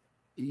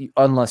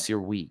unless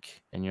you're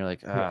weak, and you're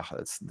like,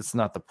 that's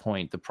not the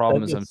point. The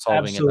problem is I'm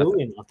solving it.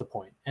 Absolutely not the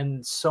point.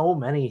 And so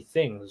many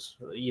things,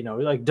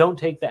 like don't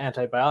take the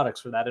antibiotics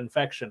for that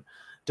infection.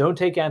 Don't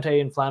take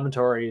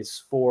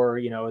anti-inflammatories for,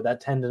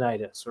 that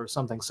tendinitis or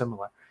something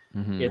similar.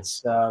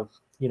 It's,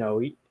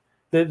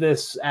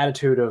 this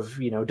attitude of,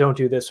 don't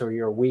do this or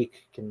you're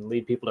weak can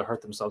lead people to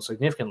hurt themselves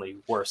significantly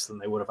worse than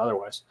they would have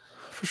otherwise.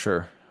 For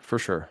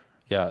sure.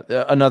 Yeah.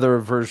 Another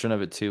version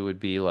of it too would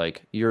be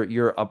like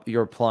you're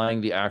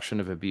applying the action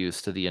of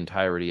abuse to the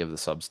entirety of the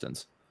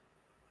substance.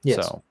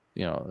 Yes. So,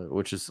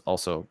 which is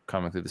also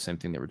comically the same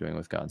thing they were doing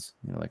with guns.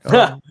 Like,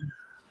 oh,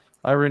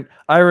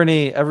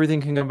 irony,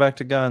 everything can come back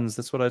to guns.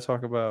 That's what I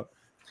talk about.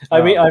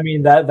 I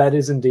mean that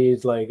is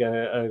indeed like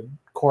a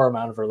core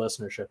amount of our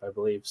listenership, I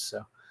believe.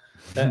 So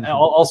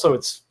also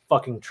it's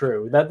fucking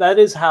true. That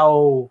is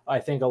how I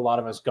think a lot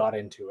of us got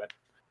into it.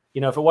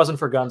 If it wasn't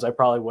for guns, I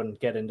probably wouldn't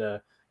get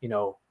into,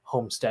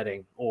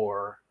 homesteading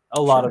or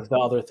a lot of the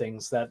other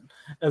things that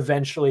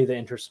eventually the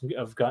interest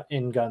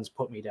in guns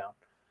put me down.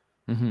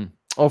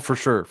 Oh, for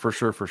sure.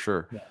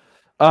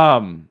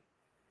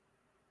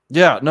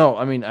 Yeah, no,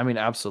 I mean,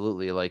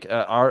 absolutely. Like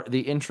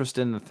the interest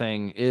in the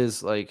thing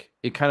is like,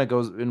 it kind of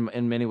goes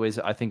in many ways.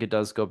 I think it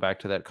does go back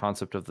to that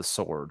concept of the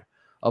sword,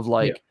 of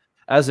like,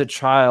 as a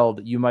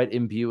child, you might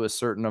imbue a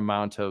certain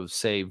amount of,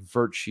 say,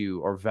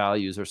 virtue or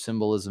values or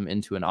symbolism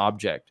into an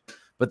object.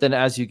 But then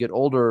as you get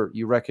older,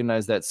 you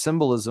recognize that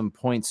symbolism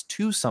points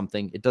to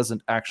something. It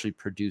doesn't actually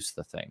produce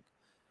the thing.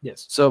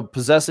 Yes. So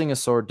possessing a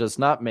sword does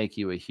not make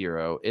you a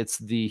hero. It's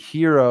the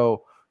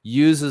hero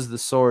uses the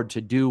sword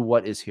to do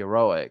what is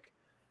heroic.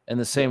 And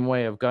the same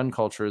way of gun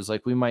culture is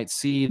like, we might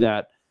see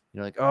that,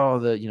 like, oh,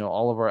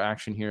 all of our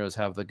action heroes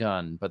have the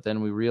gun, but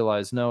then we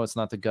realize, no, it's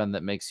not the gun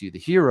that makes you the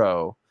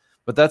hero.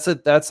 But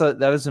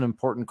that is an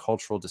important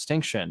cultural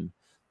distinction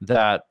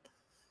that,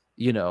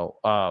 we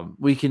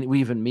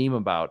even meme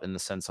about, in the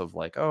sense of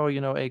like, oh,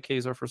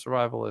 AKs are for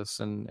survivalists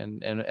and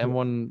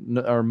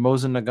M1 or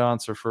Mosin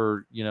Nagants are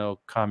for,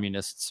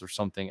 communists or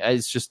something.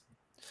 It's just,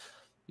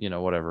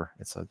 whatever.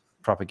 It's a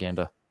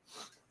propaganda.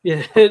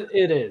 Yeah,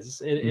 it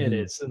is. It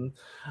is. And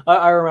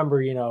I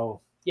remember,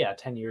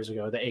 10 years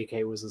ago, the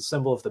AK was a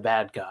symbol of the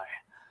bad guy.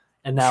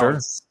 And now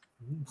it's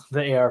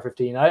the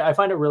AR-15. I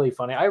find it really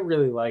funny. I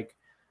really like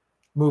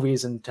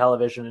movies and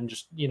television and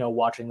just,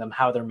 watching them,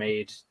 how they're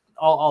made,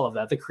 all of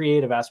that, the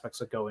creative aspects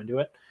that go into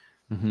it.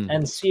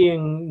 And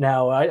seeing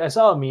now, I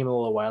saw a meme a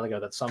little while ago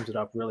that sums it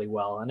up really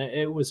well. And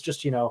it was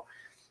just,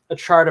 a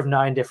chart of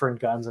 9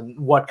 different guns and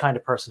what kind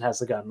of person has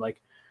the gun.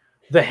 Like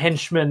the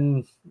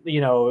henchman,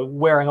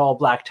 wearing all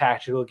black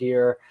tactical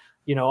gear,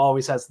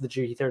 always has the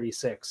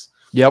G36.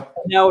 Yep.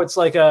 Now it's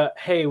like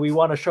hey, we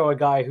want to show a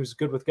guy who's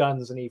good with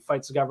guns and he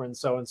fights the government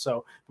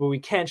so, but we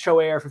can't show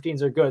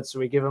AR-15s are good, so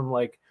we give him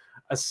like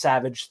a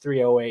Savage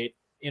 308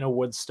 in a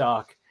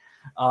Woodstock.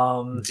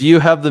 Do you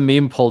have the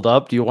meme pulled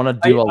up? Do you want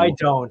to do I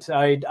don't.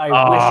 I wish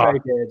I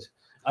did.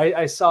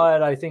 I saw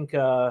it, I think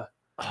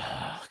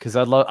because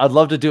I'd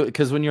love to do it,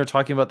 because when you were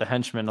talking about the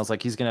henchman, I was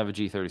like, he's gonna have a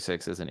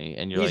G36, isn't he?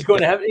 And he's going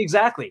to have,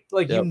 exactly,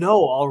 like,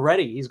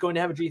 already he's going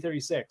to have a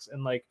G36,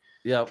 and like,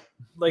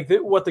 like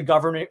what the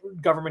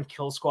government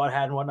kill squad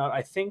had and whatnot.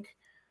 I think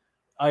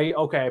I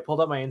pulled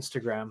up my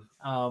Instagram.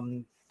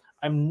 I'm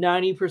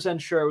 90%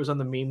 sure it was on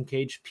the meme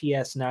cage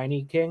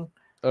PS90 King.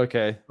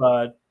 Okay,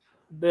 but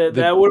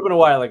that would have been a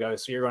while ago,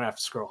 so you're going to have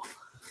to scroll.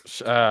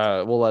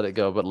 We'll let it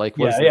go. But like,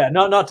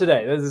 not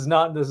today. This is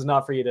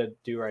not for you to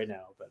do right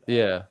now. But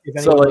if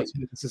anyone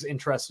is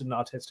interested and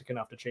autistic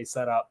enough to chase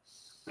that up,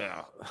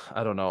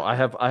 I don't know. I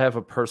have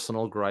a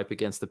personal gripe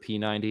against the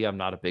P90. I'm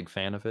not a big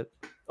fan of it.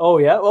 Oh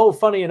yeah. Oh,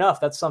 funny enough,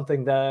 that's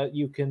something that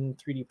you can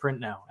 3D print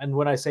now. And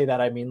when I say that,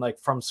 I mean like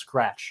from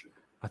scratch.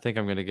 I think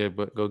I'm gonna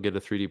go get a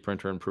 3D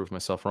printer and prove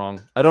myself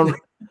wrong. I don't.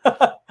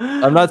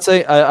 I'm not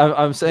saying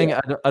I'm saying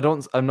I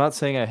don't. I'm not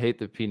saying I hate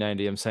the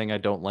P90. I'm saying I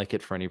don't like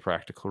it for any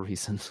practical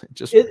reasons.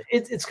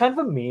 It's kind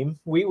of a meme.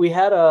 We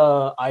had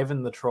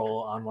Ivan the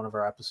Troll on one of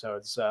our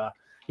episodes.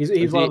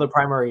 He's one of the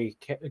primary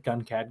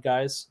gun CAD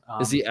guys.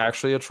 Is he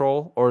actually a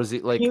troll, or is he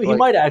like? He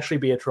might actually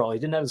be a troll. He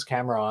didn't have his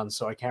camera on,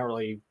 so I can't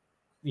really,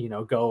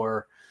 go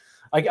or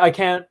I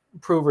can't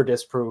prove or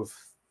disprove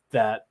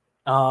that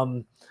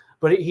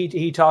But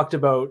he talked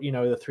about, you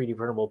know, the 3D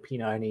printable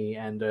P90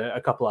 and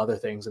a couple other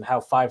things, and how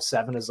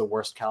 5.7 is the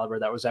worst caliber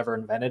that was ever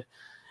invented.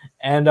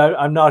 And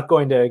I'm not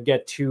going to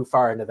get too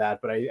far into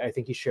that, but I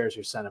think he shares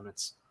your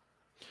sentiments.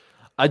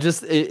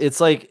 It's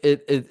like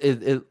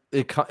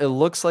it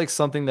looks like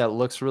something that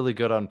looks really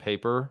good on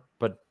paper,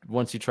 but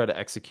once you try to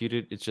execute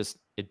it, it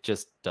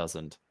just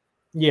doesn't.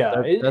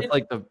 Yeah, That's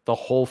like the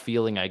whole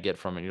feeling I get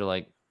from it. You're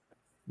like,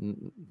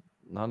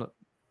 not a,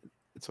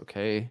 it's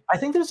okay. I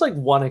think there's like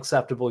one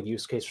acceptable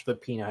use case for the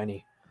P90,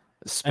 and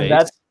Space.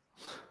 that's,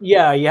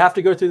 yeah, you have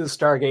to go through the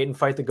Stargate and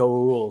fight the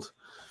Goa'uld.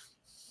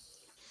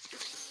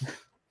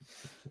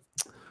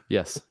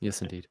 Yes,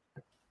 indeed.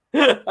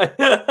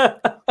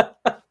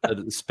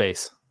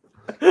 Space.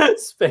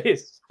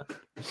 Space.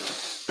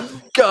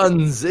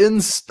 Guns in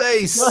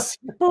space.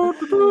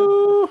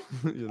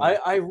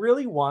 I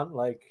really want,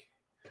 like,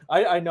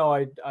 I know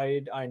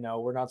I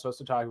know we're not supposed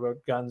to talk about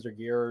guns or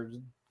gear or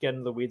get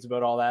into the weeds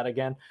about all that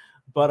again,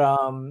 but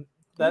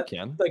that,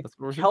 like,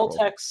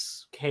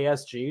 Keltec's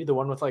KSG, the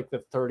one with like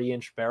the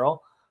 30-inch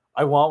barrel,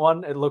 I want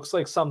one. It looks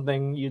like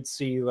something you'd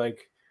see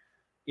like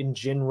in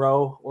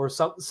Jinro or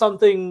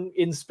something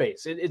in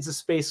space. It's a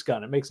space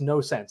gun. It makes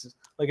no sense.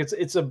 Like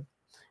it's a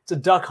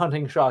duck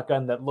hunting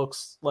shotgun that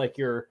looks like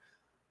you're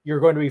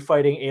going to be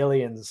fighting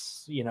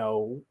aliens, you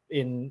know,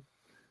 in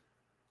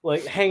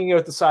like hanging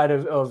out the side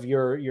of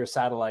your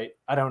satellite.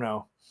 I don't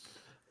know.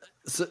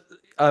 So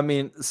I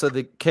mean, so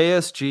the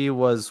KSG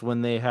was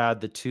when they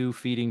had the 2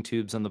 feeding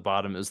tubes on the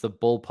bottom. It was the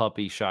bull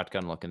puppy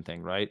shotgun looking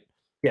thing, right?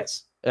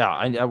 Yes.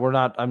 Yeah, we're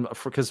not. And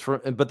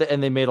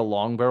they made a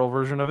long barrel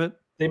version of it.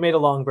 They made a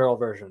long barrel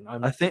version.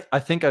 I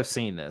think I've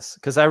seen this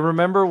because I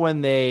remember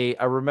when they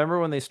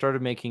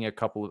started making a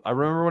couple of. I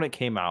remember when it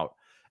came out,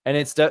 and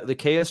the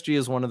KSG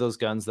is one of those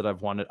guns that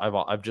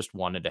I've just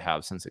wanted to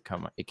have since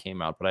it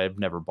came out, but I've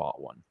never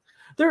bought one.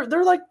 They're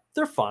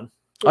fun.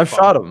 I've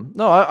shot them.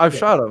 No, I've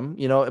shot them.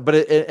 You know,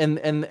 but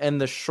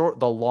the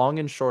long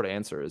and short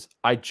answer is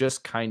I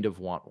just kind of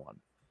want one.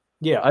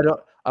 Yeah.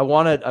 I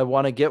want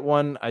to get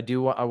one. I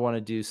want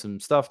to do some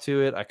stuff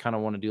to it. I kind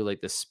of want to do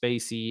like the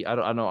spacey. I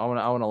don't know. I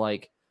want to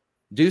like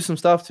do some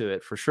stuff to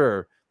it for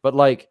sure. But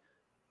like,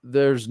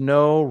 there's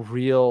no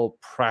real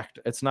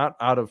it's not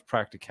out of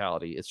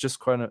practicality. It's just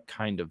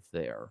kind of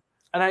there.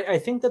 And I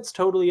think that's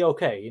totally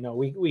okay. You know,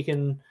 we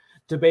can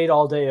debate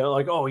all day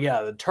like, oh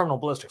yeah, the terminal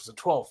ballistics is a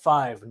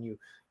 12.5, and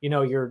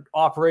you're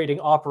operating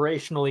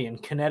operationally in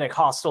kinetic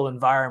hostile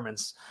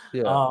environments.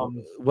 Yeah.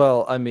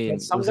 Well, I mean,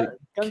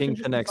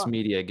 Kingpin X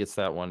Media gets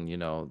that one, you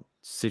know,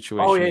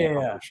 situation. Oh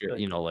yeah.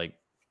 You know, like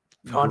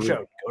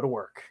Concho, go to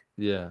work.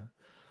 Yeah.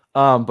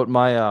 But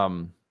my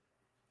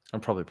I'm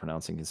probably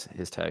pronouncing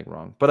his tag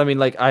wrong. But I mean,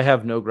 like, I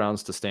have no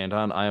grounds to stand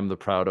on. I am the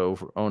proud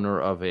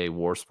owner of a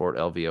Warsport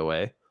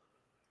LVOA.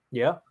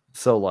 Yeah.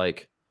 So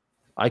like,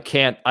 I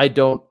cannot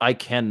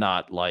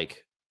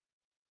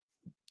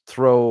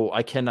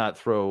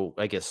throw,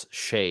 I guess,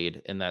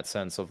 shade in that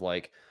sense of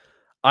like,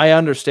 I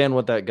understand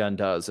what that gun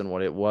does and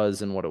what it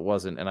was and what it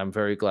wasn't, and I'm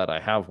very glad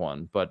I have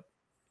one. But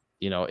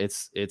you know, it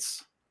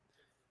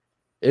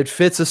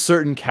fits a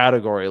certain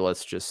category,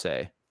 let's just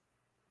say.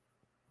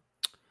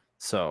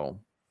 So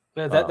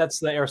that's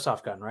the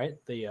airsoft gun, right?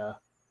 A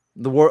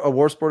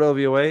Warsport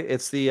LVOA.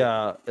 It's the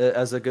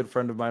as a good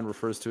friend of mine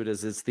refers to it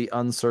as, it's the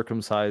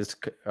uncircumcised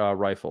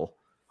rifle.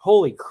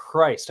 Holy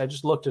Christ! I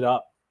just looked it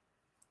up.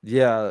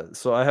 Yeah,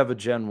 so I have a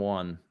Gen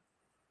 1.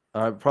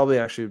 Probably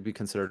actually would be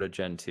considered a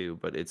Gen 2,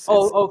 but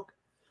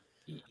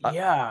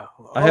yeah.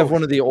 I have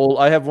one of the old.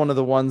 I have one of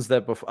the ones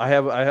that I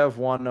have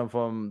one of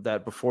them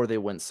that before they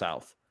went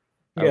south,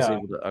 I was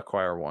able to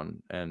acquire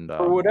one. And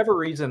for whatever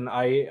reason,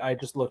 I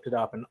just looked it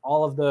up, and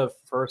all of the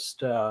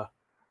first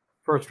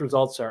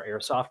results are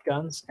airsoft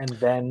guns, and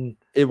then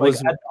it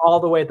was all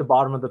the way at the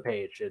bottom of the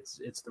page.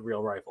 It's the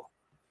real rifle.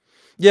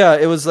 Yeah,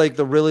 it was like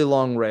the really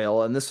long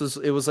rail, and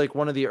it was like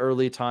one of the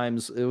early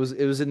times. It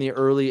was in the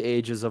early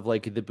ages of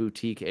like the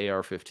boutique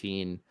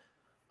AR-15.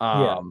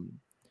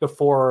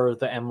 Before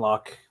the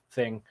M-Lock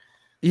thing.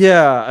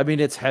 Yeah, I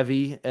mean, it's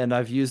heavy, and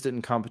I've used it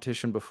in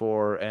competition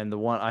before, and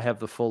I have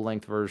the full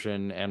length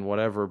version and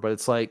whatever, but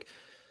it's like,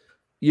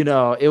 you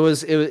know, it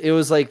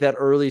was like that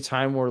early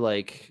time where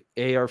like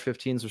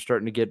AR-15s were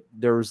starting to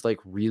there was like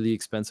really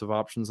expensive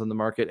options on the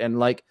market. And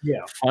like,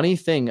 funny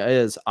thing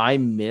is, I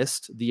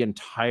missed the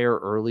entire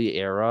early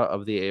era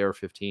of the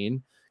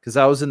AR-15 because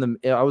I was in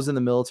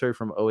the military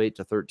from 08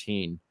 to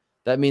 13.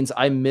 That means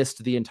I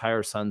missed the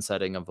entire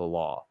sunsetting of the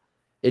law.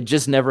 It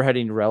just never had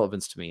any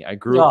relevance to me. I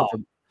grew up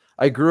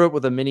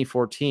with a Mini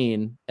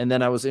 14, and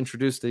then I was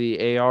introduced to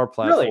the AR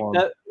platform.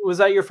 Really? Was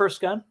that your first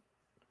gun?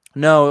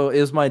 No, it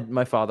was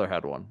my father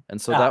had one,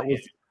 and so that was,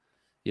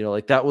 you know,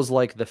 like that was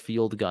like the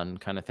field gun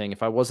kind of thing.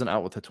 If I wasn't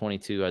out with the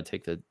 22, I'd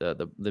take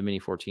the Mini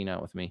 14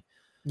 out with me.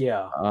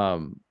 Yeah.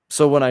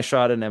 So when I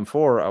shot an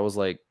M4, I was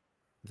like,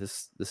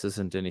 this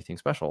isn't anything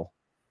special.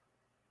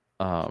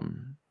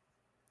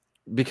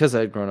 Because I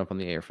had grown up on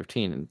the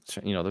AR-15, and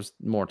you know, there's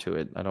more to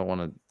it. I don't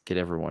want to get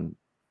everyone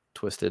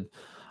twisted.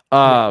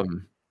 But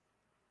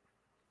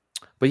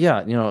but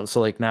yeah,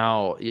 so like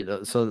now,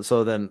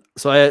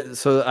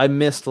 so I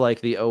missed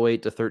like the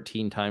 08 to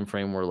 13 time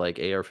frame where like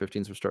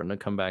AR-15s were starting to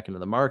come back into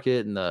the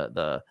market, and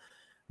the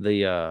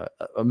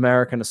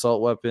American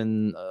assault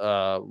weapon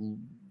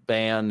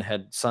ban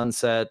had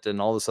sunset,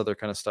 and all this other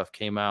kind of stuff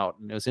came out,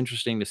 and it was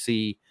interesting to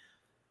see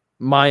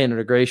my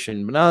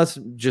integration. But now that's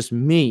just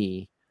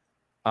me.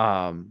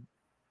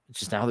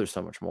 Just now there's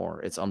so much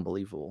more. It's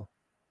unbelievable,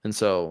 and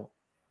so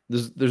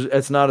there's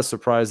it's not a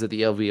surprise that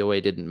the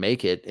LVOA didn't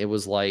make it. It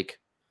was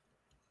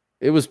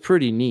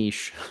pretty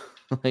niche.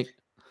 Like,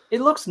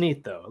 it looks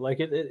neat though.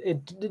 Like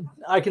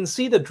I can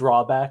see the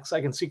drawbacks. I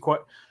can see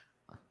quite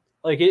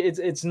like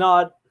it's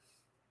not,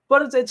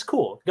 but it's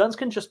cool. Guns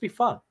can just be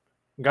fun.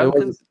 Guns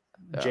can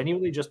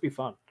genuinely just be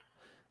fun.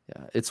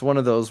 Yeah, it's one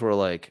of those where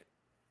like,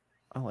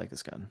 I like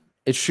this gun.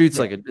 It shoots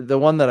like the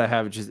one that I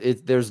have.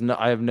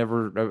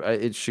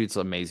 It shoots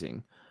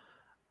amazing.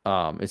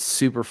 It's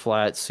super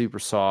flat, super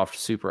soft,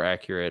 super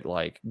accurate,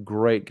 like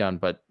great gun,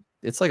 but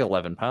it's like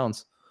 11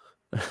 pounds.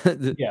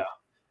 Yeah.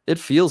 It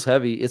feels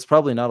heavy. It's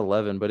probably not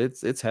 11, but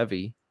it's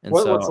heavy. And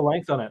what's the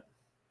length on it?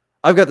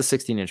 I've got the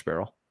 16-inch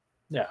barrel.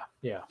 Yeah,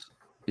 yeah.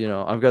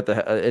 I've got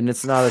and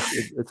it's not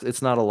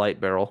a light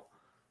barrel.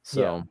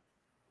 So, yeah.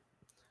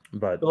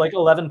 but like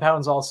 11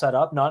 pounds all set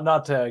up.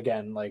 Not to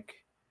again like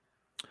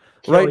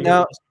right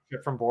now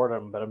from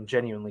boredom, but I'm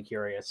genuinely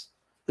curious.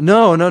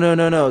 No.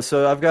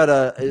 So I've got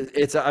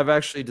I've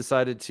actually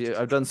decided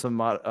I've done some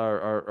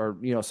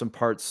some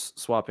parts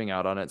swapping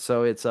out on it.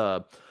 So it's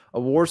a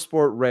War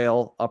Sport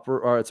rail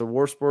it's a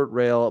War Sport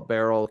rail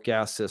barrel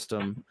gas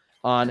system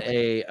on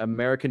a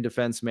American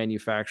Defense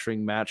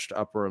Manufacturing matched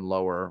upper and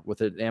lower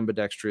with an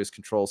ambidextrous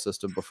control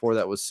system. Before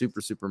that was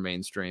super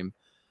mainstream,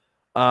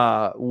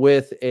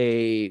 with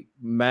a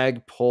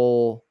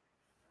Magpul,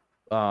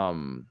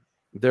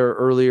 their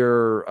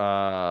earlier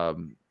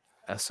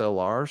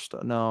SLR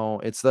stuff. No,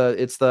 it's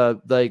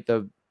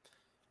the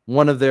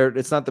one of their,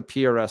 it's not the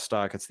PRS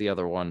stock, it's the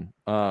other one.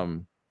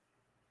 And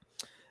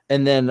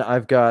then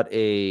I've got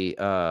a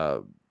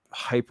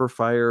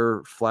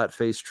Hyperfire flat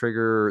face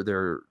trigger.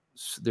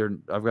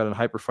 I've got a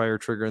Hyperfire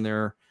trigger in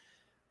there.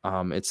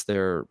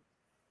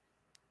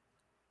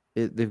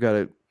 They've got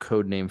a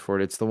code name for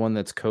it. It's the one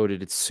that's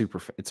coded. It's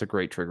a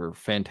great trigger,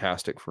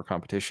 fantastic for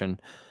competition.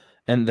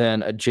 And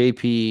then a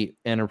JP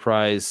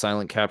Enterprise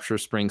silent capture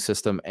spring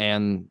system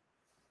and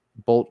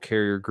bolt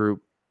carrier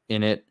group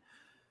in it,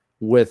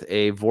 with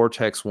a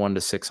Vortex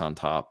 1-6 on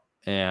top,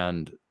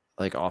 and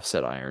like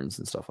offset irons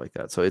and stuff like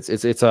that. So it's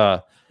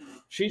a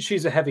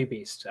she's a heavy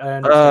beast. I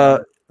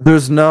understand.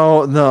 There's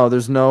no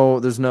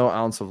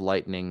ounce of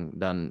lightning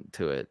done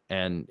to it,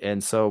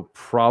 and so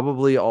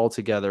probably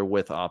altogether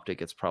with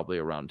optic, it's probably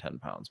around 10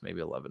 pounds,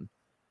 maybe 11.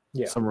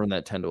 Yeah, somewhere in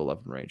that 10 to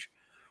 11 range.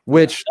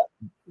 Which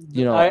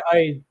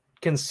I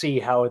can see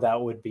how that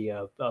would be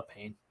a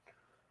pain.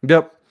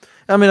 Yep.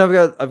 I mean,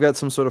 I've got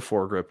some sort of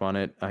foregrip on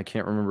it. I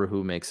can't remember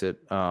who makes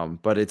it.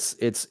 But it's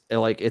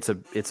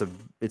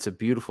a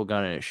beautiful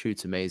gun, and it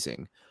shoots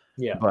amazing.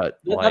 Yeah. But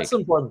that's the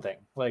important thing.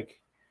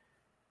 Like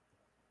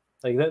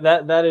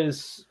that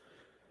is,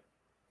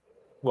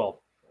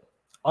 well,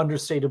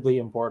 understatably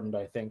important,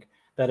 I think,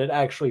 that it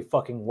actually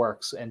fucking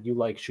works and you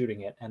like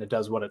shooting it and it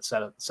does what it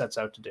sets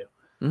out to do.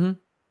 Mm-hmm.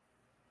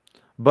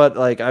 But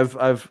like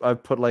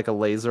I've put like a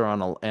laser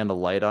on and a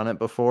light on it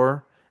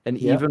before. And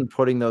even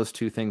putting those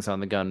two things on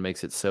the gun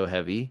makes it so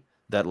heavy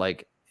that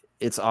like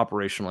it's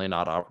operationally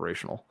not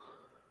operational.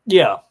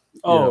 Yeah.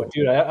 Oh,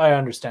 dude, I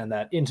understand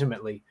that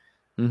intimately.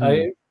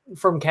 Mm-hmm.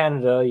 From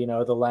Canada,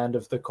 the land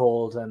of the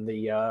cold and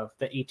the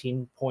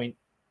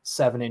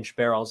 18.7-inch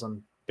barrels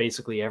and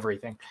basically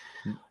everything.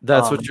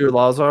 That's what your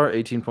laws are,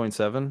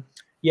 18.7?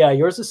 Yeah,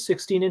 yours is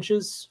 16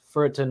 inches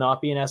for it to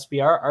not be an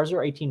SBR. Ours are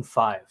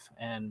 18.5,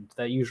 and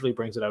that usually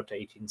brings it out to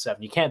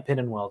 18.7. You can't pin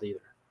and weld either.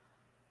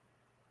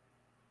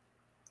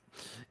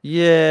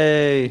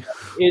 Yay!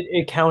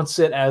 It counts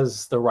it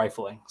as the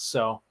rifling.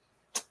 So.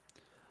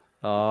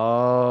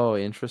 Oh,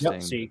 interesting.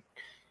 Yep, see,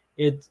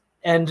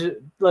 and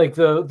like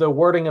the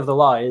wording of the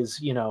law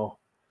is,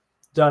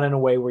 done in a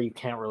way where you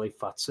can't really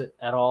futz it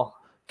at all.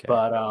 Okay.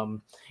 But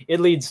it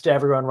leads to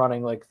everyone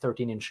running like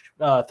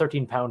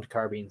 13-pound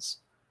carbines.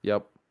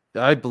 Yep,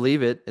 I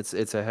believe it.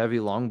 It's a heavy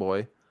long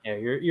boy. Yeah,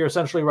 you're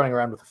essentially running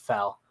around with a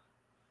FAL.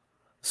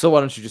 So why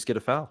don't you just get a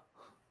FAL?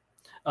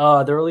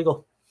 They're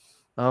illegal.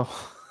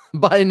 Oh.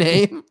 By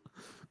name?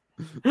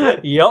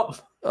 Yep.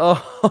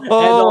 Oh. And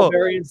all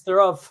variants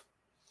thereof.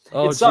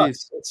 Oh, it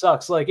sucks. Geez. It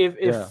sucks. Like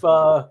if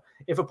a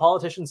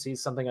politician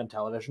sees something on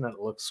television and it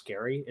looks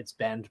scary, it's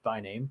banned by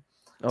name.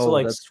 So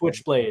like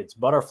switchblades,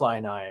 butterfly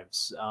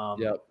knives,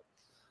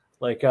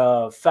 like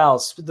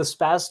FALs. The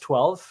SPAS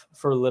 12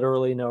 for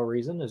literally no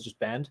reason is just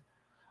banned.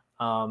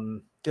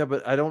 Yeah,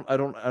 but I don't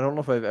know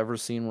if I've ever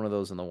seen one of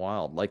those in the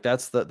wild. Like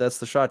that's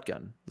the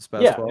shotgun. The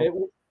SPAS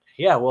 12.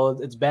 Yeah, well,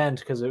 it's banned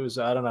because it was,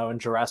 I don't know, in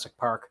Jurassic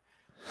Park.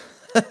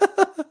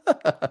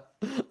 I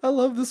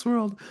love this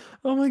world.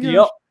 Oh my gosh.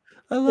 Yep.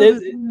 I love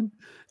it.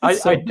 I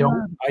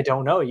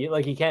don't know.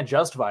 You can't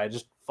justify it.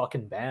 Just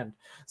fucking banned.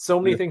 So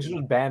many things are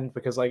just banned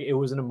because like it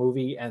was in a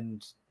movie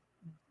and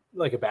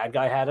like a bad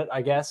guy had it,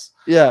 I guess.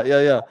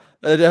 Yeah.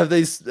 And have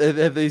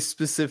they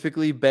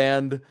specifically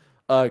banned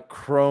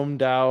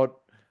chromed out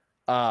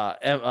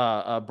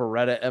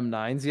Beretta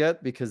M9s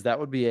yet? Because that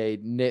would be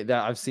that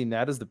I've seen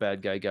that as the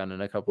bad guy gun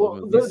in a couple of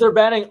Well, movies. they're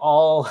banning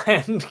all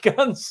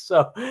handguns.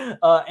 So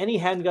any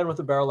handgun with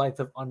a barrel length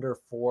of under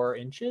 4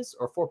 inches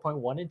or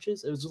 4.1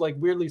 inches. It was like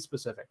weirdly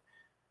specific.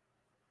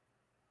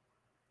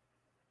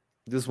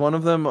 Does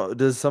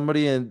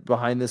somebody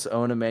behind this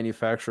own a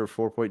manufacturer of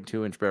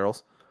 4.2-inch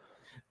barrels?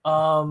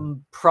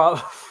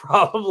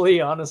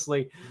 Probably,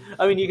 honestly.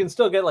 I mean, you can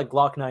still get like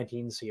Glock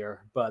 19s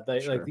here, but they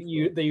Sure.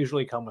 they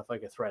usually come with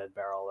like a threaded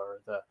barrel,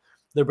 or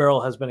the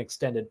barrel has been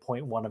extended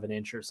 0.1 of an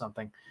inch or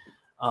something.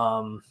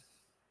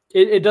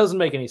 It doesn't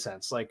make any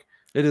sense. Like,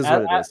 it is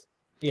what it is.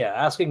 Yeah,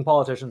 asking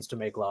politicians to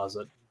make laws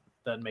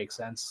that make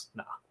sense.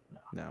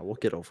 No, we'll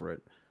get over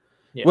it.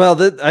 Yeah. Well,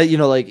 I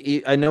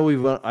know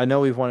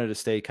we've wanted to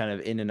stay kind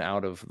of in and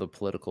out of the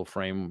political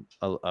frame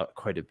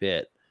quite a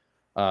bit,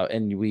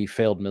 and we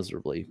failed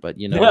miserably. But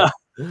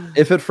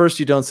if at first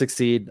you don't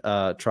succeed,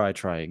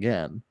 try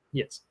again.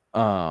 Yes.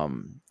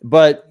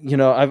 But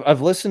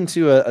I've listened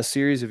to a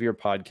series of your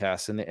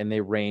podcasts, and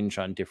they range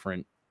on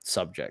different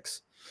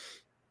subjects.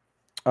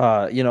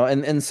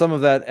 And some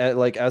of that,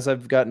 like as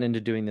I've gotten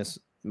into doing this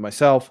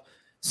myself,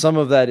 some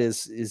of that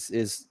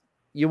is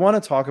you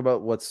want to talk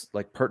about what's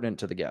like pertinent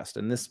to the guest,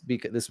 and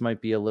this might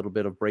be a little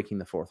bit of breaking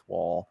the fourth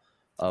wall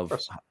of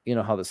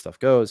how this stuff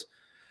goes.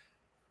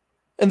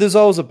 And there's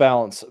always a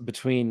balance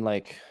between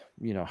like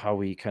how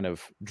we kind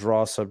of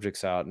draw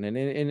subjects out,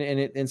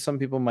 and some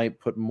people might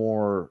put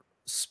more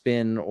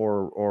spin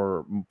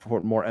or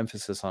put more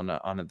emphasis on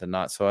it than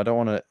not. So I don't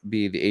want to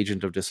be the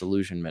agent of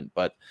disillusionment,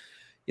 but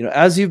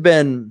as you've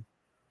been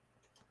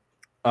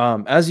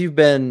kind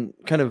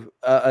of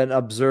an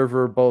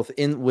observer both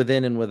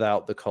within and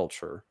without the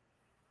culture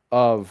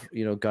of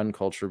gun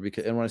culture,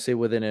 and when I say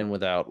within and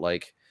without,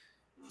 like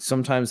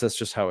sometimes that's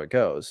just how it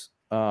goes.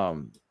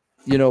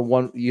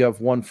 You have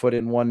one foot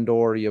in one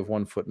door, you have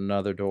one foot in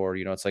another door.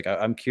 It's like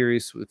I'm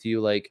curious with you,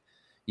 like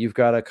you've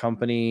got a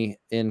company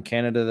in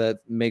Canada that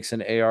makes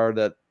an AR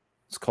that's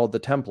called the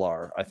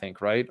Templar, I think,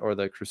 right? Or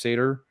the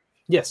Crusader.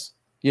 Yes.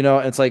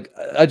 It's like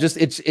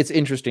it's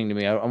interesting to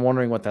me. I'm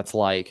wondering what that's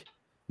like,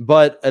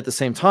 but at the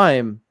same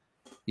time,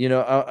 you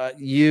have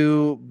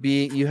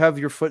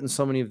your foot in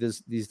so many of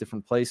these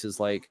different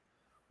places. Like,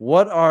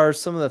 what are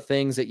some of the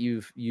things that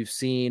you've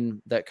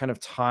seen that kind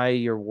of tie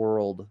your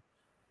world,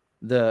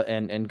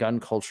 and gun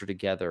culture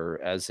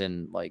together, as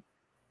in like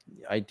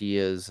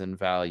ideas and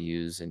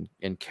values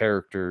and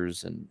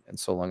characters and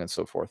so on and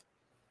so forth?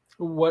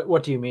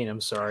 What do you mean?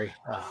 I'm sorry.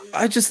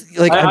 I just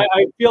like I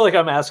feel like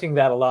I'm asking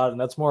that a lot, and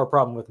that's more a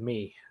problem with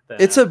me.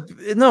 It's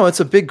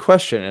a big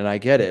question, and I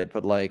get it,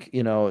 but like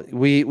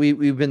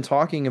we've been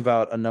talking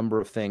about a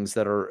number of things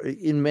that are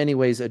in many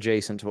ways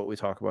adjacent to what we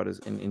talk about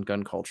in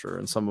gun culture,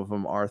 and some of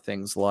them are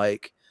things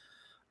like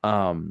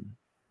the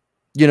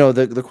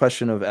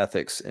question of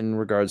ethics in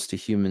regards to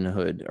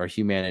humanhood or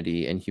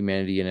humanity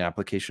in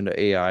application to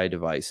AI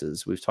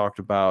devices. We've talked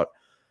about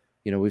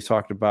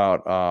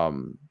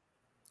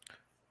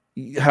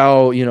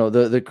how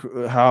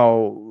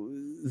how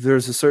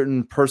there's a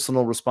certain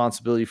personal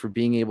responsibility for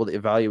being able to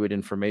evaluate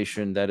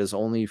information that is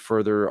only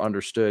further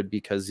understood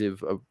because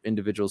of an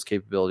individual's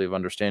capability of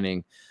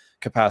understanding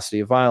capacity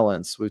of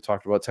violence. We've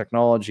talked about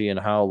technology and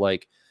how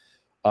like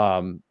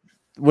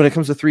when it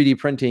comes to 3D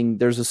printing,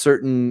 there's a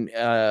certain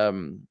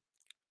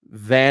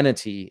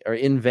vanity, or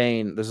in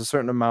vain, there's a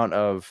certain amount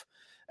of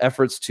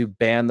efforts to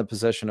ban the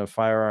possession of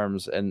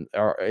firearms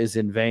is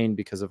in vain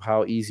because of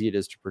how easy it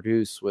is to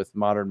produce with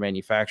modern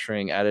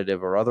manufacturing,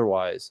 additive or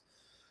otherwise.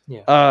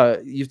 Yeah.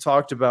 You've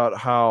talked about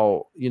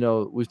how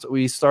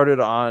we started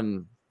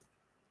on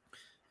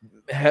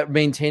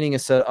maintaining a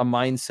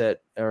mindset,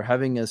 or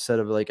having a set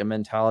of like a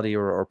mentality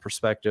or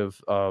perspective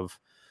of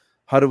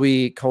how do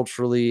we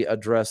culturally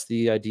address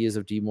the ideas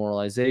of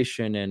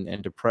demoralization and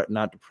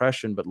not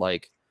depression, but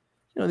like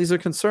these are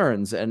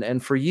concerns,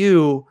 and for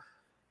you,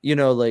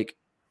 like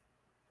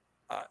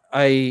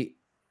I've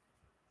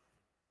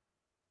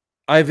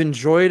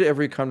enjoyed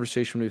every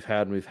conversation we've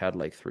had, and we've had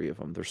like 3 of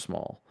them. They're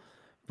small,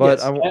 but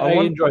yes, I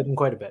enjoyed them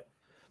quite a bit.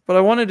 But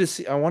I wanted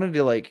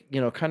to like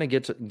kind of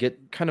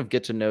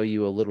get to know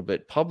you a little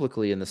bit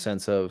publicly, in the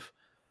sense of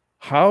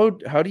how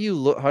do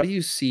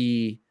you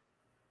see,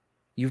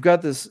 you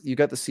got the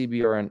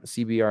CBRN,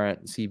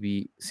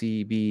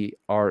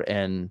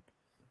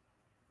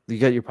 you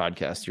got your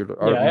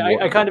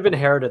podcast. I kind of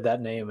inherited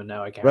that name, and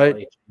now I can't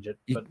really change it.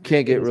 You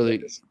can't get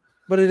really,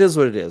 but it is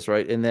what it is,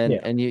 right? And then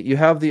and you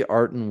have the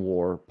Art and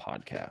War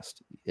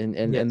podcast,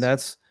 and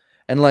that's,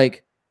 and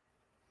like,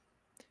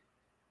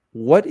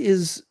 what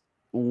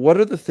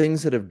are the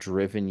things that have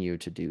driven you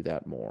to do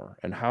that more,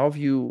 and how have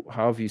you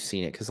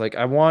seen it? Because like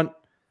I want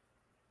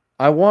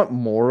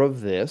more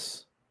of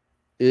this.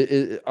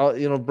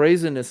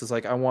 Brazenness is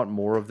like, I want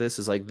more of this.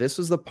 Is like, this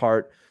is the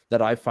part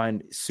that I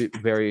find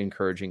very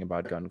encouraging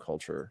about gun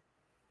culture,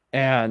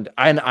 and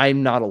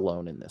I'm not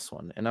alone in this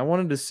one. And I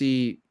wanted to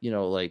see,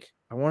 like,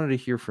 I wanted to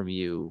hear from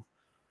you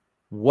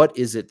what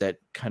is it that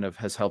kind of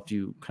has helped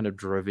you, kind of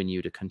driven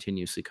you to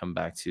continuously come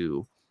back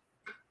to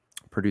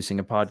producing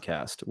a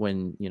podcast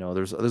when, you know,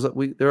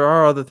 there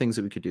are other things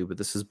that we could do, but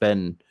this has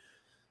been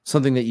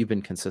something that you've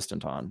been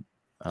consistent on?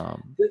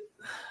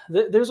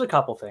 There's a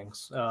couple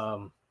things.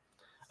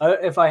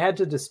 If I had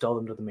to distill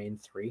them to the main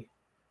three,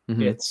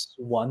 it's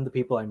one, the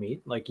people I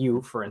meet, like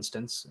you, for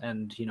instance,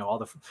 and you know, all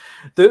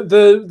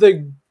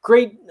the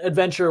great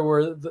adventure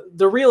were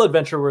the real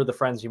adventure were the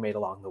friends you made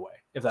along the way.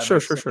 If that Sure.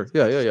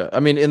 Yeah. I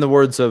mean, in the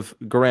words of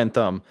Garand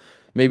Thumb,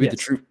 maybe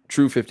Yes. the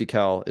true 50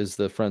 cal is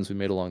the friends we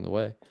made along the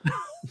way.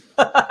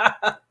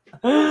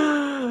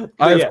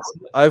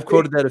 I've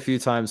quoted that a few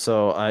times,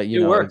 so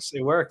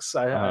it works.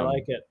 I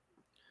like it.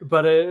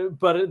 But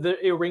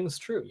it rings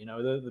true. You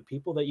know, the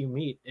people that you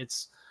meet,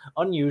 it's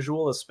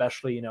unusual,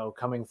 especially, you know,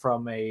 coming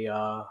from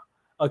a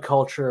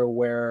culture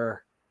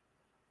where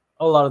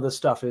a lot of the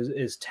stuff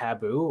is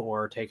taboo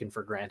or taken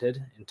for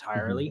granted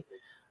entirely.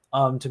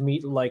 To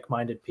meet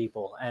like-minded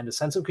people and a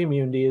sense of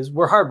community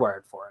we're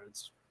hardwired for it.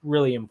 It's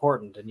really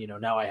important, and you know,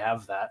 now I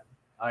have that.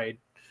 I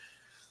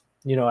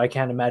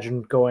can't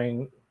imagine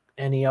going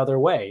any other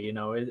way. You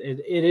know, it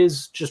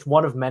is just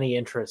one of many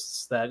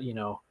interests that, you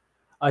know,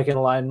 I can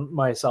align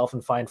myself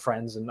and find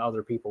friends and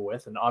other people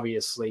with. And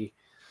obviously,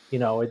 you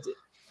know,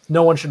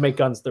 no one should make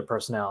guns their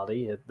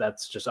personality.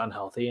 That's just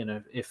unhealthy.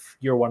 And if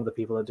you're one of the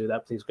people that do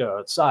that, please go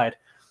outside.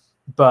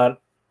 But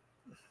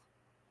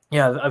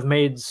yeah, I've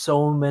made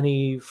so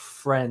many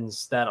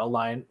friends that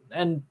align,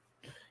 and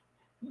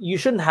you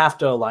shouldn't have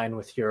to align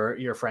with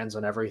your friends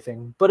on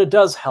everything, but it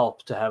does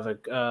help to have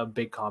a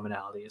big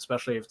commonality,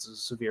 especially if it's a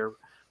severe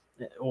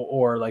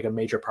or like a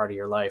major part of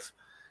your life.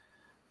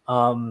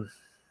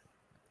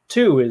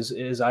 Two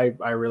is I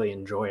really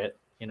enjoy it.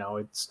 You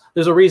know,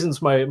 there's a reason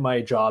it's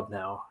my job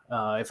now.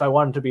 If I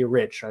wanted to be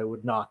rich, I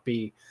would not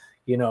be,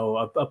 you know,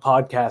 a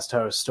podcast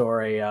host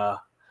or a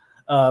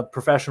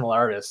professional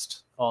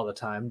artist all the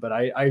time. But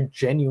I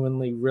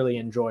genuinely really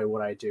enjoy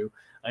what I do.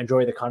 I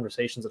enjoy the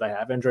conversations that I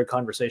have. I enjoy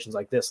conversations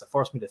like this that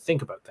force me to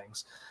think about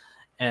things.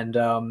 And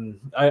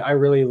I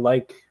really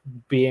like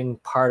being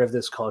part of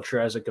this culture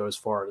as it goes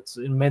forward. It's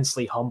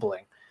immensely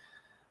humbling.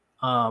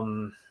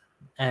 And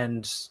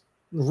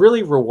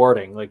really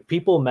rewarding. Like,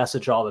 people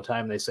message all the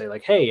time. They say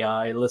like, hey,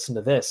 I listened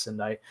to this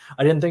and I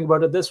didn't think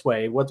about it this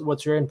way.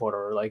 What's your input?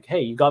 Or like,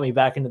 hey, you got me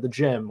back into the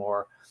gym,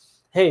 or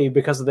hey,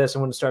 because of this,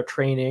 I'm going to start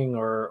training,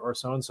 or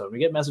so-and-so. We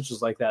get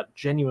messages like that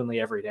genuinely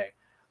every day.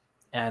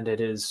 And it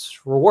is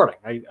rewarding.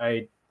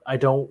 I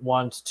don't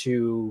want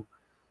to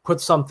put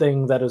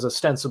something that is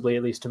ostensibly,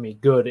 at least to me,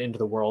 good into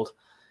the world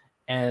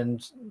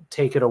and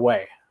take it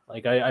away.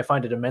 Like, I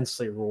find it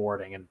immensely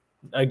rewarding and,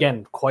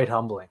 again, quite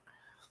humbling.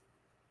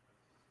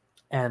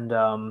 And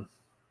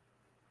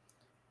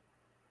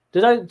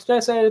did I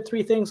say I had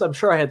three things? I'm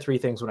sure I had three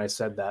things when I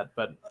said that,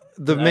 but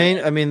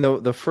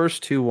the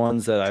first two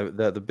ones that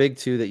the big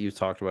two that you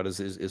talked about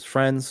is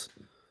friends,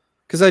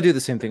 because I do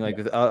the same thing. Like,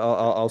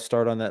 I'll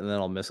start on that and then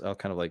I'll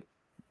kind of like,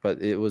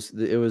 but it was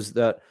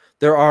that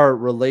there are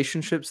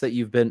relationships that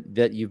you've been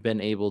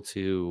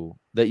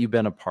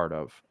a part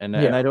of, and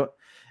I don't,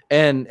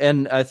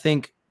 and I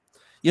think,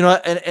 you know,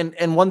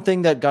 and one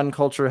thing that gun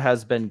culture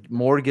has been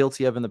more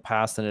guilty of in the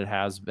past than it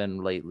has been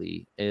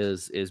lately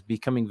is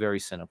becoming very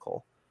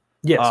cynical.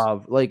 Yes.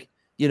 Like,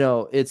 you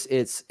know, it's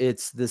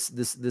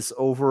this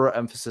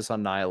overemphasis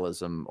on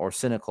nihilism or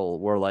cynical,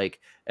 where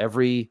like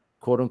every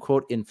quote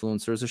unquote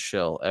influencer is a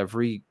shill,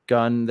 every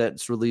gun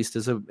that's released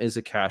is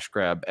a cash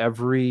grab,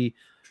 every,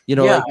 you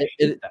know, like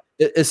it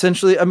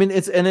essentially, I mean,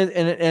 it's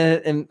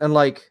and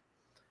like,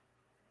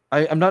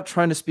 I'm not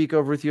trying to speak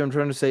over with you. I'm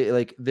trying to say,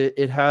 like,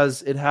 it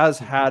has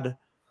had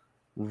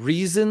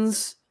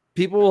reasons.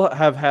 People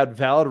have had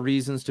valid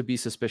reasons to be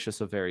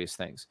suspicious of various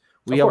things.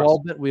 We have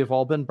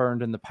all been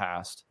burned in the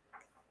past.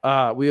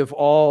 We have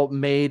all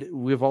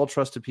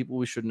trusted people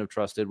we shouldn't have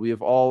trusted. We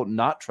have all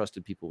not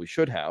trusted people we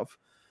should have.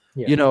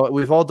 Yeah. You know,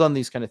 we've all done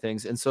these kind of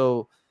things. And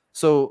so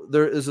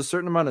there is a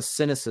certain amount of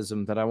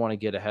cynicism that I want to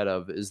get ahead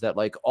of, is that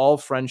like all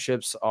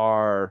friendships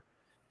are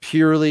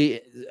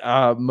purely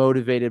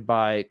motivated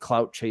by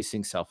clout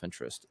chasing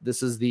self-interest.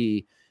 This is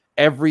the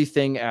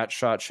everything at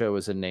SHOT Show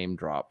is a name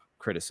drop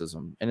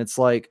criticism. And it's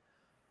like,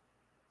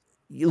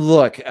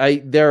 look,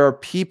 there are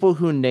people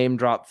who name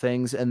drop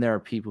things and there are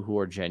people who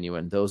are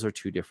genuine. Those are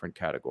two different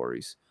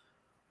categories.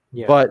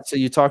 Yeah. But so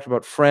you talked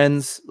about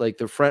friends, like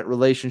the friend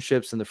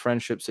relationships and the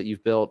friendships that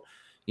you've built,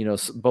 you know,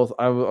 both,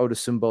 I would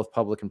assume both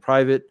public and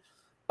private.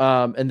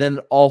 And then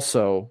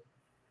also,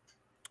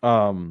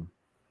 and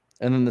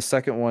then the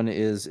second one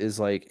is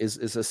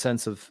a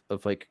sense of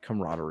like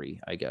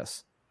camaraderie, I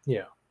guess.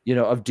 Yeah. You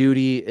know, of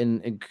duty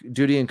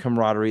and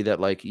camaraderie, that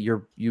like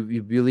you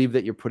believe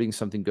that you're putting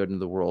something good into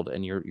the world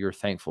and you're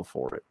thankful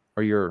for it,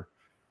 or you're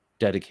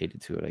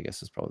dedicated to it, I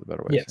guess is probably the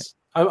better way. Yes.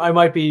 I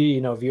might be, you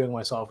know, viewing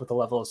myself with a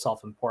level of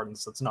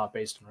self-importance that's not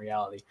based in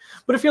reality,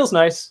 but it feels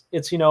nice.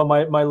 It's, you know,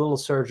 my little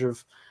surge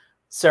of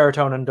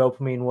serotonin,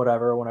 dopamine,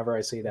 whatever, whenever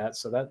I see that.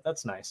 So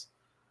that's nice.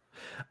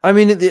 I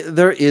mean,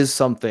 there is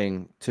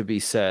something to be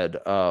said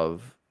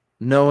of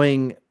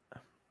knowing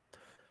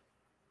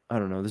I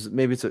don't know.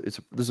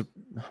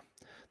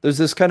 There's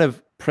this kind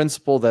of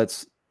principle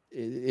that's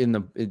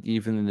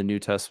even in the New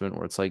Testament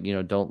where it's like,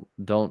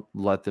 don't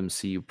let them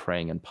see you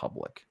praying in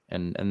public.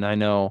 And I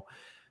know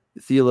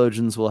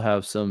theologians will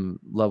have some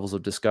levels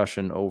of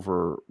discussion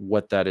over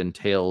what that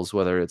entails,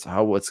 whether it's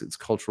what's its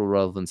cultural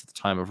relevance at the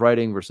time of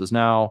writing versus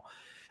now.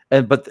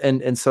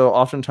 And so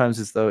oftentimes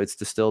it's though it's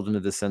distilled into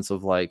the sense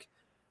of like,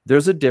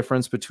 there's a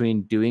difference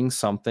between doing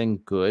something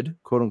good,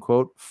 quote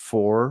unquote,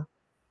 for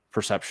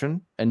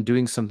perception and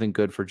doing something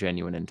good for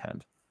genuine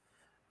intent.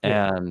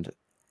 Yeah.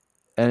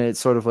 And it's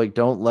sort of like,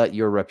 don't let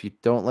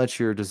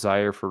your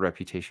desire for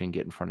reputation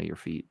get in front of your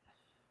feet.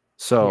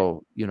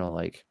 So,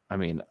 like, I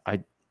mean,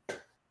 I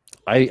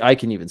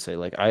can even say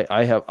like,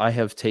 I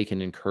have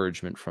taken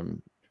encouragement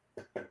from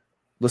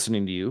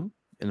listening to you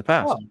in the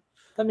past. Oh,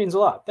 that means a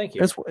lot. Thank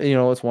you.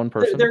 It's one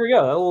person. There we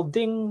go. A little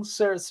ding,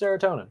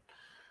 serotonin.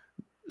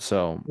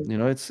 So,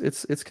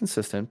 it's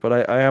consistent,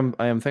 but I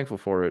am thankful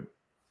for it.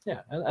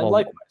 Yeah. And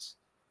likewise,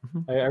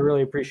 I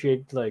really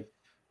appreciate, like,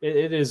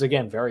 it is,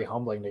 again, very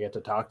humbling to get to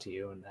talk to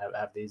you and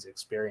have these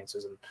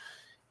experiences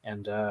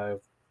and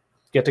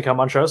get to come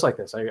on shows like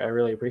this. I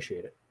really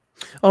appreciate it.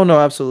 Oh no,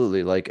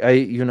 absolutely. Like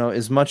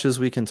as much as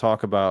we can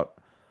talk about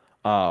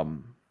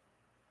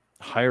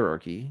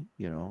hierarchy,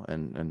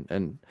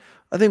 and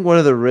I think one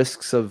of the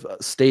risks of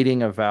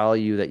stating a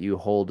value that you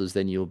hold is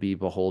then you'll be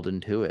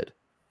beholden to it.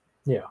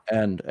 Yeah.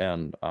 And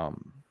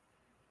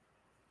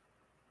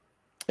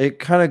it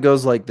kind of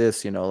goes like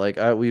this, like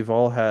we've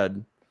all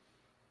had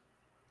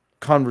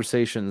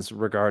conversations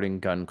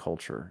regarding gun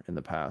culture in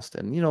the past,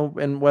 and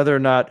and whether or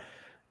not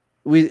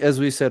as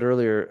we said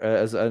earlier,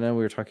 as I know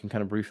we were talking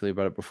kind of briefly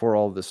about it before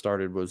all of this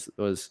started, was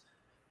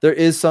there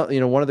is some,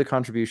 one of the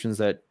contributions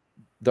that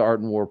the Art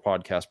and War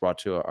podcast brought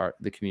to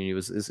the community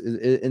is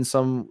in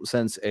some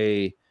sense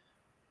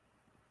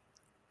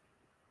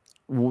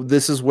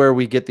this is where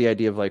we get the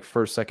idea of like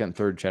first, second,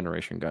 third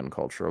generation gun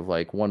culture of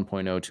like 1.0,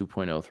 2.0,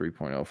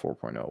 3.0,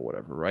 4.0,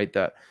 whatever, right?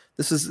 That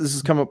this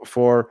has come up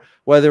before,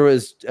 whether it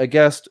was a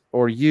guest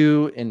or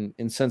you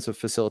in sense of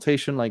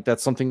facilitation, like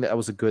that's something that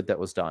was a good that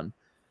was done.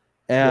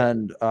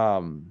 And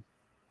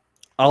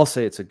I'll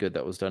say it's a good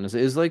that was done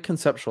is like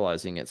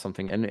conceptualizing it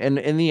something. And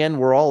in the end,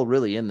 we're all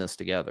really in this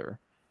together.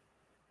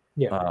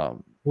 Yeah,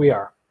 we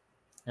are.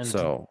 And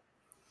so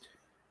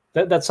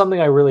that's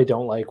something I really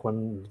don't like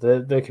when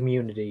the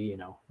community,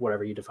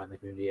 whatever you define the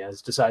community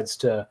as, decides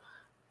to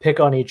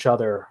pick on each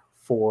other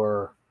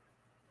for,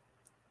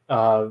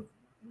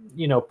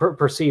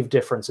 perceived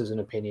differences in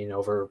opinion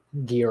over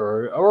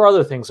gear or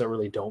other things that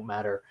really don't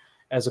matter,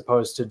 as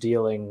opposed to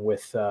dealing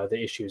with the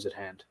issues at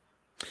hand.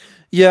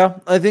 Yeah,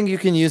 I think you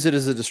can use it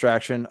as a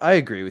distraction. I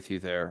agree with you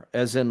there.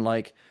 As in,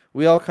 like,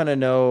 we all kind of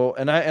know,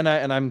 and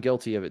I'm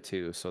guilty of it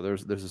too. So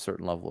there's a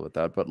certain level of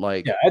that, but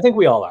like, yeah, I think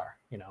we all are.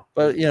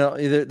 But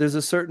there's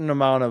a certain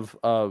amount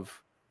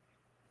of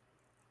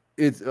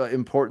it's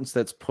importance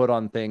that's put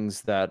on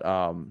things that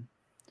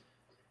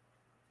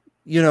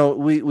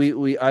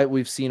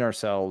we've seen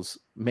ourselves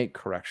make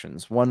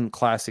corrections. One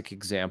classic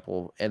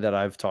example, and that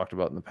I've talked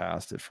about in the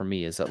past, for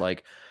me, is that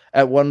like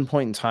at one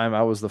point in time,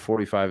 I was the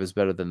 45 is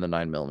better than the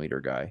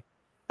 9mm guy.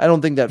 I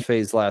don't think that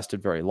phase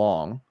lasted very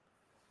long,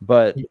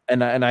 but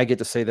and I get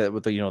to say that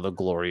with the the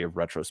glory of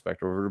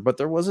retrospect. But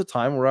there was a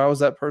time where I was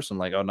that person,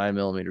 like, oh,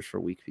 9mm for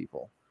weak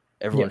people.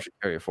 Everyone should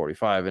carry a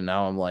 45, and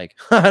now I'm like,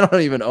 I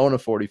don't even own a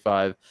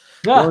 45.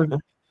 The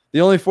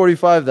only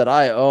 45 that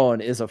I own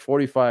is a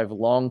 45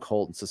 Long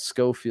Colt. It's a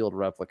Schofield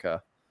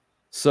replica.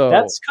 So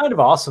that's kind of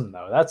awesome,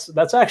 though.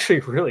 That's actually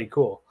really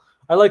cool.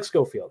 I like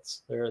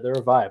Schofields. They're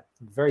a vibe.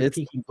 Very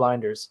Peaky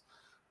Blinders.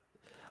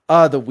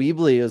 The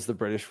Weebly is the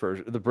British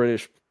version, the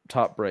British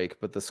top break,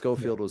 but the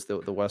Schofield was the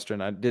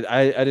Western. I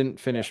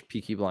didn't finish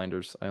Peaky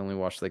Blinders. I only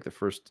watched like the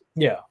first.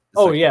 Yeah.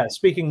 Oh yeah.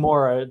 Speaking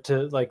more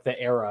to like the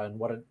era and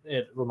what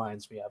it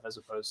reminds me of, as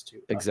opposed to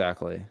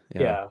exactly.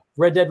 Yeah.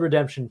 Red Dead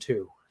Redemption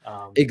 2.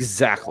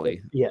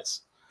 Exactly.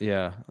 Yes.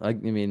 Yeah. I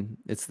mean,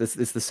 it's the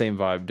same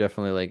vibe.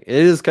 Definitely. Like, it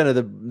is kind of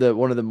the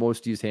one of the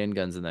most used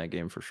handguns in that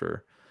game for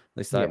sure. At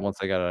least once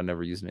I got it, I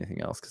never used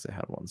anything else because I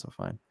had one, so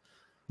fine.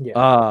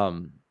 Yeah.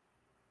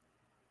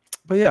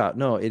 But yeah,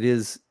 no, it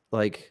is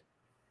like,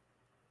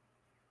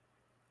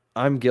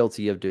 I'm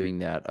guilty of doing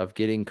that, of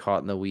getting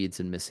caught in the weeds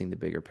and missing the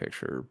bigger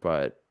picture.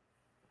 But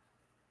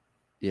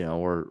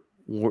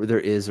there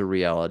is a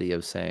reality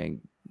of saying,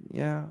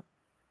 yeah,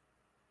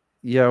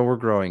 we're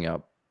growing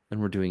up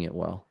and we're doing it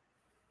well.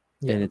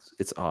 Yeah. And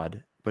it's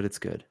odd, but it's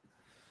good.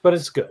 But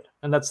it's good,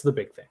 and that's the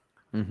big thing.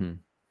 Mm-hmm.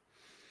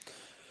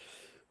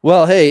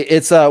 Well, hey,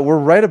 it's we're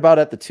right about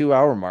at the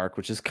 2-hour mark,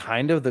 which is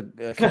kind of the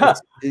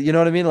you know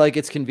what I mean? Like,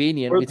 it's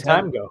convenient. Where'd the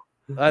time go?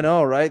 I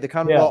know, right?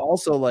 Well,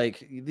 also,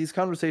 like, these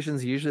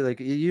conversations usually, like,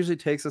 it usually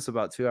takes us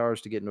about 2 hours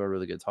to get into a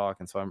really good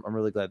talk, and so I'm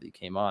really glad that you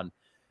came on.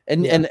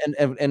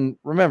 And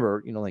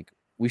remember, like,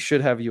 we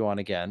should have you on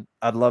again.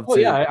 I'd love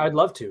to. Yeah, I'd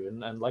love to,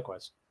 and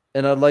likewise.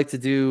 And I'd like to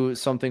do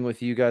something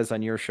with you guys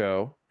on your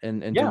show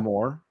and do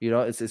more.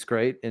 It's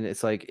great, and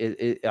it's like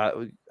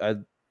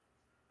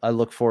I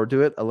look forward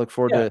to it. I look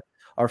forward to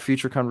our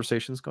future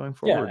conversations going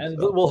Yeah, forward. and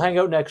So. we'll hang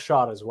out next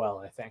shot as well,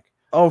 I think.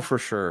 Oh, for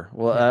sure.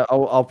 Well, Yeah.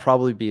 I'll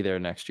probably be there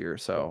next year.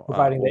 So,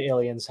 Providing the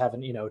aliens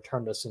haven't,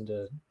 turned us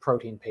into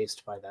protein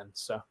paste by then.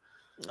 So.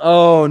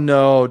 oh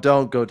no,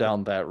 don't go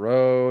down that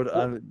road.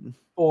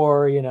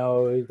 Or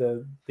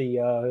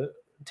the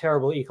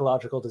terrible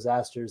ecological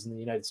disasters in the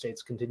United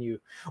States continue,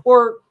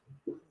 or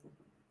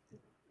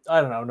I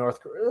don't know, North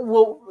Korea.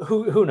 Well,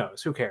 who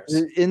knows? Who cares?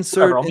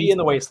 Whatever, I'll be in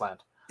the wasteland.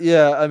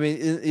 Yeah, I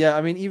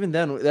mean, even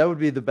then, that would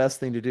be the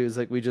best thing to do. Is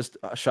like we just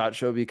SHOT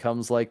Show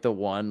becomes like the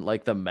one,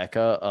 like the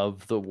mecca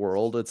of the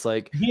world. It's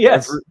like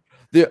Yes.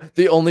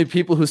 The only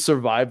people who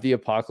survive the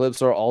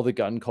apocalypse are all the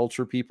gun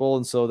culture people,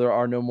 and so there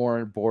are no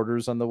more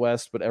borders on the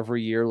West. But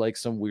every year, like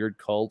some weird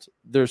cult,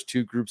 there's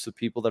two groups of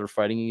people that are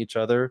fighting each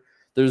other.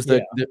 There's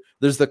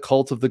there's the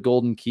cult of the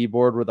golden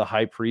keyboard, where the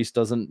high priest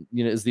doesn't,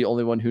 is the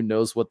only one who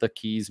knows what the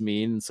keys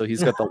mean, so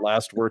he's got the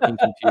last working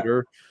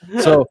computer.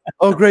 So,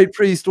 oh great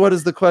priest, what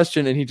is the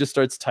question? And he just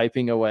starts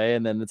typing away,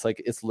 and then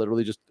it's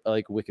literally just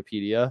like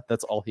Wikipedia.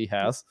 That's all he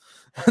has,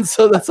 and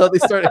so that's how they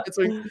start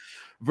answering.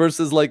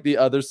 Versus like the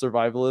other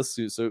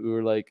survivalists who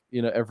are like,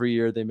 every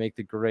year they make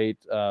the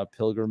great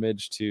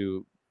pilgrimage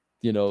to,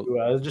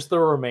 just the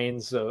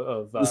remains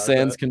of the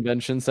Sands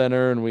Convention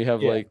Center, and we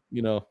have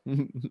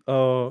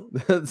oh,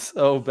 that's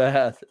so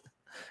bad.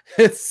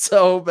 It's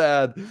so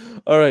bad.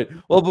 All right.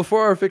 Well,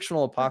 before our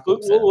fictional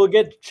apocalypse, we'll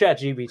get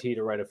ChatGPT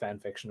to write a fan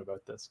fiction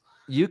about this.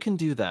 You can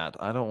do that.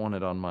 I don't want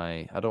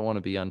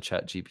to be on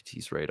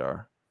ChatGPT's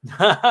radar.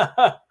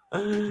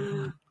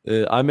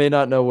 I may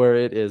not know where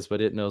it is, but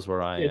it knows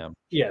where I am.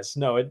 Yes.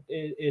 No,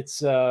 it's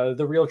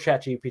the real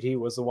ChatGPT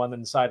was the one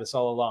inside us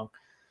all along.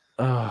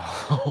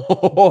 Oh,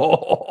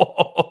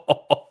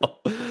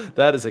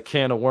 that is a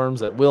can of worms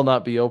that will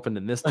not be opened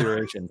in this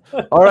duration.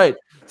 All right.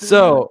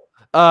 So,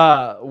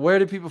 where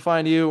do people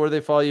find you? Where do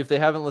they follow you if they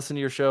haven't listened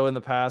to your show in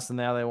the past and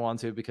now they want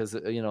to, because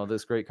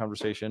this great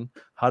conversation?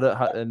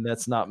 And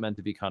that's not meant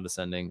to be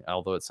condescending,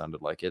 although it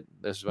sounded like it.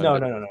 No.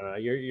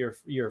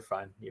 You're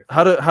fine.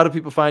 How do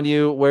people find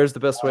you? Where's the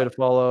best way to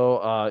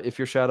follow? If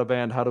you're shadow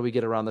banned, how do we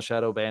get around the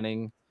shadow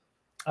banning?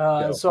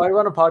 So I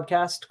run a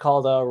podcast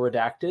called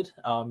Redacted.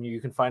 You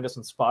can find us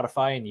on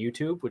Spotify and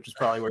YouTube, which is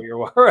probably where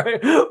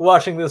you're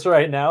watching this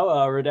right now.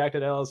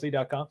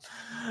 RedactedLLC.com.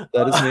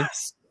 That is me.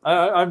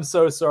 I'm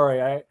so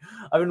sorry. I've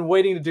been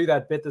waiting to do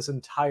that bit this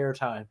entire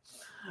time.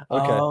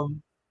 Okay.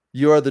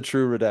 You are the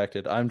true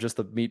Redacted. I'm just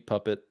the meat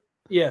puppet.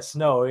 Yes.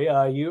 No.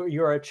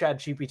 You're a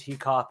ChatGPT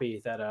copy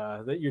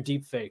that you're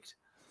deep faked.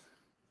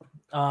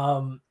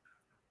 I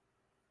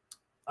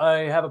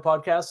have a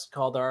podcast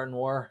called Art and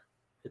War.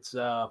 It's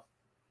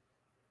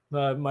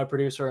my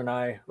producer and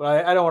I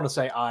don't want to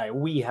say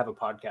we have a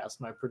podcast.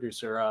 My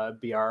producer,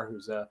 BR,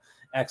 who's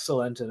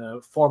excellent and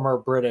a former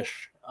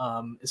British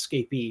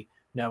escapee,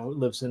 now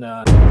lives in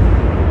a...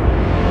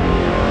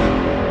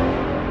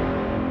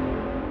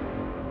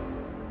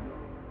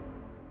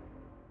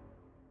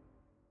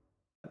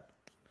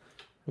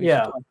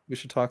 We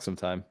should talk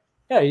sometime.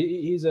 Yeah,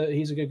 he's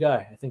a good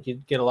guy. I think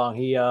you'd get along.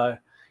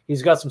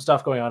 He's got some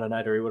stuff going on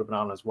tonight, or he would have been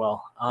on as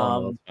well.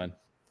 That's fine.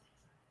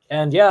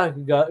 And yeah,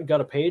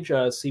 got a page,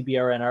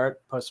 CBRN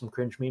Art, post some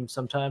cringe memes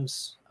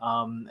sometimes,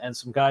 and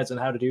some guides on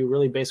how to do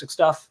really basic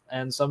stuff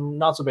and some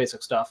not so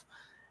basic stuff.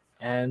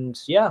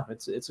 And yeah,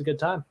 it's a good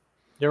time.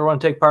 If you ever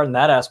want to take part in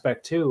that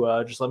aspect too,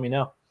 just let me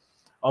know.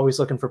 Always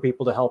looking for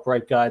people to help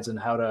write guides on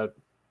how to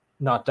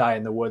not die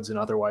in the woods and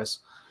otherwise.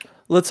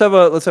 Let's have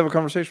a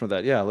conversation with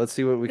that. Yeah, let's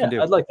see what we can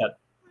do. I'd like that.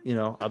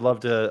 I'd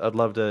love to,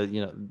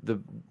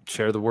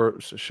 share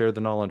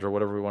the knowledge or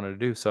whatever we wanted to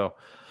do. So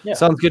yeah.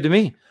 Sounds good to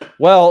me.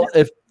 Well,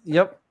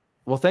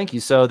 well, thank you.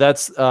 So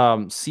that's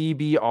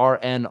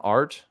CBRN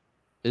Art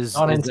is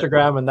on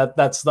Instagram, and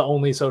that's the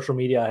only social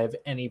media I have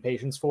any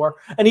patience for.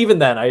 And even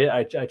then,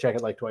 I check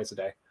it like twice a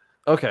day.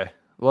 Okay.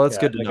 Well, that's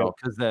good to know,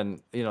 because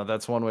then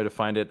that's one way to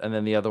find it, and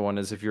then the other one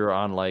is if you're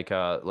on like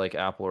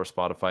Apple or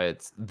Spotify,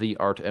 it's the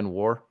Art and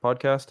War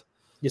podcast.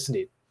 Yes,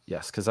 indeed.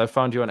 Yes, because I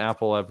found you on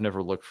Apple. I've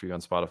never looked for you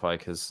on Spotify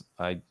because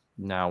I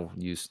now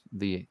use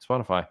the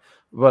Spotify,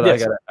 but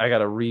yes.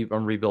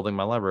 I'm rebuilding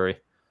my library.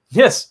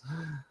 Yes.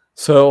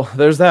 So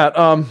there's that.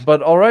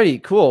 But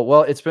alrighty, cool.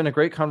 Well, it's been a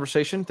great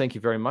conversation. Thank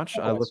you very much.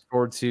 I look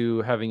forward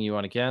to having you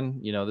on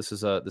again. This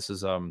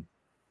is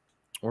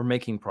we're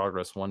making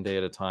progress one day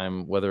at a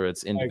time, whether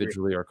it's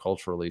individually or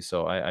culturally.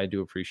 So I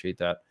do appreciate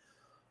that.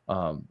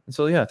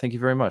 So yeah, thank you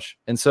very much.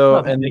 And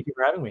so thank you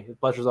for having me. The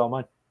pleasure's all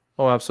mine.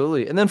 Oh,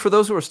 absolutely. And then for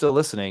those who are still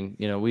listening,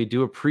 we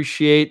do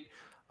appreciate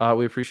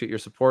your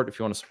support. If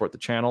you want to support the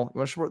channel, you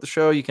want to support the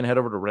show, you can head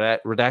over to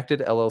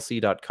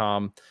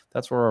redactedllc.com.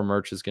 That's where our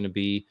merch is going to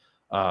be.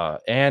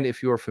 And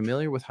if you are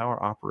familiar with how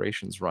our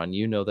operations run,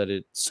 you know that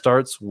it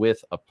starts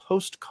with a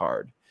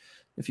postcard.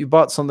 If you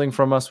bought something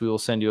from us, we will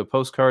send you a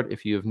postcard.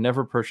 If you have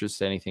never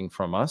purchased anything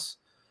from us,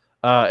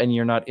 and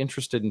you're not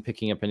interested in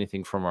picking up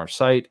anything from our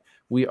site,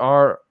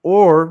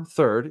 or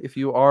third, if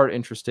you are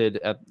interested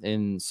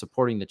in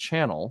supporting the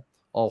channel,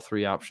 all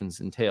three options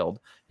entailed,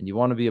 and you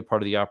want to be a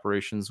part of the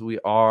operations, we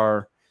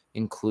are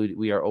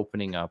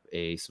opening up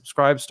a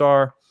Subscribe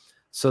Star.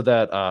 so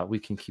that we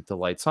can keep the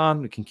lights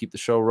on, we can keep the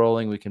show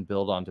rolling, we can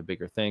build onto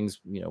bigger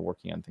things,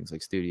 working on things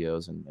like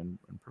studios and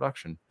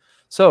production.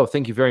 So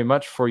thank you very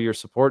much for your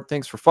support.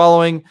 Thanks for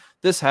following.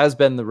 This has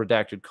been the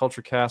Redacted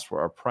Culture Cast, where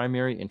our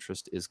primary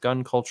interest is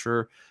gun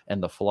culture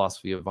and the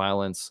philosophy of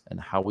violence and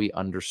how we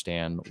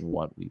understand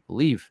what we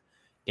believe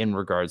in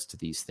regards to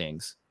these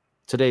things.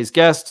 Today's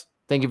guest,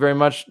 thank you very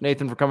much,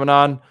 Nathan, for coming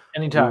on.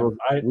 Anytime.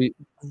 I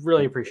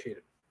really appreciate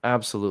it.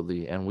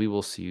 Absolutely. And we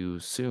will see you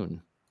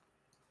soon.